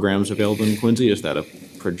existing programs available in Quincy. Is that a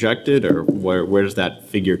projected, or where does that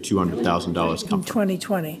figure $200,000 come In from?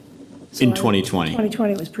 2020. In 2020.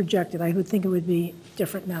 2020 it was projected. I would think it would be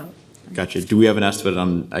different now. Gotcha. Do we have an estimate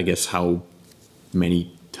on, I guess, how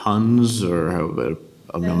many tons or an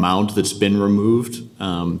amount that's been removed,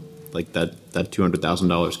 like that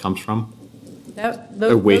 $200,000 comes from?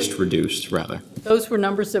 Or waste reduced, rather. Those were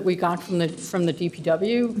numbers that we got from the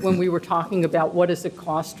DPW when we were talking about what does it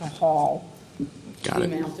cost to haul the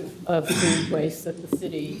amount of food waste that the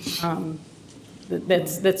city,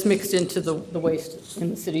 that's mixed into the waste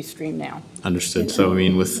in the city stream now. Understood. So, I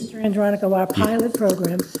mean, with... Mr. Andronico, our pilot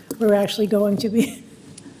program, we're actually going to be,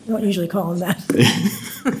 we don't usually call them that.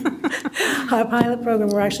 Our pilot program,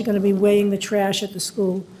 we're actually going to be weighing the trash at the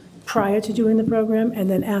school prior to doing the program, and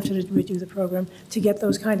then after we do the program, to get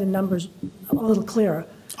those kind of numbers a little clearer.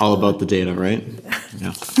 All about the data, right?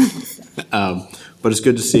 Yeah. But it's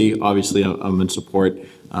good to see. Obviously, I'm in support.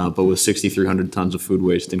 But with 6,300 tons of food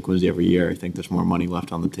waste in Quincy every year, I think there's more money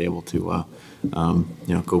left on the table to,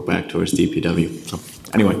 go back towards DPW. So,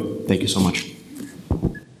 anyway, thank you so much.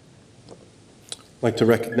 I'd like to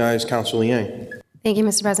recognize Councilor Yang. Thank you,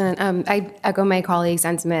 Mr. President. I echo my colleague's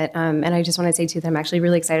sentiment, and I just want to say too that I'm actually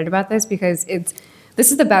really excited about this because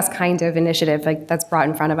this is the best kind of initiative that's brought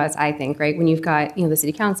in front of us, I think, right? When you've got the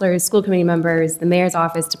city councilors, school committee members, the mayor's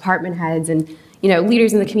office, department heads, and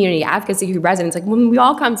leaders in the community, advocacy group, residents, like when we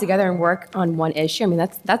all come together and work on one issue, I mean,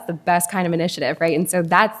 that's the best kind of initiative, right? And so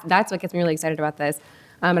that's what gets me really excited about this.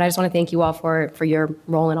 And I just want to thank you all for your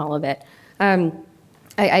role in all of it.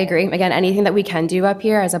 I agree. Again, anything that we can do up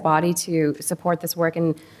here as a body to support this work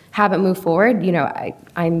and have it move forward,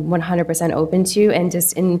 I'm 100% open to, and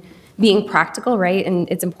just in being practical, right? And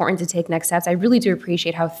it's important to take next steps. I really do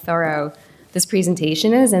appreciate how thorough this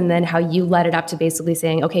presentation is, and then how you led it up to basically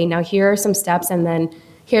saying, okay, now here are some steps, and then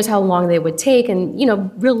here's how long they would take, and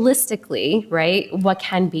realistically, right, what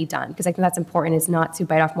can be done? Because I think that's important, is not to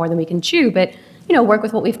bite off more than we can chew, but work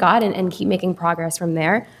with what we've got and keep making progress from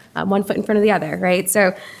there, one foot in front of the other, right?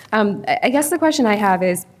 So I guess the question I have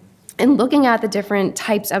is, in looking at the different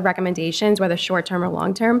types of recommendations, whether short-term or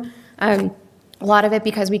long-term, a lot of it,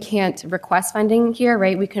 because we can't request funding here,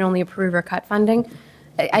 right, we can only approve or cut funding.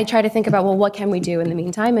 I try to think about, well, what can we do in the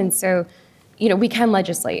meantime? And so, we can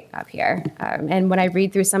legislate up here. And when I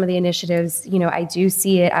read through some of the initiatives, I do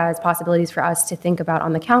see it as possibilities for us to think about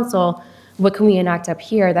on the council. What can we enact up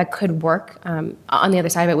here that could work on the other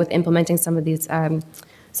side of it with implementing some of these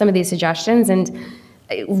suggestions? And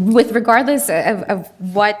with regardless of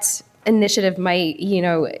what initiative might,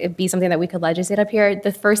 be something that we could legislate up here,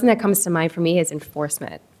 the first thing that comes to mind for me is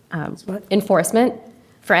enforcement. Enforcement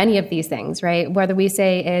for any of these things, right? Whether we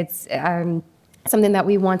say it's something that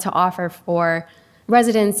we want to offer for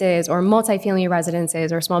residences or multifamily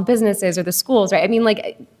residences or small businesses or the schools, right? I mean,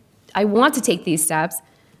 I want to take these steps,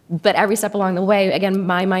 but every step along the way, again,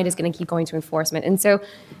 my mind is going to keep going to enforcement. And so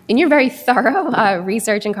in your very thorough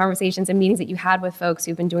research and conversations and meetings that you had with folks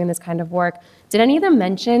who've been doing this kind of work, did any of them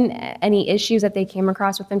mention any issues that they came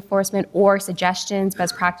across with enforcement, or suggestions,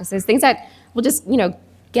 best practices, things that will just,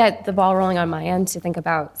 get the ball rolling on my end to think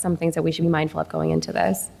about some things that we should be mindful of going into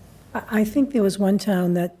this? I think there was one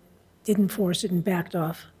town that didn't enforce it and backed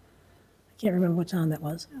off. I can't remember what town that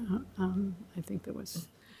was. I think there was.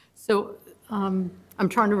 So I'm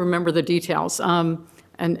trying to remember the details, and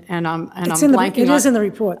I'm blanking. It is in the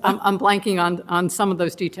report. I'm blanking on some of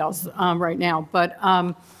those details right now. But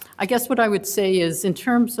I guess what I would say is, in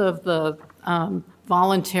terms of the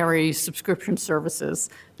voluntary subscription services,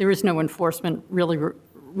 there is no enforcement really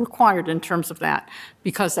required in terms of that,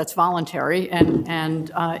 because that's voluntary, and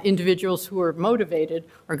individuals who are motivated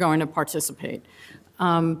are going to participate.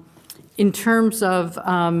 In terms of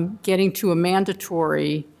getting to a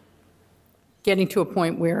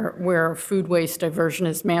point where food waste diversion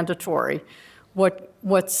is mandatory,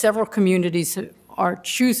 what several communities are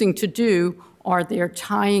choosing to do are they're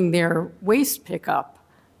tying their waste pickup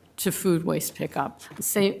to food waste pickup,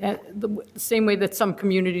 the same way that some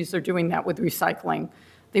communities are doing that with recycling.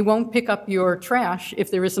 They won't pick up your trash if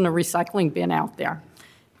there isn't a recycling bin out there.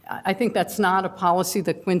 I think that's not a policy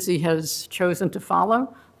that Quincy has chosen to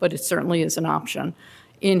follow, but it certainly is an option.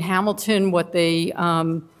 In Hamilton, which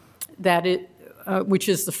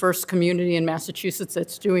is the first community in Massachusetts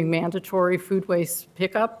that's doing mandatory food waste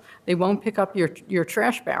pickup, they won't pick up your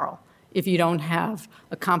trash barrel if you don't have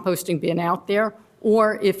a composting bin out there,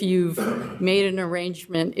 or if you've made an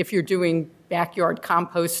arrangement, if you're doing backyard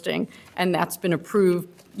composting and that's been approved,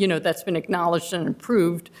 that's been acknowledged and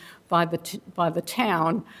approved by the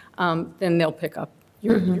town, then they'll pick up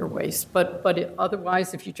your waste. But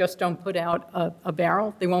otherwise, if you just don't put out a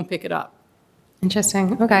barrel, they won't pick it up.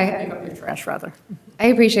 Interesting. Okay. Pick up your trash, rather. I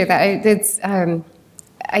appreciate that.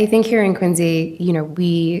 I think here in Quincy,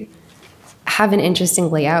 we have an interesting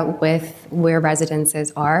layout with where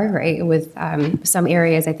residences are, right? With some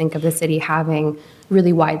areas, I think, of the city having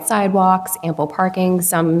really wide sidewalks, ample parking,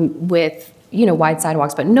 some with, wide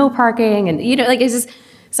sidewalks but no parking, and, it's just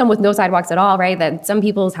some with no sidewalks at all, right? That some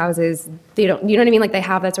people's houses, they don't, you know what I mean? Like they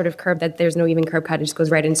have that sort of curb that there's no even curb cut. It just goes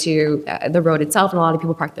right into the road itself. And a lot of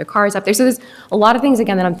people park their cars up there. So there's a lot of things,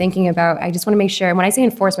 again, that I'm thinking about. I just want to make sure, and when I say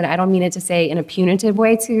enforcement, I don't mean it to say in a punitive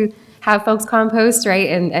way to have folks compost, right?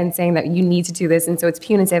 And saying that you need to do this. And so it's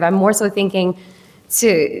punitive. I'm more so thinking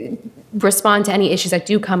to respond to any issues that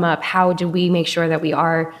do come up. How do we make sure that we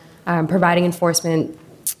are providing enforcement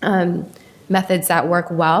methods that work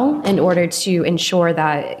well in order to ensure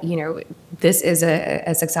that, you know, this is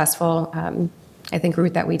a successful, I think,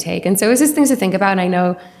 route that we take. And so it's just things to think about. And I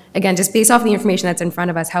know, again, just based off the information that's in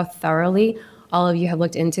front of us, how thoroughly all of you have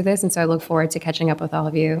looked into this. And so I look forward to catching up with all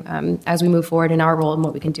of you as we move forward in our role and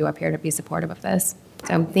what we can do up here to be supportive of this.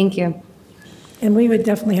 So thank you. And we would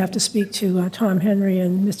definitely have to speak to Tom Henry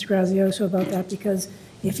and Mr. Grazioso about that, because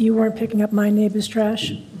if you weren't picking up my neighbor's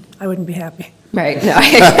trash, I wouldn't be happy. Right, no,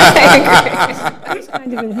 I agree. Those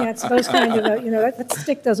kind of enhance, those kind of, you know, that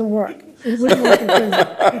stick doesn't work. It wouldn't work in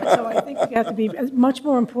Quincy. So I think we have to be, much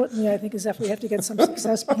more importantly, I think, is that we have to get some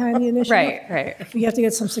success behind the initiative. Right. We have to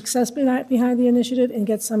get some success behind the initiative and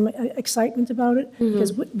get some excitement about it. Mm-hmm.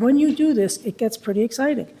 Because when you do this, it gets pretty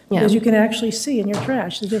exciting. Yeah. Because you can actually see in your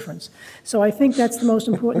trash the difference. So I think that's the most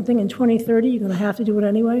important thing. In 2030, you're going to have to do it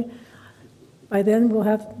anyway. By then,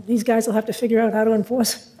 these guys will have to figure out how to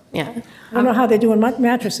enforce it. Yeah. I don't know how they're doing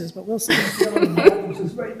mattresses, but we'll see.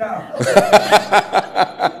 Right now.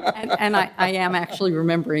 And I am actually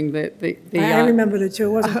remembering the I remembered it too.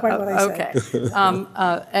 It wasn't quite what I said.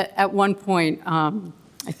 Okay. At one point,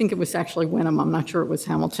 I think it was actually Wenham, I'm not sure it was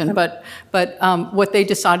Hamilton, but what they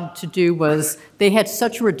decided to do was they had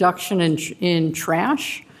such a reduction in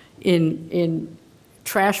trash, in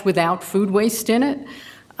trash without food waste in it,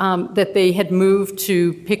 that they had moved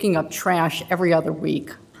to picking up trash every other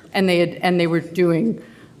week. And they were doing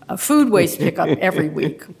a food waste pickup every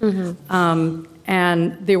week. Mm-hmm.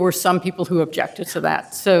 And there were some people who objected to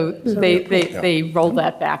that. So they rolled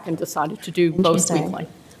that back and decided to do both weekly.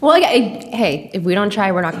 Well, hey, if we don't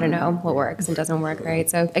try, we're not going to know what works and doesn't work, right?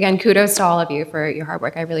 So again, kudos to all of you for your hard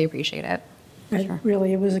work. I really appreciate it.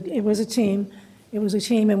 Really, it was a team. It was a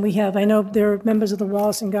team, and I know there are members of the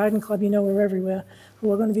Wallace and Garden Club, you know we're everywhere,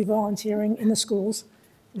 who are going to be volunteering in the schools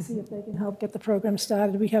to see if they can help get the program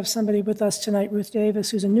started. We have somebody with us tonight, Ruth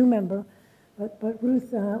Davis, who's a new member, but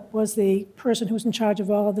Ruth was the person who was in charge of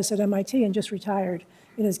all of this at MIT and just retired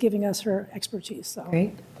and is giving us her expertise, so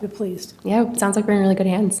Great. we're pleased. Yeah, it sounds like we're in really good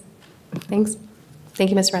hands. Thanks.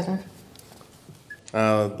 Thank you, Mr. President.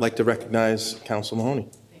 I'd like to recognize Council Mahoney.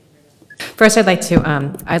 First, I'd like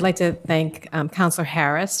to thank Councilor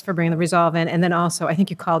Harris for bringing the resolve in, and then also, I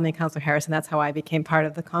think you called me Councilor Harris, and that's how I became part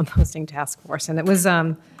of the composting task force. And it was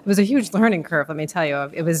a huge learning curve, let me tell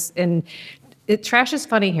you. Trash is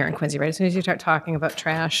funny here in Quincy, right? As soon as you start talking about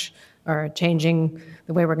trash or changing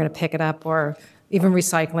the way we're going to pick it up, or even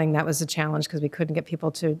recycling, that was a challenge because we couldn't get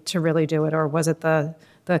people to really do it. Or was it the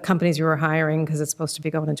companies we were hiring because it's supposed to be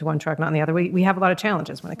going into one truck, not in the other? We have a lot of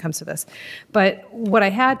challenges when it comes to this. But what I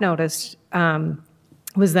had noticed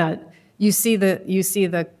was that you see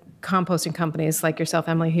the composting companies like yourself,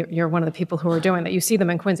 Emily, you're one of the people who are doing that. You see them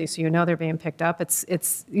in Quincy, so you know they're being picked up.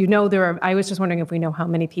 I was just wondering if we know how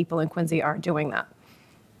many people in Quincy are doing that.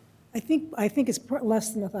 I think it's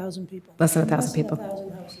less than 1,000 people. Less than 1,000 people.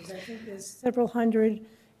 1,000 houses. I think there's several hundred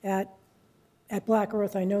at Black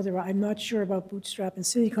Earth. I know there are. I'm not sure about Bootstrap, and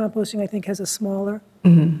City Composting, I think, has a smaller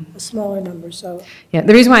number. So yeah,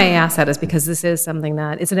 the reason why I asked that is because this is something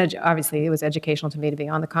that it's obviously it was educational to me to be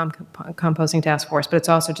on the composting task force, but it's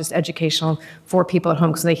also just educational for people at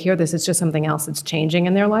home because they hear this. It's just something else that's changing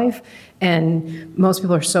in their life, and most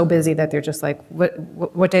people are so busy that they're just like,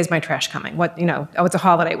 what day is my trash coming? Oh, it's a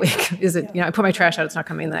holiday week. Is it? I put my trash out. It's not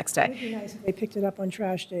coming the next day. it'd be nice if they picked it up on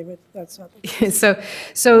trash day, but that's not the case. so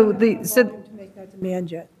to make that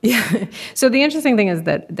demand yet. Yeah. So the interesting thing is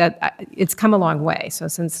that it's come a long way. So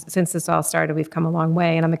since this all started, we've come a long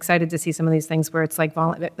way, and I'm excited to see some of these things where it's like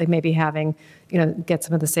maybe having, get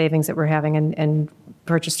some of the savings that we're having and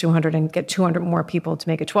purchase 200 and get 200 more people to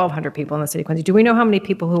make it 1,200 people in the city of Quincy. Do we know how many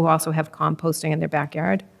people who also have composting in their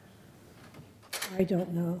backyard? I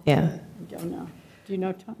don't know. Yeah. I don't know. Do you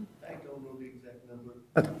know, Tom? I don't know the exact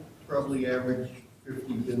number. Probably average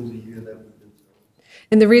 50 bins a year that we've been selling.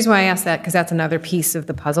 And the reason why I ask that, because that's another piece of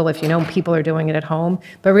the puzzle, if people are doing it at home,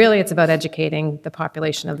 but really it's about educating the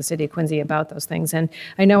population of the city of Quincy about those things. And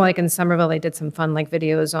I know like in Somerville, they did some fun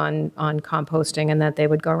videos on composting, and that they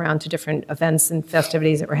would go around to different events and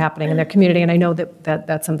festivities that were happening in their community. And I know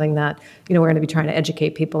that's something that, we're going to be trying to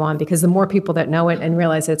educate people on, because the more people that know it and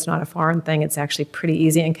realize it's not a foreign thing, it's actually pretty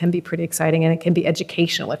easy and can be pretty exciting, and it can be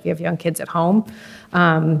educational if you have young kids at home.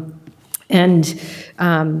 And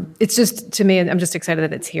it's just, to me, I'm just excited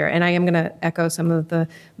that it's here. And I am going to echo some of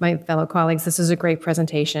my fellow colleagues. This is a great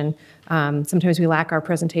presentation. Sometimes we lack our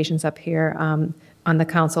presentations up here on the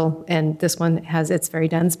council, and this one it's very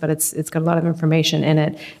dense, but it's got a lot of information in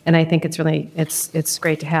it. And I think it's really, it's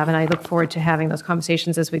great to have. And I look forward to having those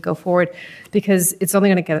conversations as we go forward, because it's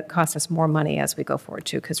only going to cost us more money as we go forward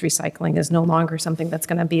too, because recycling is no longer something that's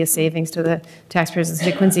going to be a savings to the taxpayers of the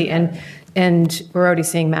city of Quincy. And we're already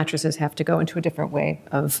seeing mattresses have to go into a different way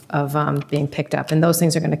of being picked up. And those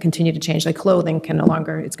things are going to continue to change. Like clothing can no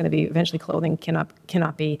longer, it's going to be, eventually clothing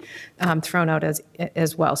cannot be thrown out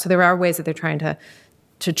as well. So there are ways that they're trying to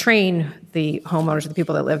train the homeowners, the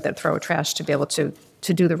people that live that throw trash, to be able to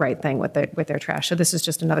do the right thing with their trash. So this is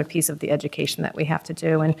just another piece of the education that we have to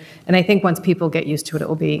do. And I think once people get used to it, it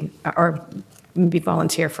will be, or maybe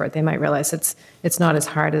volunteer for it, they might realize it's not as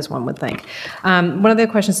hard as one would think. One of the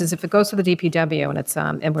questions is, if it goes to the DPW and it's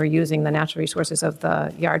and we're using the natural resources of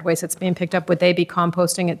the yard waste that's being picked up, would they be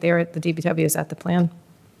composting it there at the DPW? Is that the plan?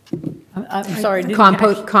 I'm sorry.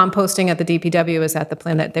 Composting at the DPW, is that the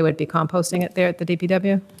plan, that they would be composting it there at the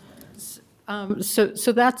DPW?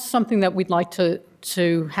 So that's something that we'd like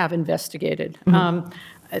to have investigated.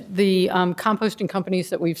 The composting companies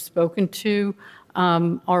that we've spoken to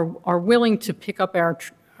are willing to pick up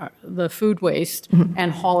the food waste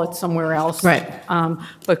and haul it somewhere else. Right.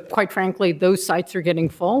 But quite frankly, those sites are getting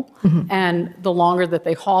full, and the longer that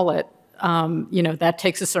they haul it, that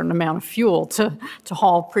takes a certain amount of fuel to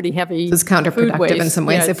haul pretty heavy It's counterproductive food waste. in some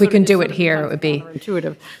ways. Yeah, If we can do it here, it would be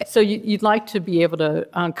intuitive. So you'd like to be able to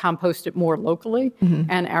compost it more locally,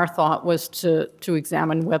 and our thought was to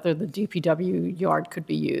examine whether the DPW yard could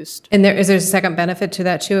be used. And is there a second benefit to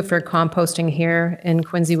that too? If we're composting here in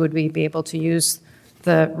Quincy, would we be able to use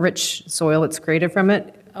the rich soil that's created from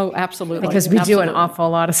it? Oh, absolutely. Because we do an awful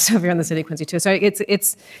lot of stuff here in the city of Quincy too. So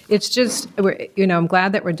it's just, I'm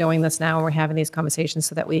glad that we're doing this now and we're having these conversations,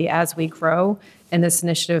 so that as we grow and this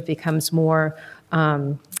initiative becomes more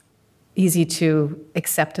easy to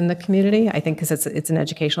accept in the community, I think, because it's an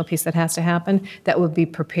educational piece that has to happen, that we'll be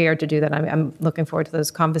prepared to do that. I'm looking forward to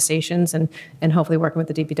those conversations and hopefully working with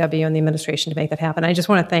the DPW and the administration to make that happen. I just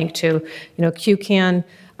want to thank too, QCAN.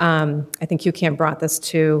 I think QCAN brought this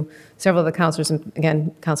to several of the councilors, and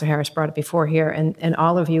again, Councilor Harris brought it before here, and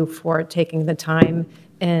all of you for taking the time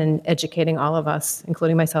and educating all of us,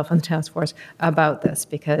 including myself on the task force, about this,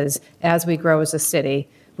 because as we grow as a city,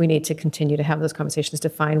 we need to continue to have those conversations to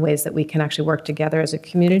find ways that we can actually work together as a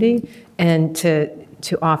community and to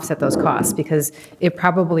offset those costs, because it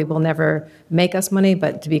probably will never make us money,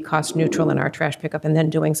 but to be cost neutral in our trash pickup and then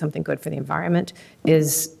doing something good for the environment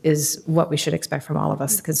is what we should expect from all of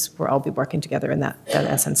us, because we'll all be working together in that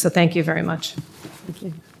essence. So thank you very much. Thank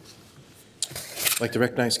you. I'd like to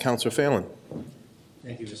recognize Councilor Phelan.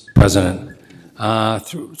 Thank you, Mr. President.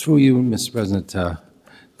 Through you, Mr. President,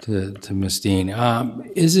 to Ms. Dean,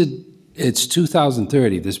 it's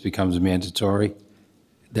 2030, this becomes mandatory,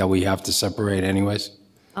 that we have to separate anyways?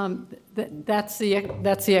 That's the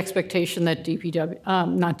expectation that DEP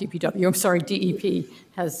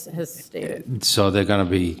has stated. So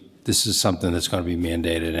this is something that's going to be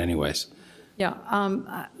mandated anyways? Yeah,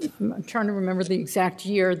 I'm trying to remember the exact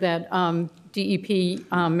year that DEP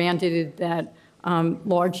mandated that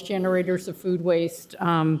large generators of food waste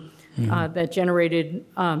that generated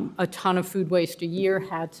a ton of food waste a year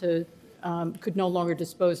could no longer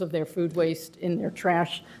dispose of their food waste in their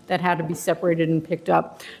trash. That had to be separated and picked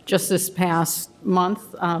up. Just this past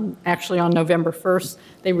month, actually on November 1st,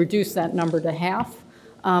 they reduced that number to half.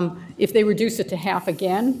 If they reduce it to half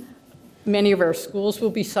again, many of our schools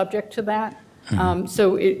will be subject to that.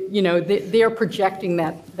 So they're projecting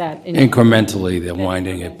that incrementally, they're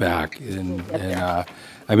winding it back, and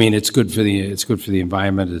I mean, it's good for the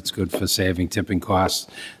environment. It's good for saving tipping costs.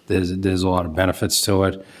 There's a lot of benefits to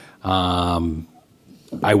it.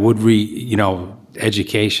 I would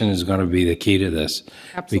education is going to be the key to this.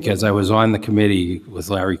 Absolutely. Because I was on the committee with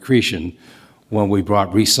Larry Cretion when we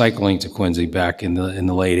brought recycling to Quincy back in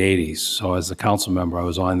the late 80s. So as a council member, I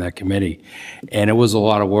was on that committee, and it was a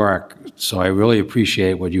lot of work. So I really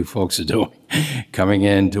appreciate what you folks are doing, coming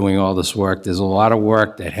in, doing all this work. There's a lot of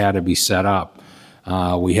work that had to be set up.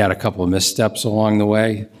 We had a couple of missteps along the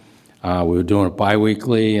way. We were doing it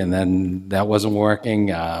biweekly, and then that wasn't working.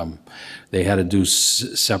 They had to do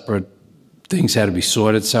separate things, had to be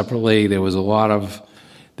sorted separately. There was a lot of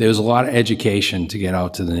education to get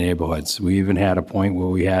out to the neighborhoods. We even had a point where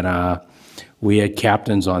we had we had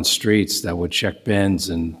captains on streets that would check bins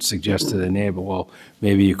and suggest to the neighbor, well,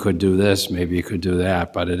 maybe you could do this, maybe you could do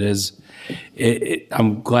that. But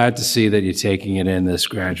I'm glad to see that you're taking it in this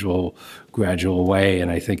gradual way,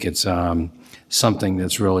 and I think it's something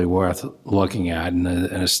that's really worth looking at in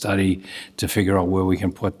a study to figure out where we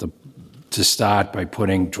can to start by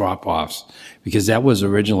putting drop-offs, because that was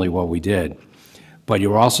originally what we did. But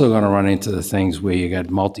you're also going to run into the things where you got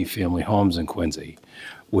multifamily homes in Quincy,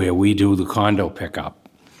 where we do the condo pickup.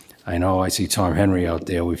 I know I see Tom Henry out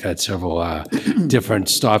there. We've had several different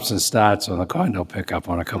stops and starts on the condo pickup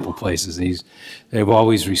on a couple places. And they've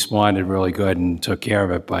always responded really good and took care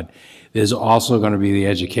of it. But there's also going to be the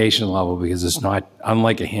education level, because it's not,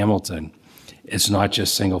 unlike a Hamilton, it's not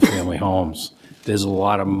just single-family homes. There's a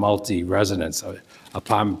lot of multi-residence,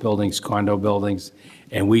 apartment buildings, condo buildings,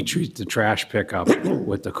 and we treat the trash pickup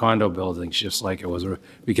with the condo buildings just like it was,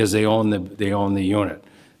 because they own the unit.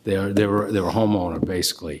 They're a homeowner,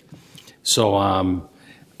 basically. So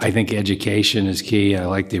I think education is key. I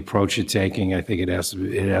like the approach you're taking. I think it has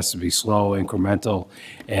to be slow, incremental,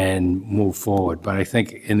 and move forward. But I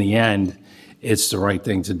think in the end, it's the right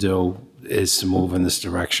thing to do, is to move in this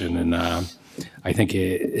direction. And I think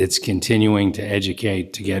it's continuing to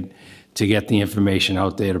educate, to get the information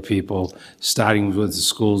out there to people. Starting with the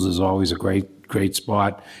schools is always a great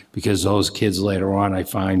spot, because those kids later on, I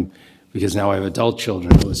find, because now I have adult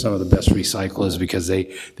children who are some of the best recyclers, because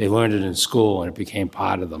they learned it in school and it became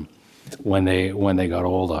part of them when they got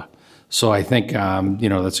older. So I think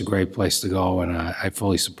that's a great place to go, and I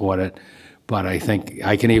fully support it. But I think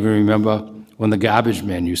I can even remember when the garbage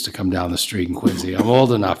men used to come down the street in Quincy. I'm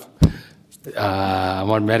old enough. I'm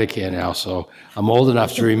on Medicare now, so I'm old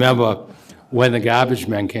enough to remember when the garbage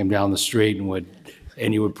men came down the street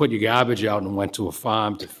and you would put your garbage out and went to a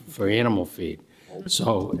farm for animal feed.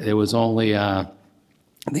 So it was only, I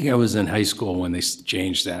think I was in high school when they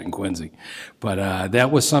changed that in Quincy. But that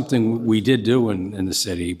was something we did do in the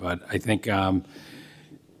city. But I think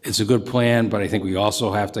it's a good plan, but I think we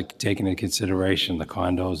also have to take into consideration the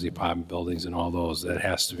condos, the apartment buildings, and all those. That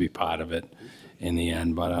has to be part of it in the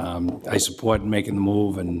end. But I support making the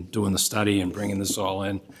move and doing the study and bringing this all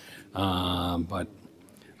in. But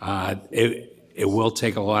it will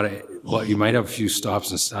take a lot of, well, you might have a few stops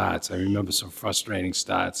and starts. I remember some frustrating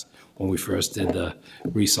starts when we first did the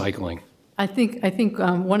recycling. I think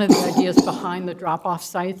one of the ideas behind the drop-off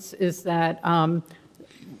sites is that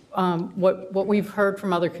what we've heard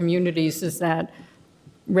from other communities is that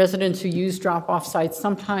residents who use drop-off sites,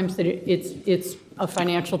 sometimes it's a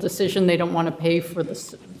financial decision. They don't want to pay for the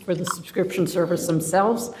subscription service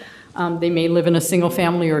themselves. They may live in a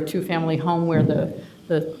single-family or two-family home where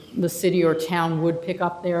the city or town would pick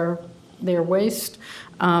up their waste.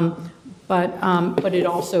 But it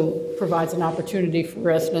also provides an opportunity for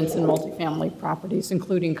residents in multifamily properties,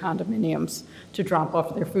 including condominiums, to drop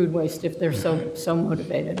off their food waste if they're so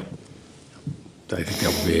motivated. I think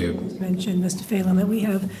that would be mentioned, Mr. Phelan, that we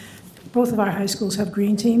have, both of our high schools have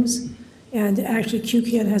green teams, and actually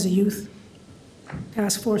QCAN has a youth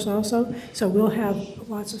task force also, so we'll have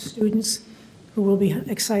lots of students who will be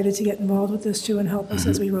excited to get involved with this too and help us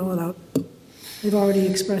as we roll it out. They've already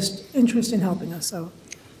expressed interest in helping us, so.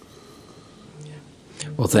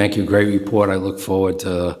 Well, thank you. Great report. I look forward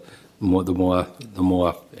to the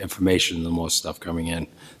more information, the more stuff coming in.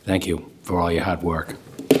 Thank you for all your hard work.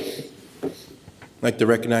 I'd like to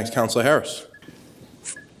recognize Councilor Harris.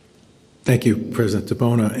 Thank you, President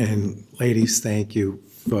DeBona, and ladies, thank you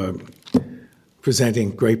for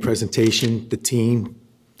presenting great presentation. The team,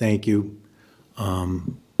 thank you,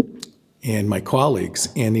 and my colleagues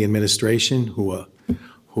and the administration who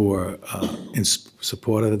are in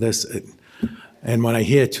support of this. And when I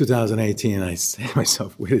hear 2018, I say to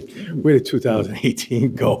myself, where did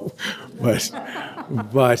 2018 go?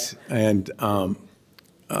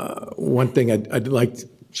 One thing I'd like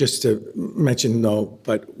just to mention, though,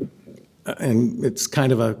 and it's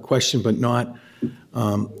kind of a question, but not,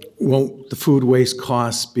 won't the food waste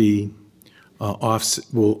costs be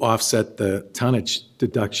will offset the tonnage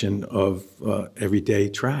deduction of everyday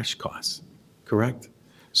trash costs, correct?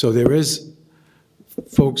 So there is,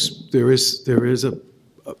 folks, there's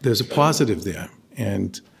a positive there,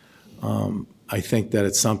 and I think that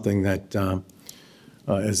it's something that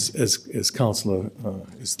as Councilor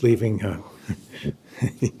is leaving,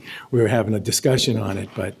 we were having a discussion on it,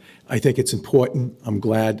 but I think it's important. I'm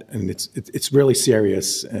glad, and it's really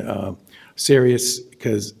serious. Serious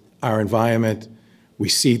because our environment, we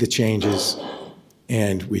see the changes,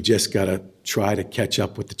 and we just got to try to catch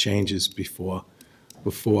up with the changes before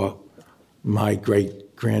my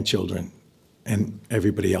great grandchildren and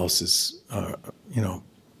everybody else's,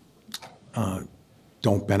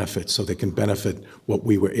 don't benefit, so they can benefit what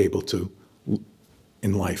we were able to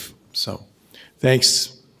in life. So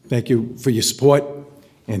thanks. Thank you for your support,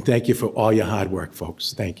 and thank you for all your hard work,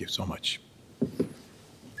 folks. Thank you so much.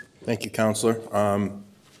 Thank you, Counselor.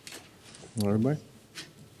 Everybody?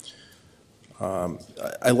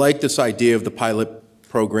 I like this idea of the pilot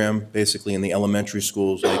program, basically in the elementary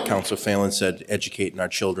schools, like Counselor Phelan said, educating our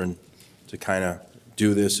children to kind of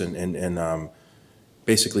do this and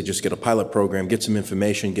basically just get a pilot program, get some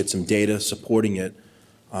information, get some data supporting it.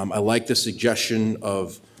 I like the suggestion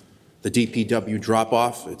of the DPW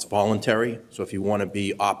drop-off. It's voluntary, so if you want to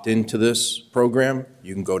be opt-in to this program,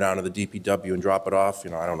 you can go down to the DPW and drop it off,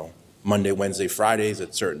 I don't know, Monday, Wednesday, Fridays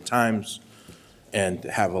at certain times, and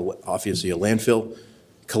have, obviously, a landfill.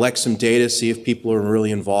 Collect some data, see if people are really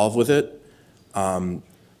involved with it.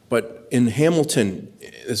 But in Hamilton,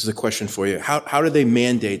 this is a question for you. How do they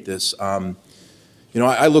mandate this?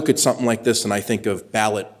 I look at something like this and I think of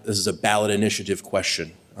ballot. This is a ballot initiative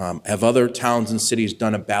question. Have other towns and cities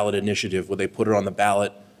done a ballot initiative where they put it on the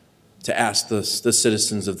ballot to ask the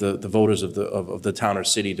citizens of the voters of the town or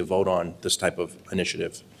city to vote on this type of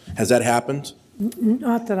initiative? Has that happened?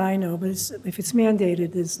 Not that I know, but if it's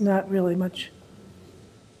mandated, there's not really much.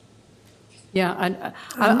 Yeah,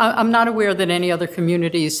 I'm not aware that any other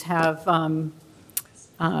communities have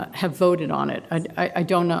voted on it. I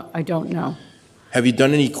don't know. I don't know. Have you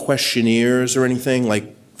done any questionnaires or anything?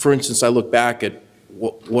 Like, for instance, I look back at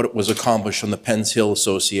what was accomplished on the Penns Hill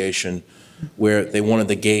Association, where they wanted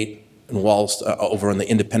the gate and walls over on the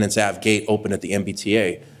Independence Ave gate open at the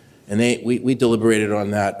MBTA. And we deliberated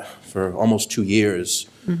on that for almost 2 years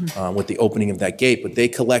with the opening of that gate. But they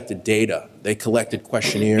collected data. They collected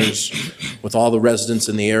questionnaires with all the residents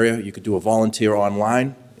in the area. You could do a volunteer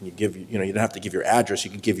online, and you give, you don't have to give your address.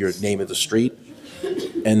 You could give your name of the street.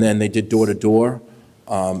 And then they did door to door,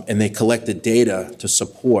 and they collected data to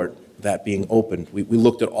support that being opened. We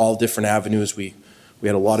looked at all different avenues. We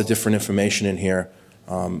had a lot of different information in here,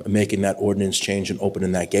 making that ordinance change and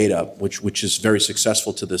opening that gate up, which is very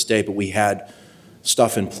successful to this day. But we had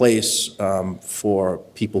stuff in place for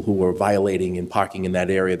people who were violating and parking in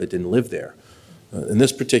that area that didn't live there. In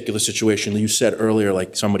this particular situation, you said earlier,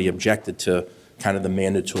 like somebody objected to kind of the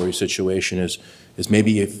mandatory situation is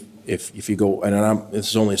maybe if you go, and this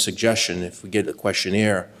is only a suggestion, if we get a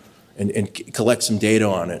questionnaire and collect some data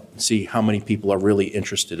on it, and see how many people are really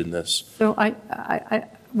interested in this. So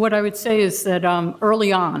what I would say is that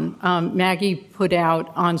early on, Maggie put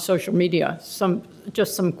out on social media some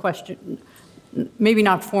question, maybe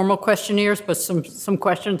not formal questionnaires, but some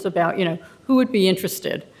questions about, who would be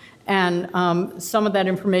interested. And some of that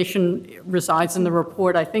information resides in the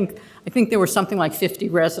report. I think there were something like 50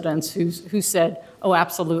 residents who said, oh,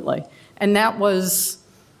 absolutely. And that was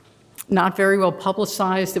not very well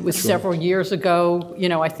publicized. It was several years ago.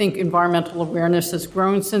 I think environmental awareness has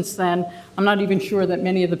grown since then. I'm not even sure that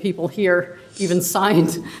many of the people here even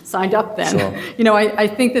signed up then. Sure. I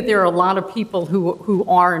think that there are a lot of people who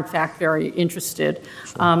are in fact very interested.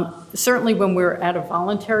 Sure. Certainly when we're at a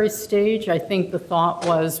voluntary stage, I think the thought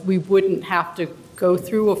was we wouldn't have to go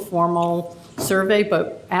through a formal survey,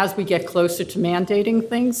 but as we get closer to mandating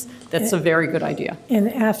things, that's a very good idea.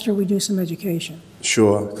 And after we do some education.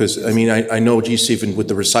 Sure, because I know just even with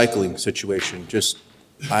the recycling situation,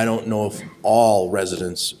 I don't know if all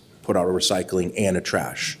residents put out a recycling and a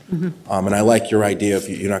trash. Mm-hmm. And I like your idea if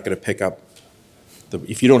you're not going to pick up,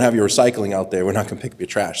 if you don't have your recycling out there, we're not going to pick up your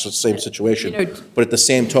trash. So it's the same situation. But at the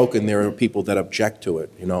same token, there are people that object to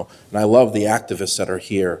it, and I love the activists that are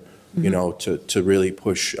here, to really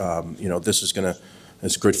push, this is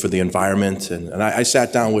it's good for the environment. And I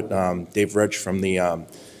sat down with Dave Reg from the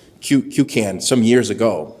QCAN some years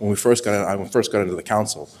ago when I first got into the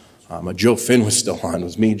council. Joe Finn was still on. It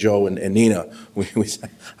was me, Joe, and Nina.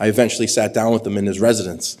 I eventually sat down with them in his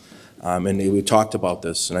residence, and we talked about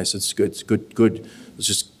this. And I said, it's good. Let's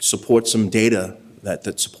just support some data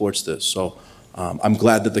that supports this. So I'm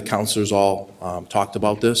glad that the councilors all talked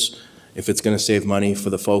about this. If it's going to save money for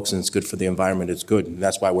the folks and it's good for the environment, it's good. And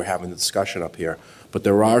that's why we're having the discussion up here. But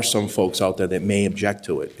there are some folks out there that may object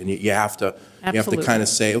to it, and you have to kind of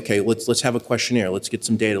say, okay, let's have a questionnaire, let's get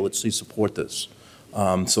some data, let's see support this.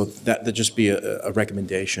 So that just be a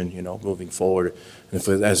recommendation, moving forward. And if,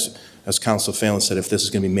 as Councilor Phelan said, if this is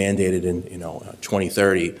going to be mandated in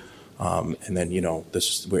 2030, and then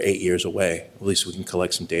we're 8 years away, at least we can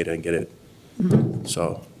collect some data and get it. Mm-hmm.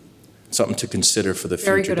 So something to consider for the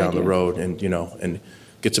future down the road, and and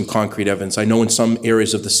get some concrete evidence. I know in some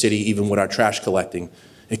areas of the city, even with our trash collecting,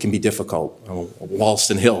 it can be difficult.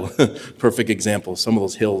 Walston Hill, perfect example. Some of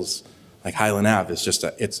those hills, like Highland Ave,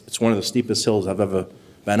 it's one of the steepest hills I've ever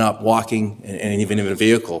been up walking and even in a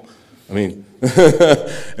vehicle. I mean,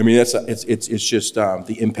 I mean, it's just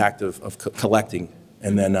the impact of collecting,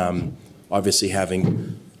 and then obviously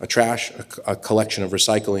having a trash, a collection of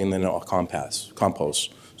recycling, and then a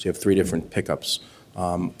compost. So you have 3 different pickups.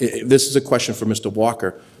 This is a question for Mr.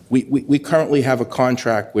 Walker. We currently have a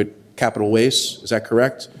contract with Capital Waste, is that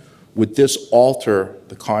correct? Would this alter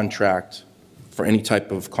the contract for any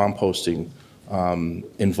type of composting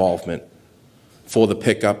involvement for the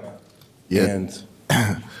pickup? Yeah. And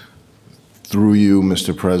through you,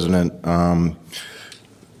 Mr. President,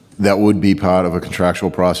 that would be part of a contractual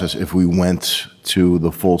process if we went to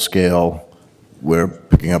the full scale. We're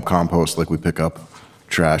picking up compost like we pick up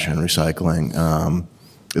trash and recycling.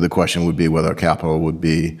 The question would be whether Capital would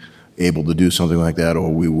be able to do something like that,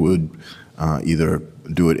 or we would either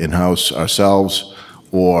do it in-house ourselves,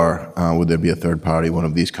 or would there be a third party, one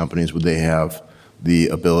of these companies, would they have the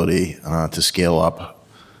ability to scale up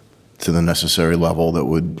to the necessary level that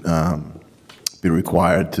would be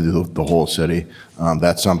required to do the whole city?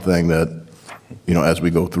 That's something that, you know, as we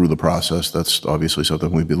go through the process, that's obviously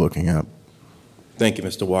something we'd be looking at. Thank you,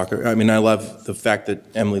 Mr. Walker. I mean, I love the fact that,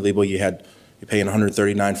 Emily Liebel, you're paying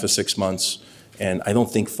 $139 for 6 months, and I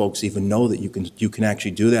don't think folks even know that you can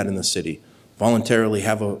actually do that in the city. Voluntarily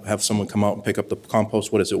have someone come out and pick up the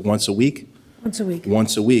compost. What is it, once a week? Once a week.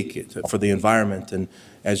 Once a week for the environment. And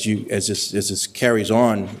as this carries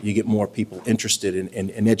on, you get more people interested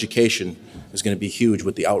in education is going to be huge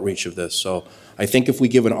with the outreach of this. So I think if we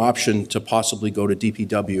give an option to possibly go to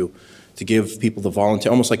DPW to give people the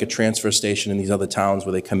volunteer, almost like a transfer station in these other towns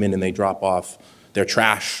where they come in and they drop off their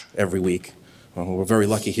trash every week. Well, we're very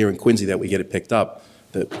lucky here in Quincy that we get it picked up.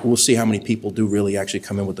 That we'll see how many people do really actually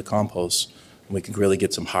come in with the compost, and we can really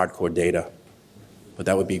get some hardcore data. But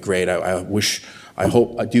that would be great. I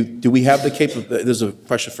hope, do we have the capability? There's a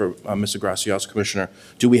question for Mr. Gracios, Commissioner.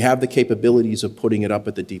 Do we have the capabilities of putting it up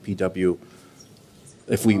at the DPW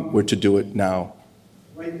if we were to do it now?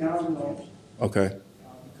 Right now, no. Okay.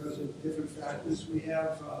 Because of different factors. We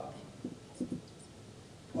have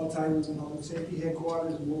all-time public safety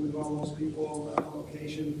headquarters, moving all those people to that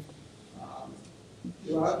location.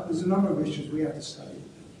 There's a number of issues we have to study.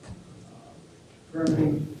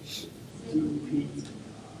 Permitting,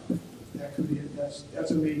 DEP, that could be,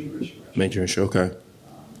 that's a major issue. Actually. Major issue, okay.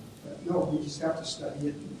 But no, we just have to study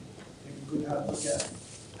it and take a good hard look at it.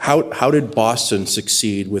 How did Boston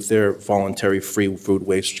succeed with their voluntary free food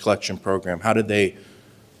waste collection program? How did they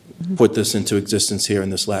put this into existence here in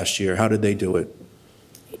this last year? How did they do it?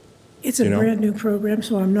 It's a brand-new program,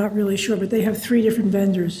 so I'm not really sure, but they have 3 different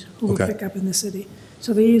vendors who will pick up in the city.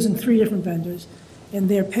 So they're using 3 different vendors, and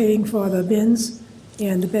they're paying for the bins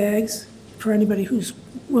and the bags for anybody who's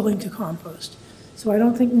willing to compost. So I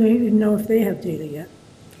don't think they know if they have data yet.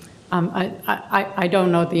 I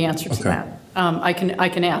don't know the answer to that. I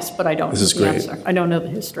can ask, but I don't know the answer. I don't know the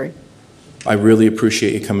history. I really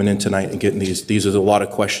appreciate you coming in tonight and getting these. These are a lot of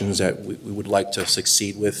questions that we would like to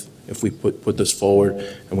succeed with if we put this forward.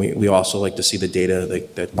 And we also like to see the data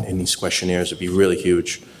that in these questionnaires would be really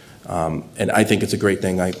huge. And I think it's a great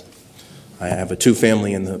thing. I have a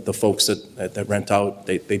 2-family, and the folks that rent out,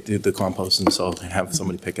 they do the compost, and so they have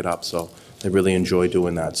somebody pick it up. So they really enjoy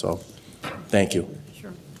doing that. So thank you.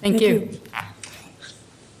 Sure. Thank you.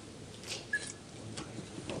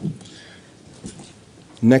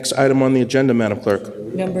 Next item on the agenda, Madam Clerk.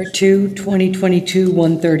 Number 2,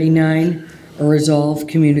 2022-139, a Resolve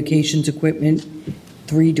Communications Equipment,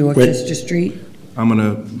 3 Dorchester Street. I'm going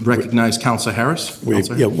to recognize Councilor Harris.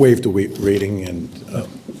 Yeah, waive the reading. And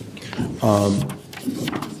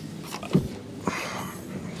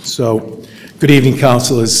so, good evening,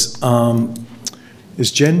 councilors.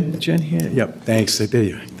 Is Jen here? Yep, thanks. There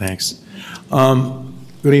you are. Thanks.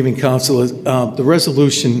 Good evening, councilors. The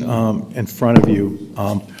resolution in front of you,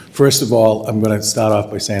 first of all, I'm going to start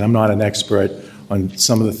off by saying I'm not an expert on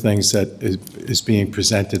some of the things that is being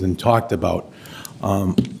presented and talked about.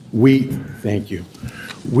 Thank you.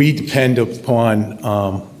 We depend upon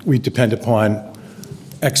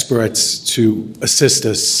experts to assist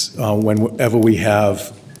us whenever we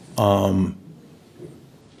have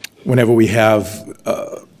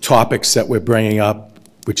topics that we're bringing up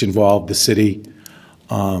which involve the city.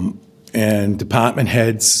 And department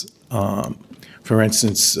heads, for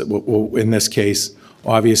instance, in this case,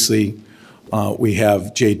 obviously, we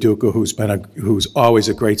have Jay Duca, who's always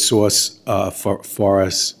a great source for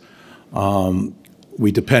us.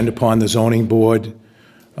 We depend upon the zoning board,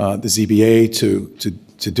 the ZBA, to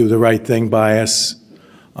do the right thing by us,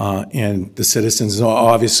 and the citizens.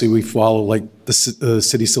 Obviously, we follow like the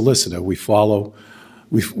city solicitor. We follow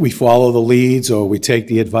we follow the leads, or we take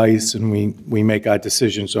the advice, and we make our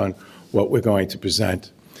decisions on what we're going to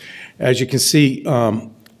present. As you can see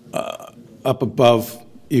up above,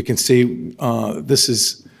 you can see this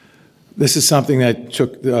is something that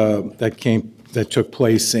took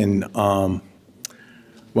place in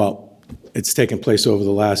well, it's taken place over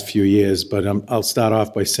the last few years, but I'll start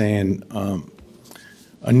off by saying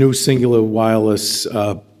a new singular wireless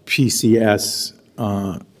PCS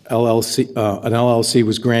LLC, an LLC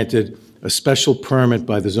was granted a special permit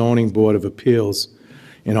by the Zoning Board of Appeals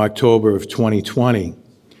in October of 2020,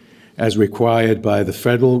 as required by the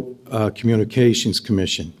Federal Communications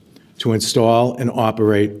Commission, to install and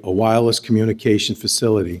operate a wireless communication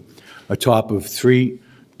facility atop of 3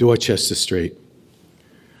 Dorchester Street,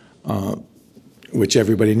 which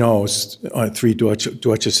everybody knows, 3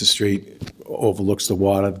 Dorchester Street overlooks the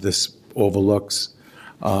water. This overlooks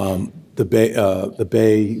the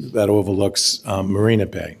bay that overlooks Marina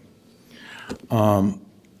Bay.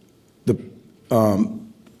 The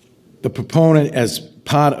proponent, as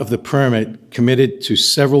part of the permit, committed to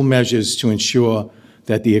several measures to ensure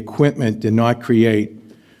that the equipment did not create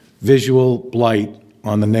visual blight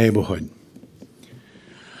on the neighborhood.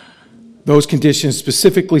 Those conditions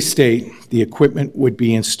specifically state the equipment would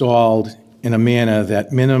be installed in a manner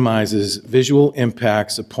that minimizes visual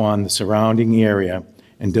impacts upon the surrounding area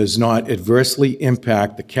and does not adversely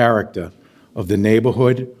impact the character of the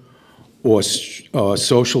neighborhood or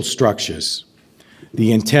social structures.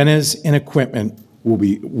 The antennas and equipment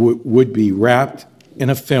would be wrapped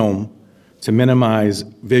in a film to minimize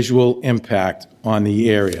visual impact on the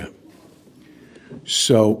area.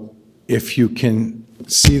 So if you can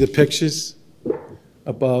see the pictures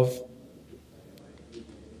above,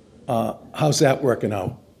 how's that working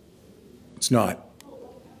out? It's not.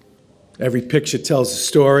 Every picture tells a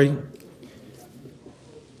story,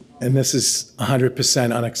 and this is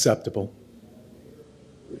 100% unacceptable.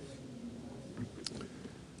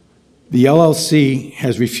 The LLC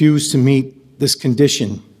has refused to meet this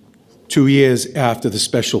condition 2 years after the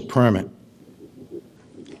special permit.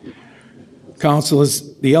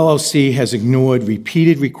 Councilors, the LLC has ignored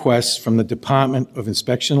repeated requests from the Department of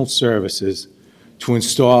Inspectional Services to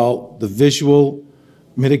install the visual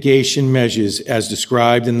mitigation measures as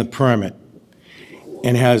described in the permit,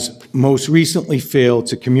 and has most recently failed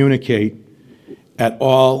to communicate at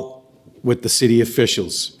all with the city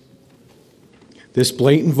officials. This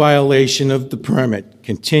blatant violation of the permit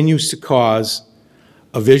continues to cause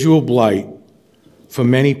a visual blight for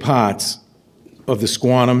many parts of the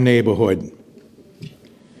Squantum neighborhood.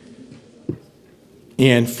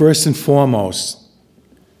 And first and foremost,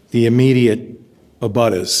 the immediate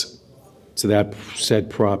abutters to that said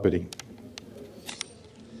property.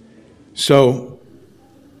 So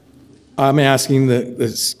I'm asking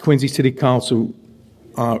the Quincy City Council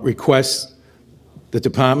requests the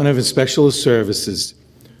Department of Inspectional Services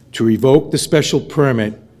to revoke the special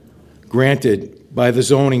permit granted by the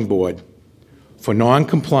Zoning Board for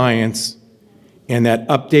non-compliance, and that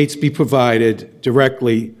updates be provided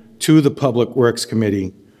directly to the Public Works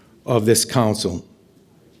Committee of this council.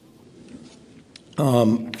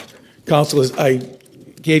 Councilors, I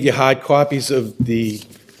gave you hard copies of the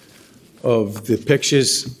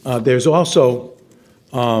pictures. There's also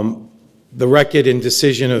the record and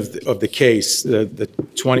decision of the case, the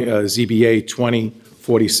ZBA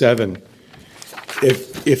 2047.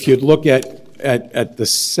 If you'd look at the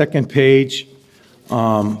second page,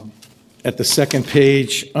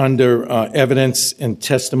 under evidence and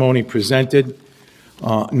testimony presented,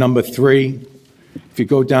 number 3, if you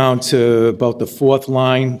go down to about the 4th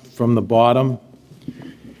line from the bottom,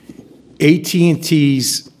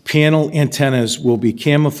 AT&T's panel antennas will be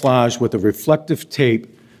camouflaged with a reflective tape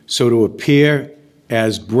so to appear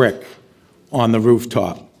as brick on the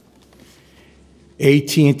rooftop.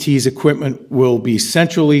 AT&T's equipment will be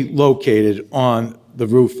centrally located on the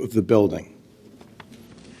roof of the building.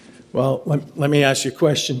 Well, let me ask you a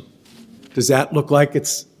question. Does that look like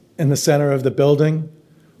it's in the center of the building?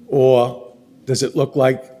 Or does it look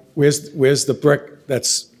like, where's the brick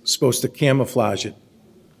that's supposed to camouflage it?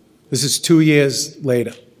 This is 2 years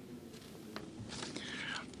later.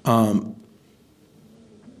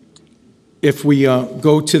 If we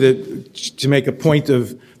go to make a point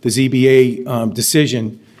of the ZBA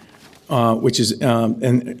decision, which is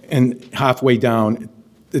and halfway down,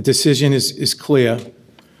 the decision is clear.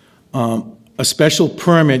 A special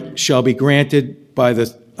permit shall be granted by the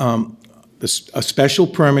special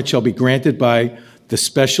permit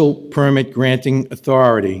granting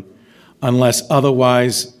authority unless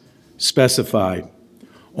otherwise specified.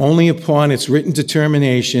 Only upon its written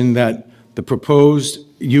determination that the proposed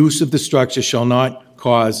use of the structure shall not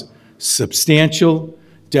cause substantial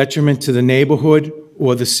detriment to the neighborhood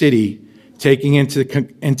or the city, taking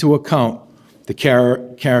into account the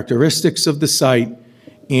characteristics of the site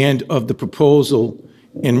and of the proposal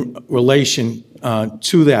in relation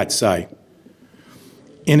to that site,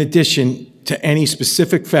 in addition to any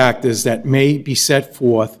specific factors that may be set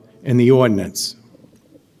forth in the ordinance.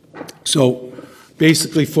 So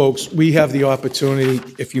basically, folks, we have the opportunity,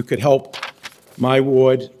 if you could help my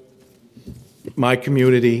ward, my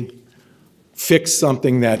community, fix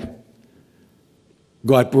something that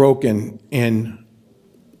got broken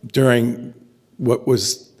during what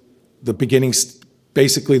was the beginning,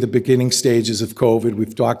 basically the beginning stages of COVID.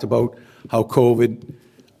 We've talked about how COVID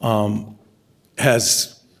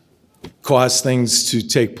has caused things to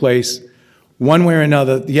take place. One way or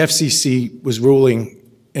another, the FCC was ruling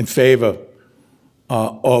in favor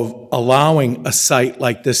of allowing a site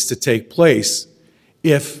like this to take place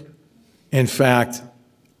if, in fact,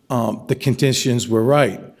 the conditions were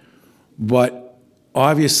right. But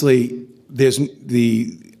obviously, there's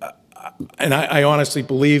and I honestly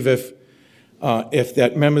believe if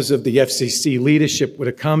that members of the FCC leadership would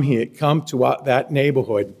have come to that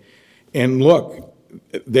neighborhood and look,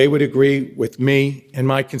 they would agree with me and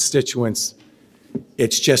my constituents.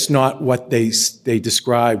 It's just not what they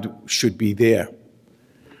described should be there.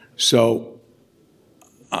 So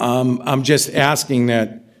I'm just asking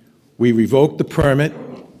that we revoke the permit.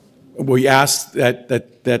 We ask that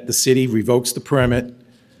the city revokes the permit.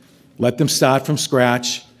 Let them start from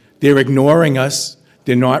scratch. They're ignoring us.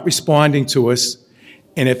 They're not responding to us.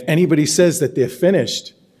 And if anybody says that they're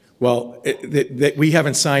finished, well, that we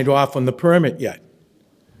haven't signed off on the permit yet.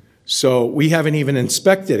 So we haven't even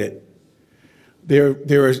inspected it.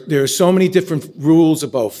 There are so many different rules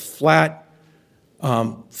about flat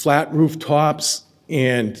rooftops,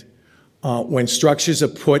 and when structures are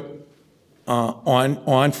put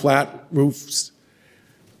on flat roofs,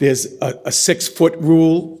 there's a 6-foot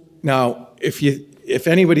rule. Now, if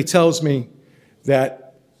anybody tells me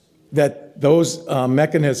that those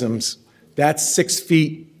mechanisms, that's 6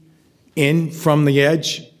 feet in from the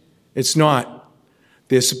edge, it's not.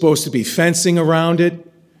 There's supposed to be fencing around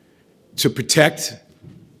it to protect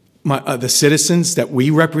the citizens that we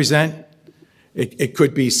represent. It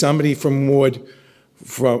could be somebody from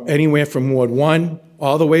anywhere from Ward 1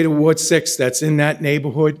 all the way to Ward 6 that's in that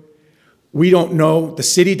neighborhood. We don't know. The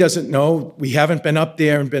city doesn't know. We haven't been up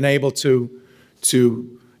there and been able to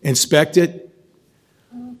inspect it.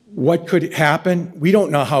 What could happen? We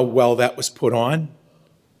don't know how well that was put on.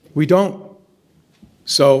 We don't.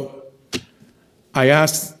 So I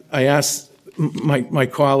asked my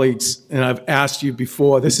colleagues, and I've asked you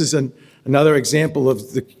before, this is another example of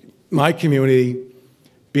my community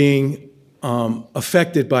being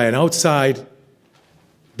affected by an outside,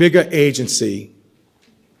 bigger agency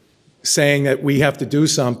saying that we have to do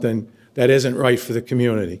something that isn't right for the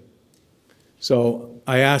community. So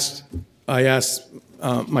I asked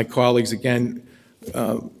my colleagues again,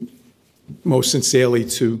 most sincerely,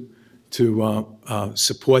 to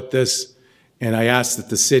support this, and I ask that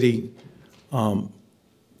the city,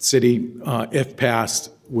 if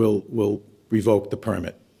passed, will revoke the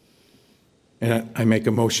permit. And I make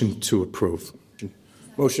a motion to approve.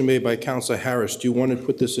 Motion made by Councilor Harris. Do you want to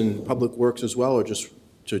put this in Public Works as well, or just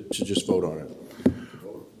to just vote on it?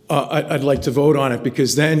 I'd like to vote on it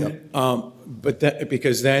because then, they're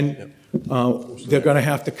going to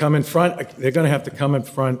have to come in front. They're going to have to come in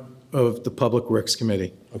front of the Public Works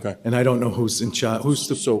Committee. Okay. And I don't know who's in charge. Who's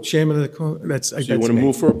the chairman of the? So you want to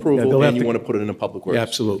move for approval, and you want to put it in a Public Works. Yeah,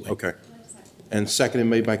 absolutely. Okay. And seconded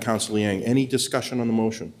made by Councilor Yang. Any discussion on the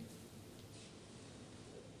motion?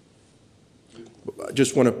 I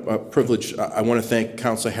just want to I want to thank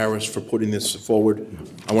Councilor Harris for putting this forward.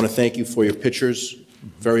 I want to thank you for your pictures.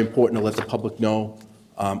 Very important to let the public know.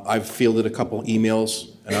 I've fielded a couple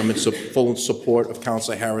emails, and I'm in full support of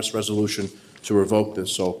Councilor Harris' resolution to revoke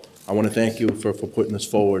this. So I want to thank you for putting this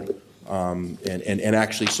forward and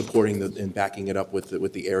actually supporting and backing it up with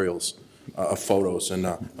the aerials of photos. And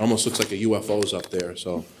it almost looks like a UFO's up there.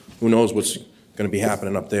 So who knows what's going to be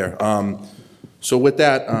happening up there. So with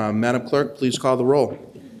that, Madam Clerk, please call the roll.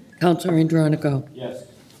 Councilor Andronico. Yes.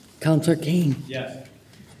 Councilor Kane. Yes.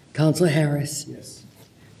 Councilor Harris. Yes.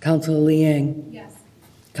 Councilor Liang. Yes.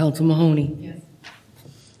 Councilor Mahoney. Yes.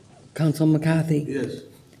 Councilor McCarthy. Yes.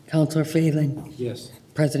 Councilor Phelan. Yes.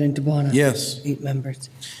 President DeBona. Yes. 8 members.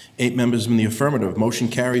 8 members in the affirmative. Motion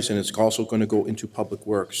carries, and it's also going to go into Public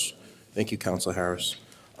Works. Thank you, Councilor Harris.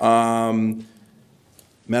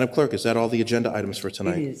 Madam Clerk, is that all the agenda items for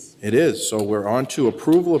tonight? It is. It is. So we're on to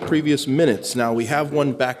approval of previous minutes. Now, we have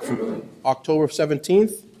one back from October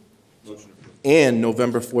 17th. And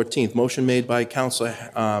November 14th. Motion made by Councilor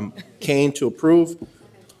Kane to approve,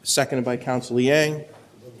 seconded by Councilor Yang.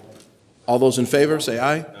 All those in favor, say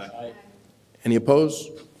aye. Aye. Any opposed?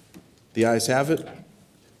 The ayes have it.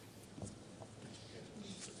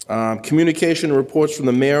 Communication and reports from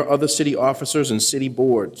the mayor, other city officers, and city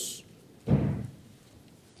boards.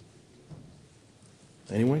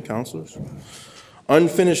 Anyone, councilors?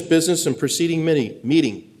 Unfinished business and proceeding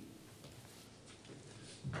meeting.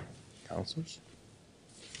 Councilors?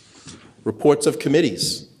 Reports of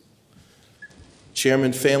committees.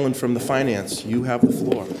 Chairman Phelan from the Finance, you have the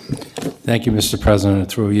floor. Thank you, Mr.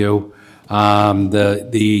 President, through you.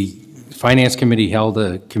 The Finance Committee held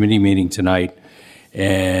a committee meeting tonight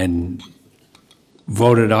and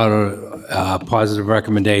voted out a positive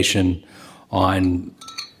recommendation on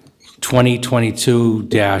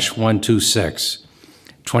 2022-126,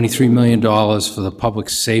 $23 million for the public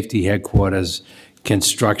safety headquarters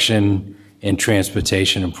construction and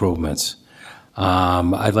transportation improvements.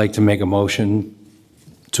 I'd like to make a motion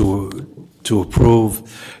to approve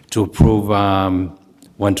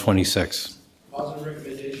 126. Positive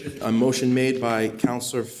recommendation. A motion made by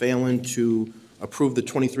Councilor Phelan to approve the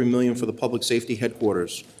 $23 million for the public safety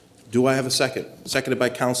headquarters. Do I have a second? Seconded by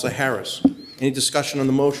Councilor Harris. Any discussion on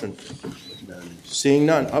the motion? Seeing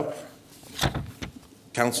none. Up.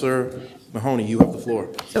 Councilor Mahoney, you have the floor.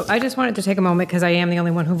 So I just wanted to take a moment because I am the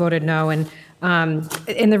only one who voted no, and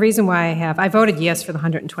the reason why I voted yes for the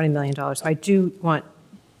 $120 million. So I do want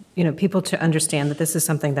people to understand that this is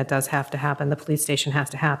something that does have to happen. The police station has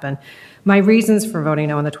to happen. My reasons for voting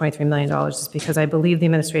no on the $23 million is because I believe the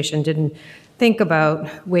administration didn't think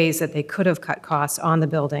about ways that they could have cut costs on the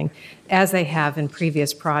building as they have in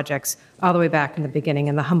previous projects all the way back in the beginning,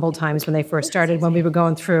 in the humble times when they first started, when we were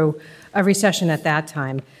going through a recession at that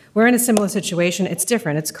time. We're in a similar situation. It's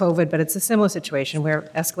different. It's COVID, but it's a similar situation where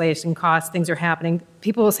escalation costs, things are happening.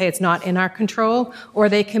 People will say it's not in our control, or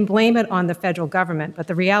they can blame it on the federal government. But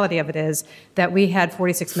the reality of it is that we had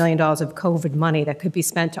 $46 million of COVID money that could be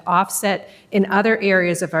spent to offset in other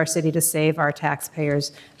areas of our city to save our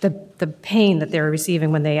taxpayers the pain that they're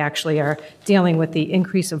receiving when they actually are dealing with the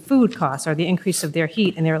increase of food costs or the increase of their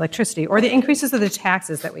heat and their electricity or the increases of the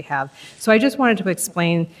taxes that we have. So I just wanted to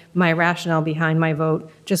explain my rationale behind my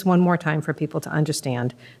vote just one more time for people to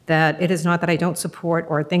understand that it is not that I don't support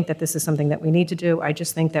or think that this is something that we need to do. I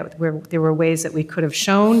just think that there were ways that we could have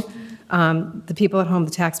shown the people at home,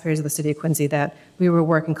 the taxpayers of the city of Quincy, that we were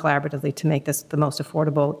working collaboratively to make this the most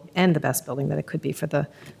affordable and the best building that it could be for the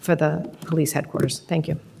police headquarters. Thank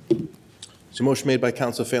you. So motion made by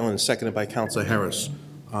Councilor Phelan and seconded by Councilor Harris.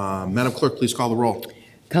 Madam Clerk, please call the roll.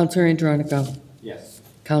 Councilor Andronico. Yes.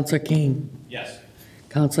 Councilor Kane. Yes.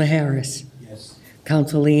 Councilor Harris. Yes.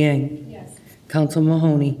 Councilor Liang. Yes. Councilor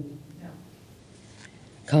Mahoney. No.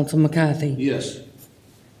 Councilor McCarthy. Yes.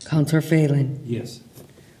 Councilor Phelan. Yes.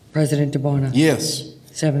 President DeBona. Yes.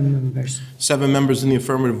 7 members. 7 members in the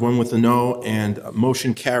affirmative, 1 with a no, and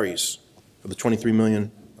motion carries for the $23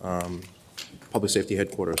 million public safety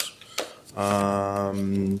headquarters.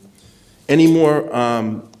 Any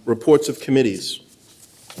more reports of committees?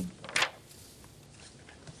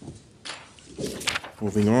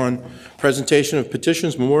 Moving on. Presentation of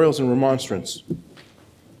petitions, memorials, and remonstrance.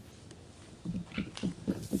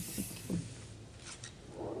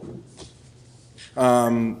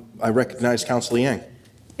 I recognize Councilor Yang.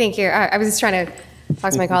 Thank you. I was just trying to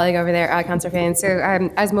talk to my colleague over there, Councilor Phelan. So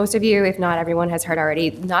as most of you, if not everyone, has heard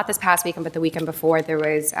already, not this past weekend, but the weekend before, there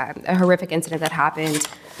was a horrific incident that happened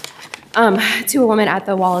to a woman at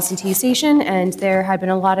the Wallace and T station, and there had been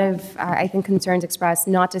a lot of, I think, concerns expressed,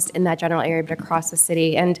 not just in that general area, but across the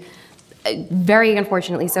city. And very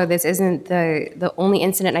unfortunately, so this isn't the only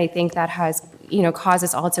incident, I think, that has, caused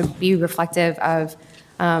us all to be reflective of,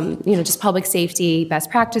 just public safety,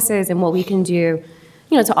 best practices, and what we can do,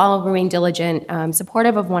 to all remain diligent,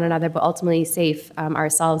 supportive of one another, but ultimately safe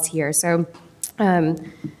ourselves here. So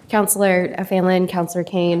Councilor Phelan, Councilor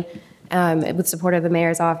Kane, with support of the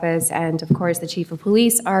mayor's office, and of course the chief of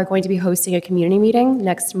police, are going to be hosting a community meeting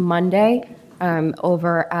next Monday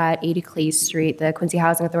over at 80 Clay Street. The Quincy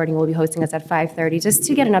Housing Authority will be hosting us at 5:30, just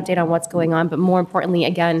to get an update on what's going on, but more importantly,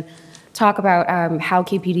 again, talk about how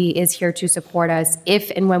KPD is here to support us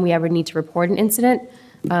if and when we ever need to report an incident,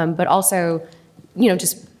 but also,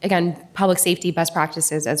 just, again, public safety best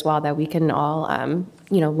practices as well that we can all,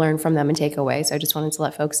 learn from them and take away. So I just wanted to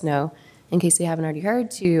let folks know, in case they haven't already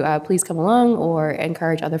heard, to please come along or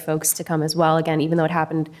encourage other folks to come as well. Again, even though it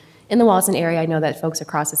happened in the Wallaston area, I know that folks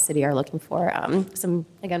across the city are looking for some,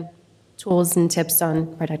 again, tools and tips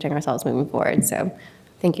on protecting ourselves moving forward. So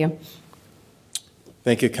thank you.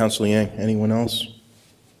 Thank you, Councilor Yang. Anyone else?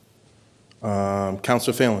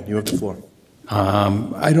 Councilor Phelan, you have the floor.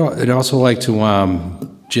 I'd also like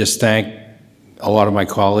to just thank a lot of my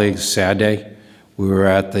colleagues. Saturday, we were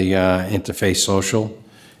at the Interfaith Social,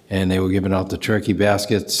 and they were giving out the turkey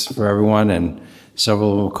baskets for everyone, and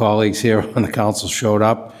several of my colleagues here on the council showed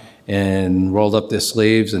up and rolled up their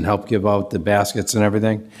sleeves and helped give out the baskets and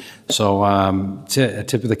everything. So a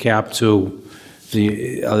tip of the cap to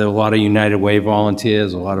there are a lot of United Way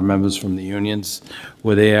volunteers, a lot of members from the unions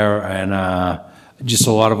were there, and just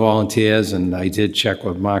a lot of volunteers. And I did check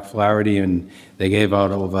with Mark Flaherty, and they gave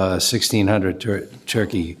out over 1,600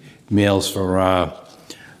 turkey meals for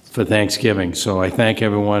Thanksgiving. So I thank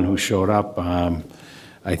everyone who showed up.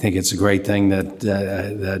 I think it's a great thing that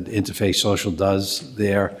Interfaith Social does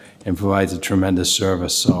there and provides a tremendous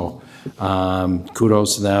service. So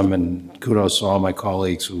kudos to them, and kudos to all my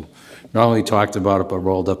colleagues who not only talked about it, but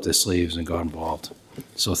rolled up their sleeves and got involved.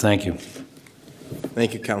 So thank you.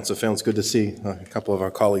 Thank you, Councilor Phelan. It's good to see a couple of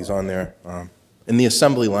our colleagues on there in the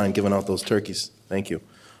assembly line giving out those turkeys. Thank you.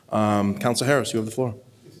 Councilor Harris, you have the floor.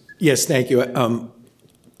 Yes, thank you.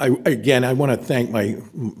 Again, I want to thank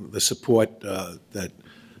the support that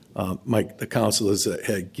the councilors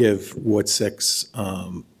give Ward 6.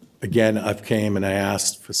 Again, I've came and I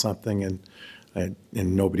asked for something, and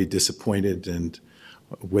nobody disappointed. And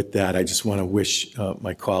with that, I just want to wish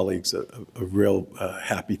my colleagues a real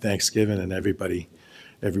happy Thanksgiving, and everybody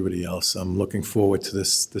else. I'm looking forward to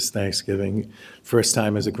this Thanksgiving. First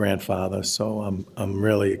time as a grandfather, so I'm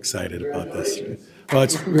really excited about this. Well,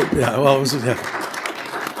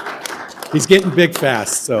 he's getting big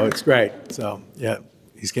fast, so it's great. So yeah,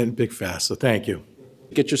 he's getting big fast. So thank you.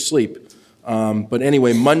 Get your sleep. But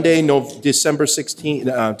anyway, Monday, December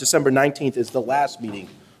 19th is the last meeting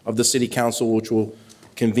of the City Council, which will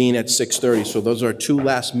convene at 6:30. So those are 2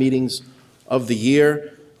 last meetings of the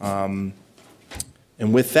year. And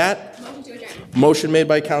with that, motion made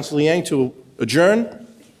by Councilor Yang to adjourn,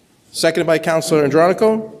 seconded by Councilor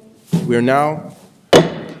Andronico. We are now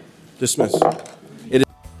dismissed.